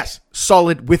 Yes,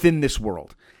 solid within this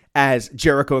world, as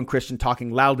Jericho and Christian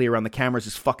talking loudly around the cameras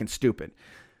is fucking stupid.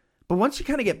 But once you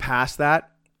kind of get past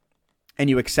that, and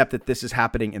you accept that this is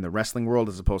happening in the wrestling world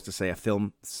as opposed to, say, a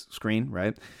film screen,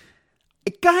 right?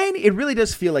 It really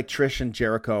does feel like Trish and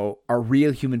Jericho are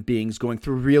real human beings going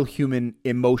through real human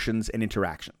emotions and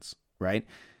interactions, right?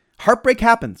 Heartbreak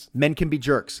happens. Men can be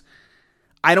jerks.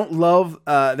 I don't love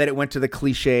that it went to the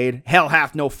cliched, hell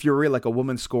hath no fury like a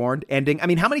woman scorned ending. I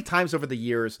mean, how many times over the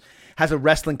years has a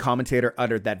wrestling commentator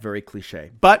uttered that very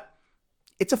cliche? But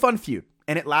it's a fun feud,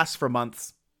 and it lasts for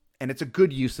months, and it's a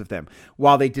good use of them,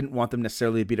 while they didn't want them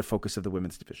necessarily to be the focus of the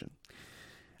women's division.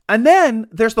 And then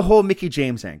there's the whole Mickie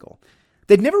James angle.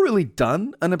 They'd never really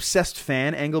done an obsessed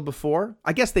fan angle before.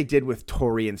 I guess they did with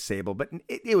Tori and Sable, but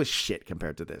it was shit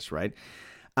compared to this, right?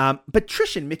 But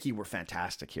Trish and Mickie were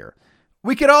fantastic here.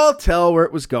 We could all tell where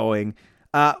it was going,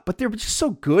 but they were just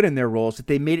so good in their roles that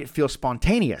they made it feel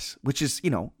spontaneous, which is,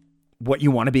 what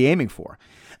you want to be aiming for.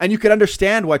 And you could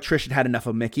understand why Trish had enough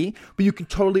of Mickie, but you can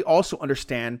totally also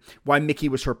understand why Mickie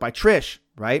was hurt by Trish,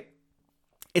 right?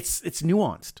 It's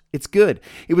nuanced. It's good.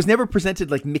 It was never presented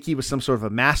like Mickie was some sort of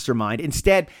a mastermind.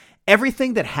 Instead,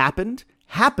 everything that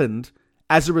happened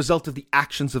as a result of the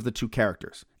actions of the two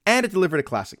characters, and it delivered a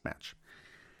classic match.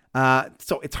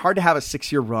 So it's hard to have a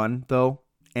 6-year run, though,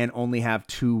 and only have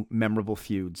 2 memorable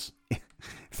feuds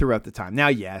throughout the time. Now,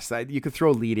 yes, you could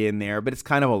throw Lita in there, but it's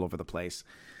kind of all over the place.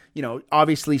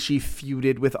 Obviously she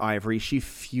feuded with Ivory. She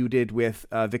feuded with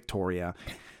Victoria.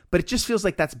 But it just feels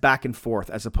like that's back and forth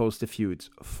as opposed to feuds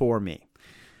for me.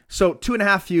 So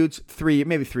 2.5 feuds, 3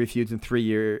 feuds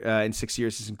in 6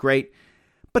 years isn't great.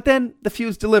 But then the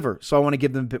feuds deliver, so I want to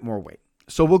give them a bit more weight.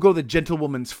 So we'll go the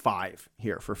Gentlewoman's 5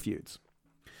 here for feuds.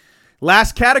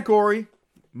 Last category,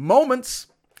 moments.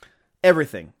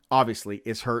 Everything, obviously,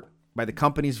 is hurt by the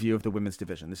company's view of the women's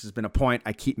division. This has been a point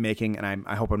I keep making, and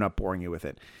I hope I'm not boring you with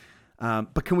it.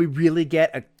 But can we really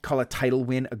call a title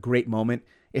win a great moment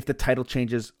if the title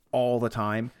changes all the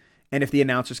time, and if the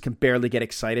announcers can barely get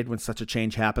excited when such a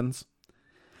change happens?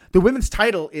 The women's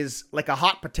title is like a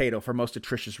hot potato for most of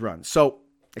Trish's run, so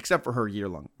except for her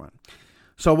year-long run.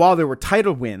 So while there were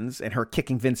title wins and her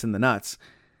kicking Vince in the nuts,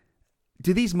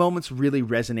 do these moments really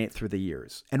resonate through the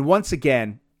years? And once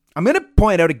again, I'm going to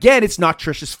point out again, it's not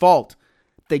Trish's fault.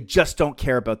 They just don't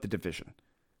care about the division.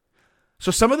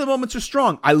 So some of the moments are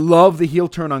strong. I love the heel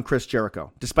turn on Chris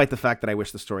Jericho, despite the fact that I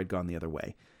wish the story had gone the other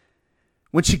way.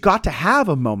 When she got to have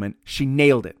a moment, she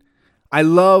nailed it. I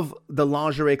love the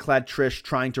lingerie-clad Trish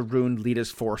trying to ruin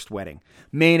Lita's forced wedding.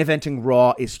 Main eventing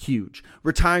Raw is huge.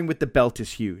 Retiring with the belt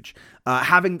is huge.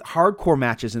 Having hardcore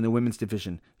matches in the women's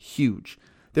division, huge.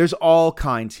 There's all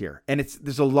kinds here, and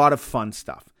there's a lot of fun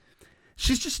stuff.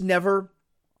 She's just never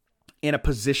in a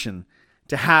position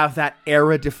to have that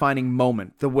era-defining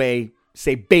moment the way,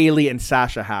 say, Bayley and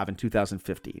Sasha have in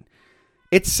 2015.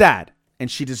 It's sad,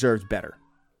 and she deserves better.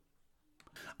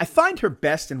 I find her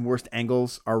best and worst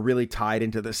angles are really tied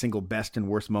into the single best and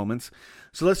worst moments,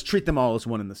 so let's treat them all as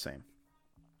one and the same.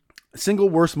 A single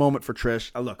worst moment for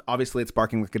Trish, look, obviously it's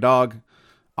barking like a dog,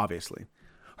 obviously.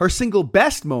 Her single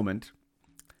best moment,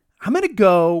 I'm going to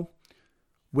go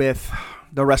with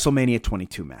the WrestleMania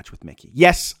 22 match with Mickie.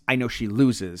 Yes, I know she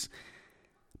loses,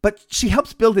 but she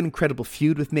helps build an incredible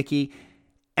feud with Mickie,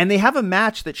 And they have a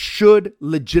match that should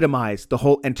legitimize the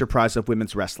whole enterprise of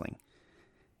women's wrestling.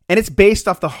 And it's based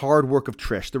off the hard work of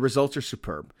Trish. The results are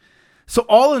superb. So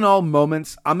all in all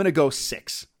moments, I'm going to go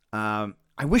 6. I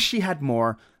wish she had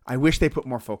more. I wish they put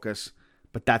more focus,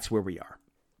 but that's where we are.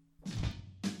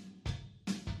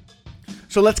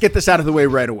 So let's get this out of the way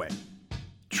right away.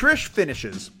 Trish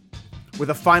finishes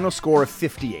with a final score of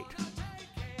 58.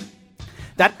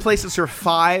 That places her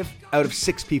 5 out of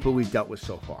 6 people we've dealt with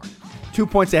so far. 2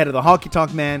 points ahead of the Honky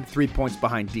Tonk Man, 3 points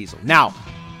behind Diesel. Now,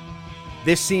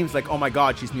 this seems like, oh my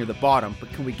God, she's near the bottom, but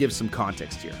can we give some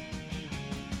context here?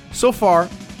 So far,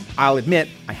 I'll admit,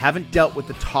 I haven't dealt with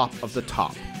the top of the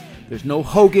top. There's no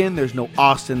Hogan, there's no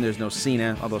Austin, there's no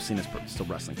Cena, although Cena's still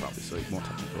wrestling probably, so he won't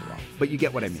touch him for a while. But you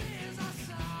get what I mean.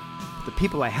 The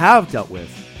people I have dealt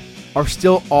with are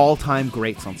still all-time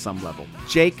greats on some level.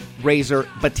 Jake, Razor,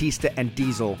 Batista, and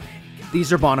Diesel,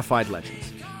 these are bona fide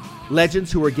legends.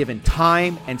 Legends who are given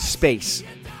time and space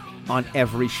on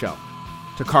every show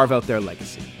to carve out their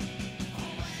legacy.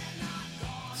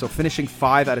 So finishing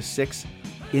 5 out of 6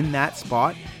 in that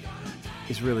spot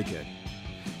is really good.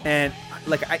 And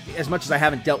as much as I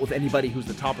haven't dealt with anybody who's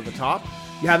the top of the top,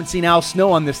 you haven't seen Al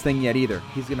Snow on this thing yet either.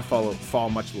 He's going to fall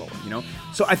much lower, you know?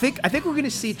 So I think we're going to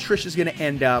see Trish is going to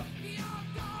end up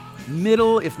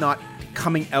middle, if not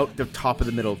coming out the top of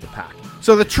the middle of the pack.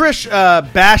 So the Trish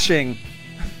bashing,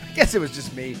 I guess it was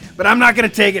just me, but I'm not going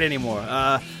to take it anymore.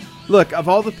 Look, of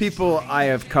all the people I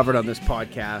have covered on this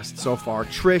podcast so far,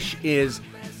 Trish is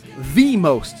the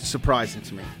most surprising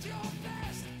to me.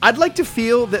 I'd like to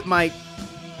feel that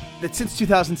since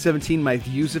 2017, my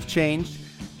views have changed,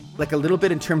 like a little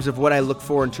bit in terms of what I look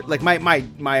for. Like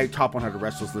my top 100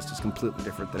 wrestlers list is completely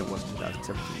different than it was in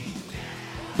 2017.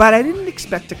 But I didn't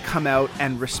expect to come out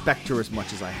and respect her as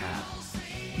much as I have.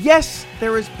 Yes,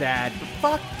 there is bad, but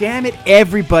fuck damn it,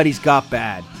 everybody's got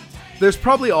bad. There's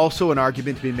probably also an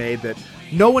argument to be made that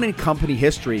no one in company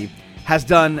history has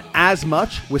done as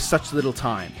much with such little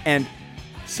time, and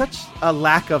such a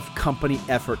lack of company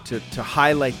effort to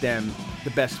highlight them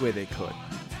the best way they could.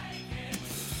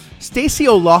 Stacey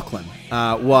O'Loughlin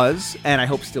was, and I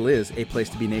hope still is, a Place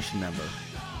to Be Nation member.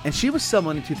 And she was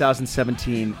someone in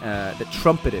 2017 that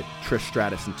trumpeted Trish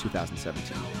Stratus in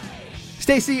 2017.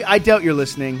 Stacey, I doubt you're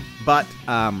listening, but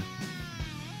I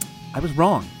was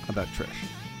wrong about Trish.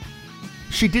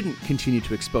 She didn't continue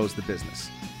to expose the business.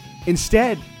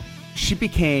 Instead, she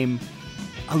became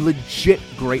a legit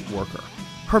great worker.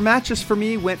 Her matches for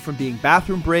me went from being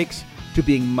bathroom breaks to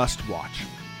being must-watch.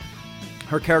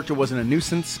 Her character wasn't a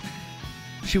nuisance.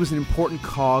 She was an important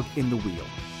cog in the wheel.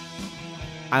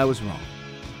 I was wrong.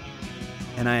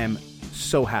 And I am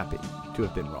so happy to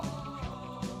have been wrong.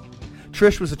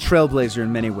 Trish was a trailblazer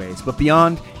in many ways, but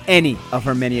beyond any of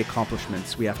her many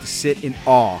accomplishments, we have to sit in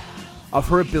awe of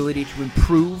her ability to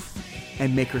improve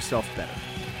and make herself better.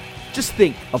 Just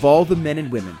think of all the men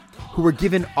and women who were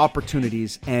given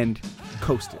opportunities and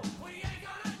coasted.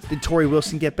 Did Tori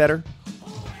Wilson get better?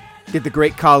 Did the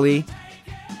great Khali?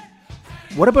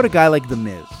 What about a guy like The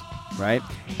Miz, right?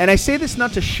 And I say this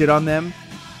not to shit on them,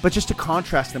 but just to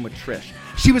contrast them with Trish.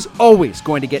 She was always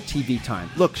going to get TV time.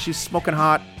 Look, she's smoking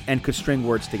hot and could string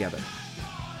words together.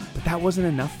 But that wasn't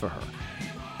enough for her.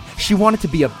 She wanted to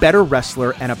be a better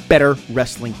wrestler and a better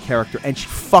wrestling character, and she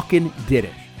fucking did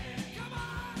it.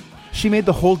 She made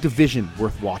the whole division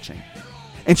worth watching,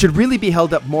 and should really be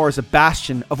held up more as a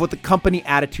bastion of what the company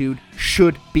attitude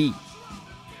should be.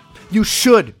 You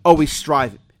should always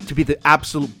strive to be the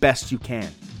absolute best you can.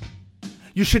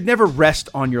 You should never rest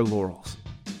on your laurels.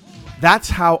 That's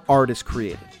how art is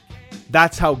created.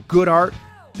 That's how good art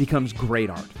becomes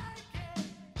great art.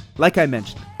 Like I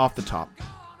mentioned off the top,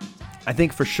 I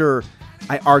think for sure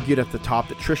I argued at the top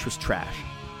that Trish was trash.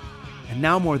 And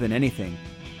now more than anything,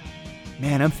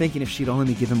 man, I'm thinking if she'd only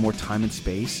been given more time and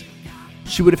space,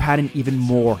 she would have had an even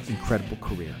more incredible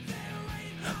career.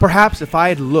 Perhaps if I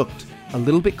had looked a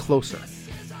little bit closer,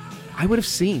 I would have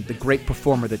seen the great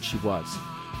performer that she was.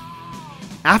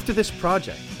 After this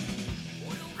project,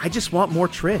 I just want more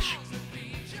Trish.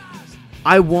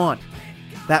 I want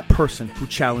that person who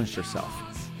challenged herself.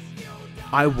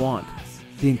 I want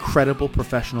the incredible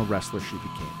professional wrestler she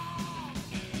became.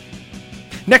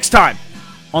 Next time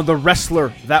on The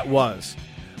Wrestler That Was,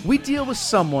 we deal with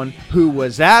someone who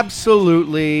was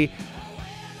absolutely...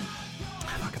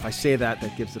 Fuck, if I say that,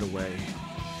 that gives it away.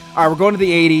 All right, we're going to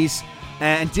the 80s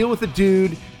and deal with a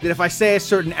dude that if I say a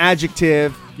certain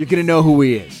adjective, you're going to know who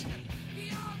he is.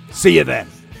 See you then.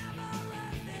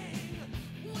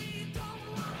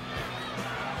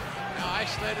 Now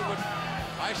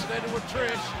isolated with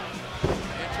Trish.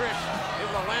 And Trish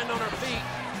able to land on her feet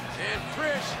And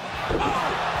Trish,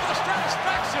 the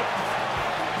satisfaction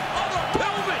on the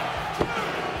pelvic.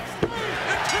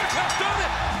 And Trish has done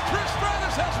it. Trish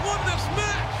Stratus has won this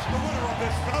match. The winner of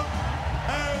this bout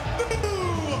and the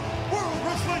new World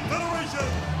Wrestling Federation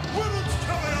Women's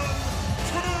Champion,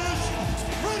 Trish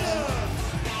Stratus.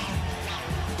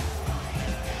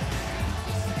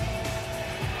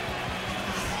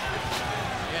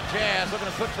 And Jazz looking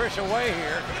to put Trish away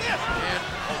here. And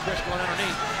Trish going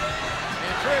underneath.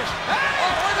 And Trish, oh,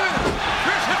 wait a minute.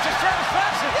 Trish hits the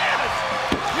satisfaction. Yes!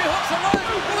 She hooks the leg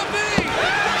with a knee.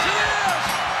 Yes, she is.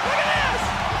 Look at this.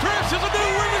 Trish is a new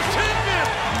women's champion.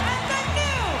 And the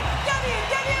new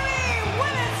WWE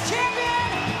Women's Champion,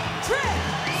 Trish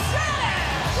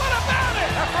Stratus. What about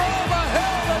it? After all the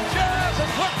hell that Jazz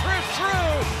has put Trish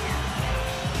through,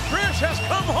 Trish has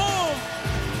come home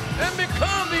and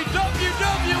become the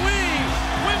WWE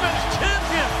Women's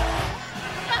Champion.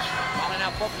 Molly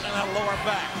now focusing on the lower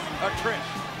back of Trish.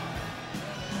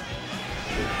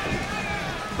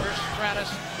 Trish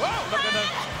Stratus looking to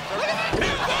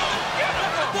survive.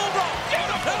 The bulldog.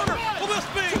 Counter. Will this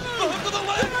be the hook of the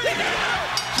leg?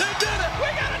 She did it. We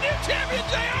got a new champion,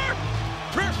 JR.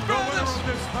 Trish The winner Stratus. of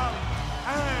this bout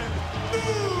and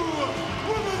new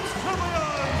Women's Champion,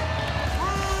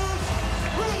 Trish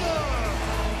Stratus.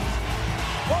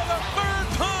 For the third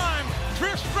time,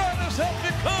 Trish Stratus has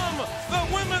become the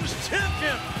women's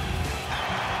champion.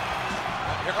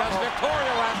 Here comes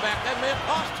Victoria right back. That may have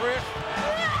cost Trish.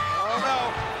 Oh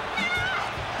no.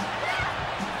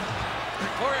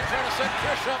 Victoria trying to set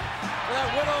Trish up for that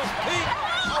widow's peak.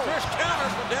 Trish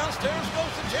counters, but downstairs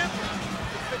goes the champion.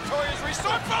 Victoria's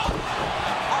resourceful.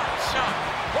 Hard shot.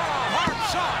 What a hard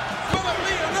shot. Will it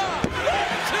be enough?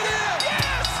 Yes, it is.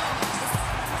 Yes.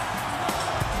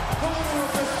 The winner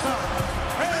of this bout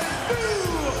and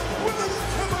new Women's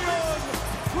Champion,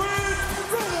 Trish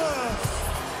Stratus.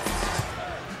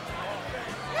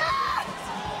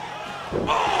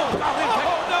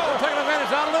 They're taking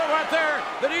advantage out of it right there.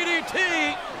 The DDT.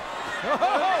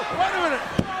 Wait a minute.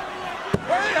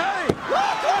 Wait, hey.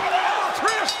 Oh,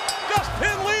 Trish just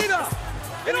pinned Lita.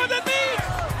 You know what that means?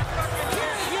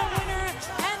 Here's your winner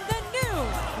and the new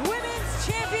Women's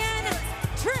Champion,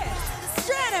 Trish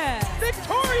Stratus.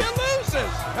 Victoria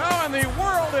loses. How in the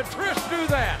world did Trish do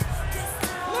that?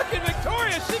 Look at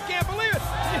Victoria. She can't believe it.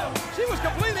 She was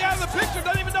completely out of the picture.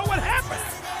 Doesn't even know what happened.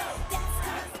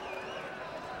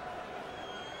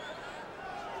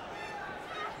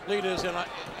 Lita's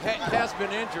has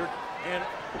been injured, and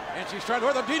she's trying to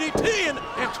wear the DDT, and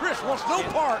Trish wants no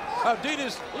part of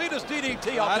Lita's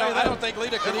DDT. I don't think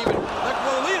Lita can even.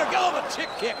 Lita got on the chick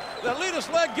kick. The Lita's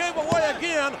leg gave away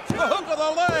again. The hook of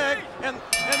the leg, and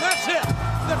that's it.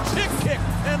 The chick kick,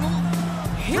 and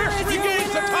Here Trish is your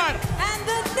regains the winner title. and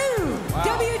the new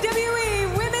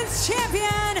WWE Women's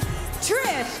Champion,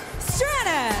 Trish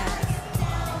Stratus.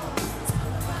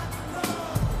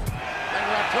 And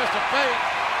that twist of fate.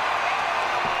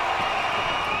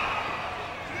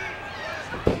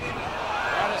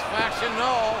 Satisfaction,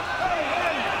 no.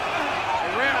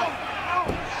 They ran up.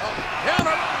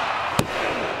 Counter.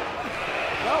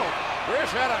 No.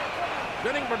 Trish had a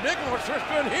getting predicament what Trish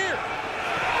doing here.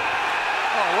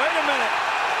 Oh, wait a minute.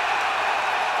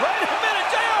 Wait a minute,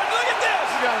 JR, look at this.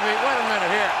 You gotta be, wait a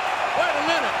minute here. Wait a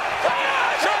minute.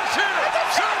 Sharpshooter.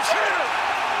 Sharpshooter.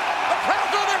 The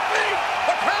crowd's on their feet.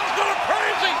 The crowd's going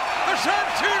crazy. The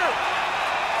sharpshooter.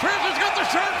 Trish has got the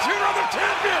sharpshooter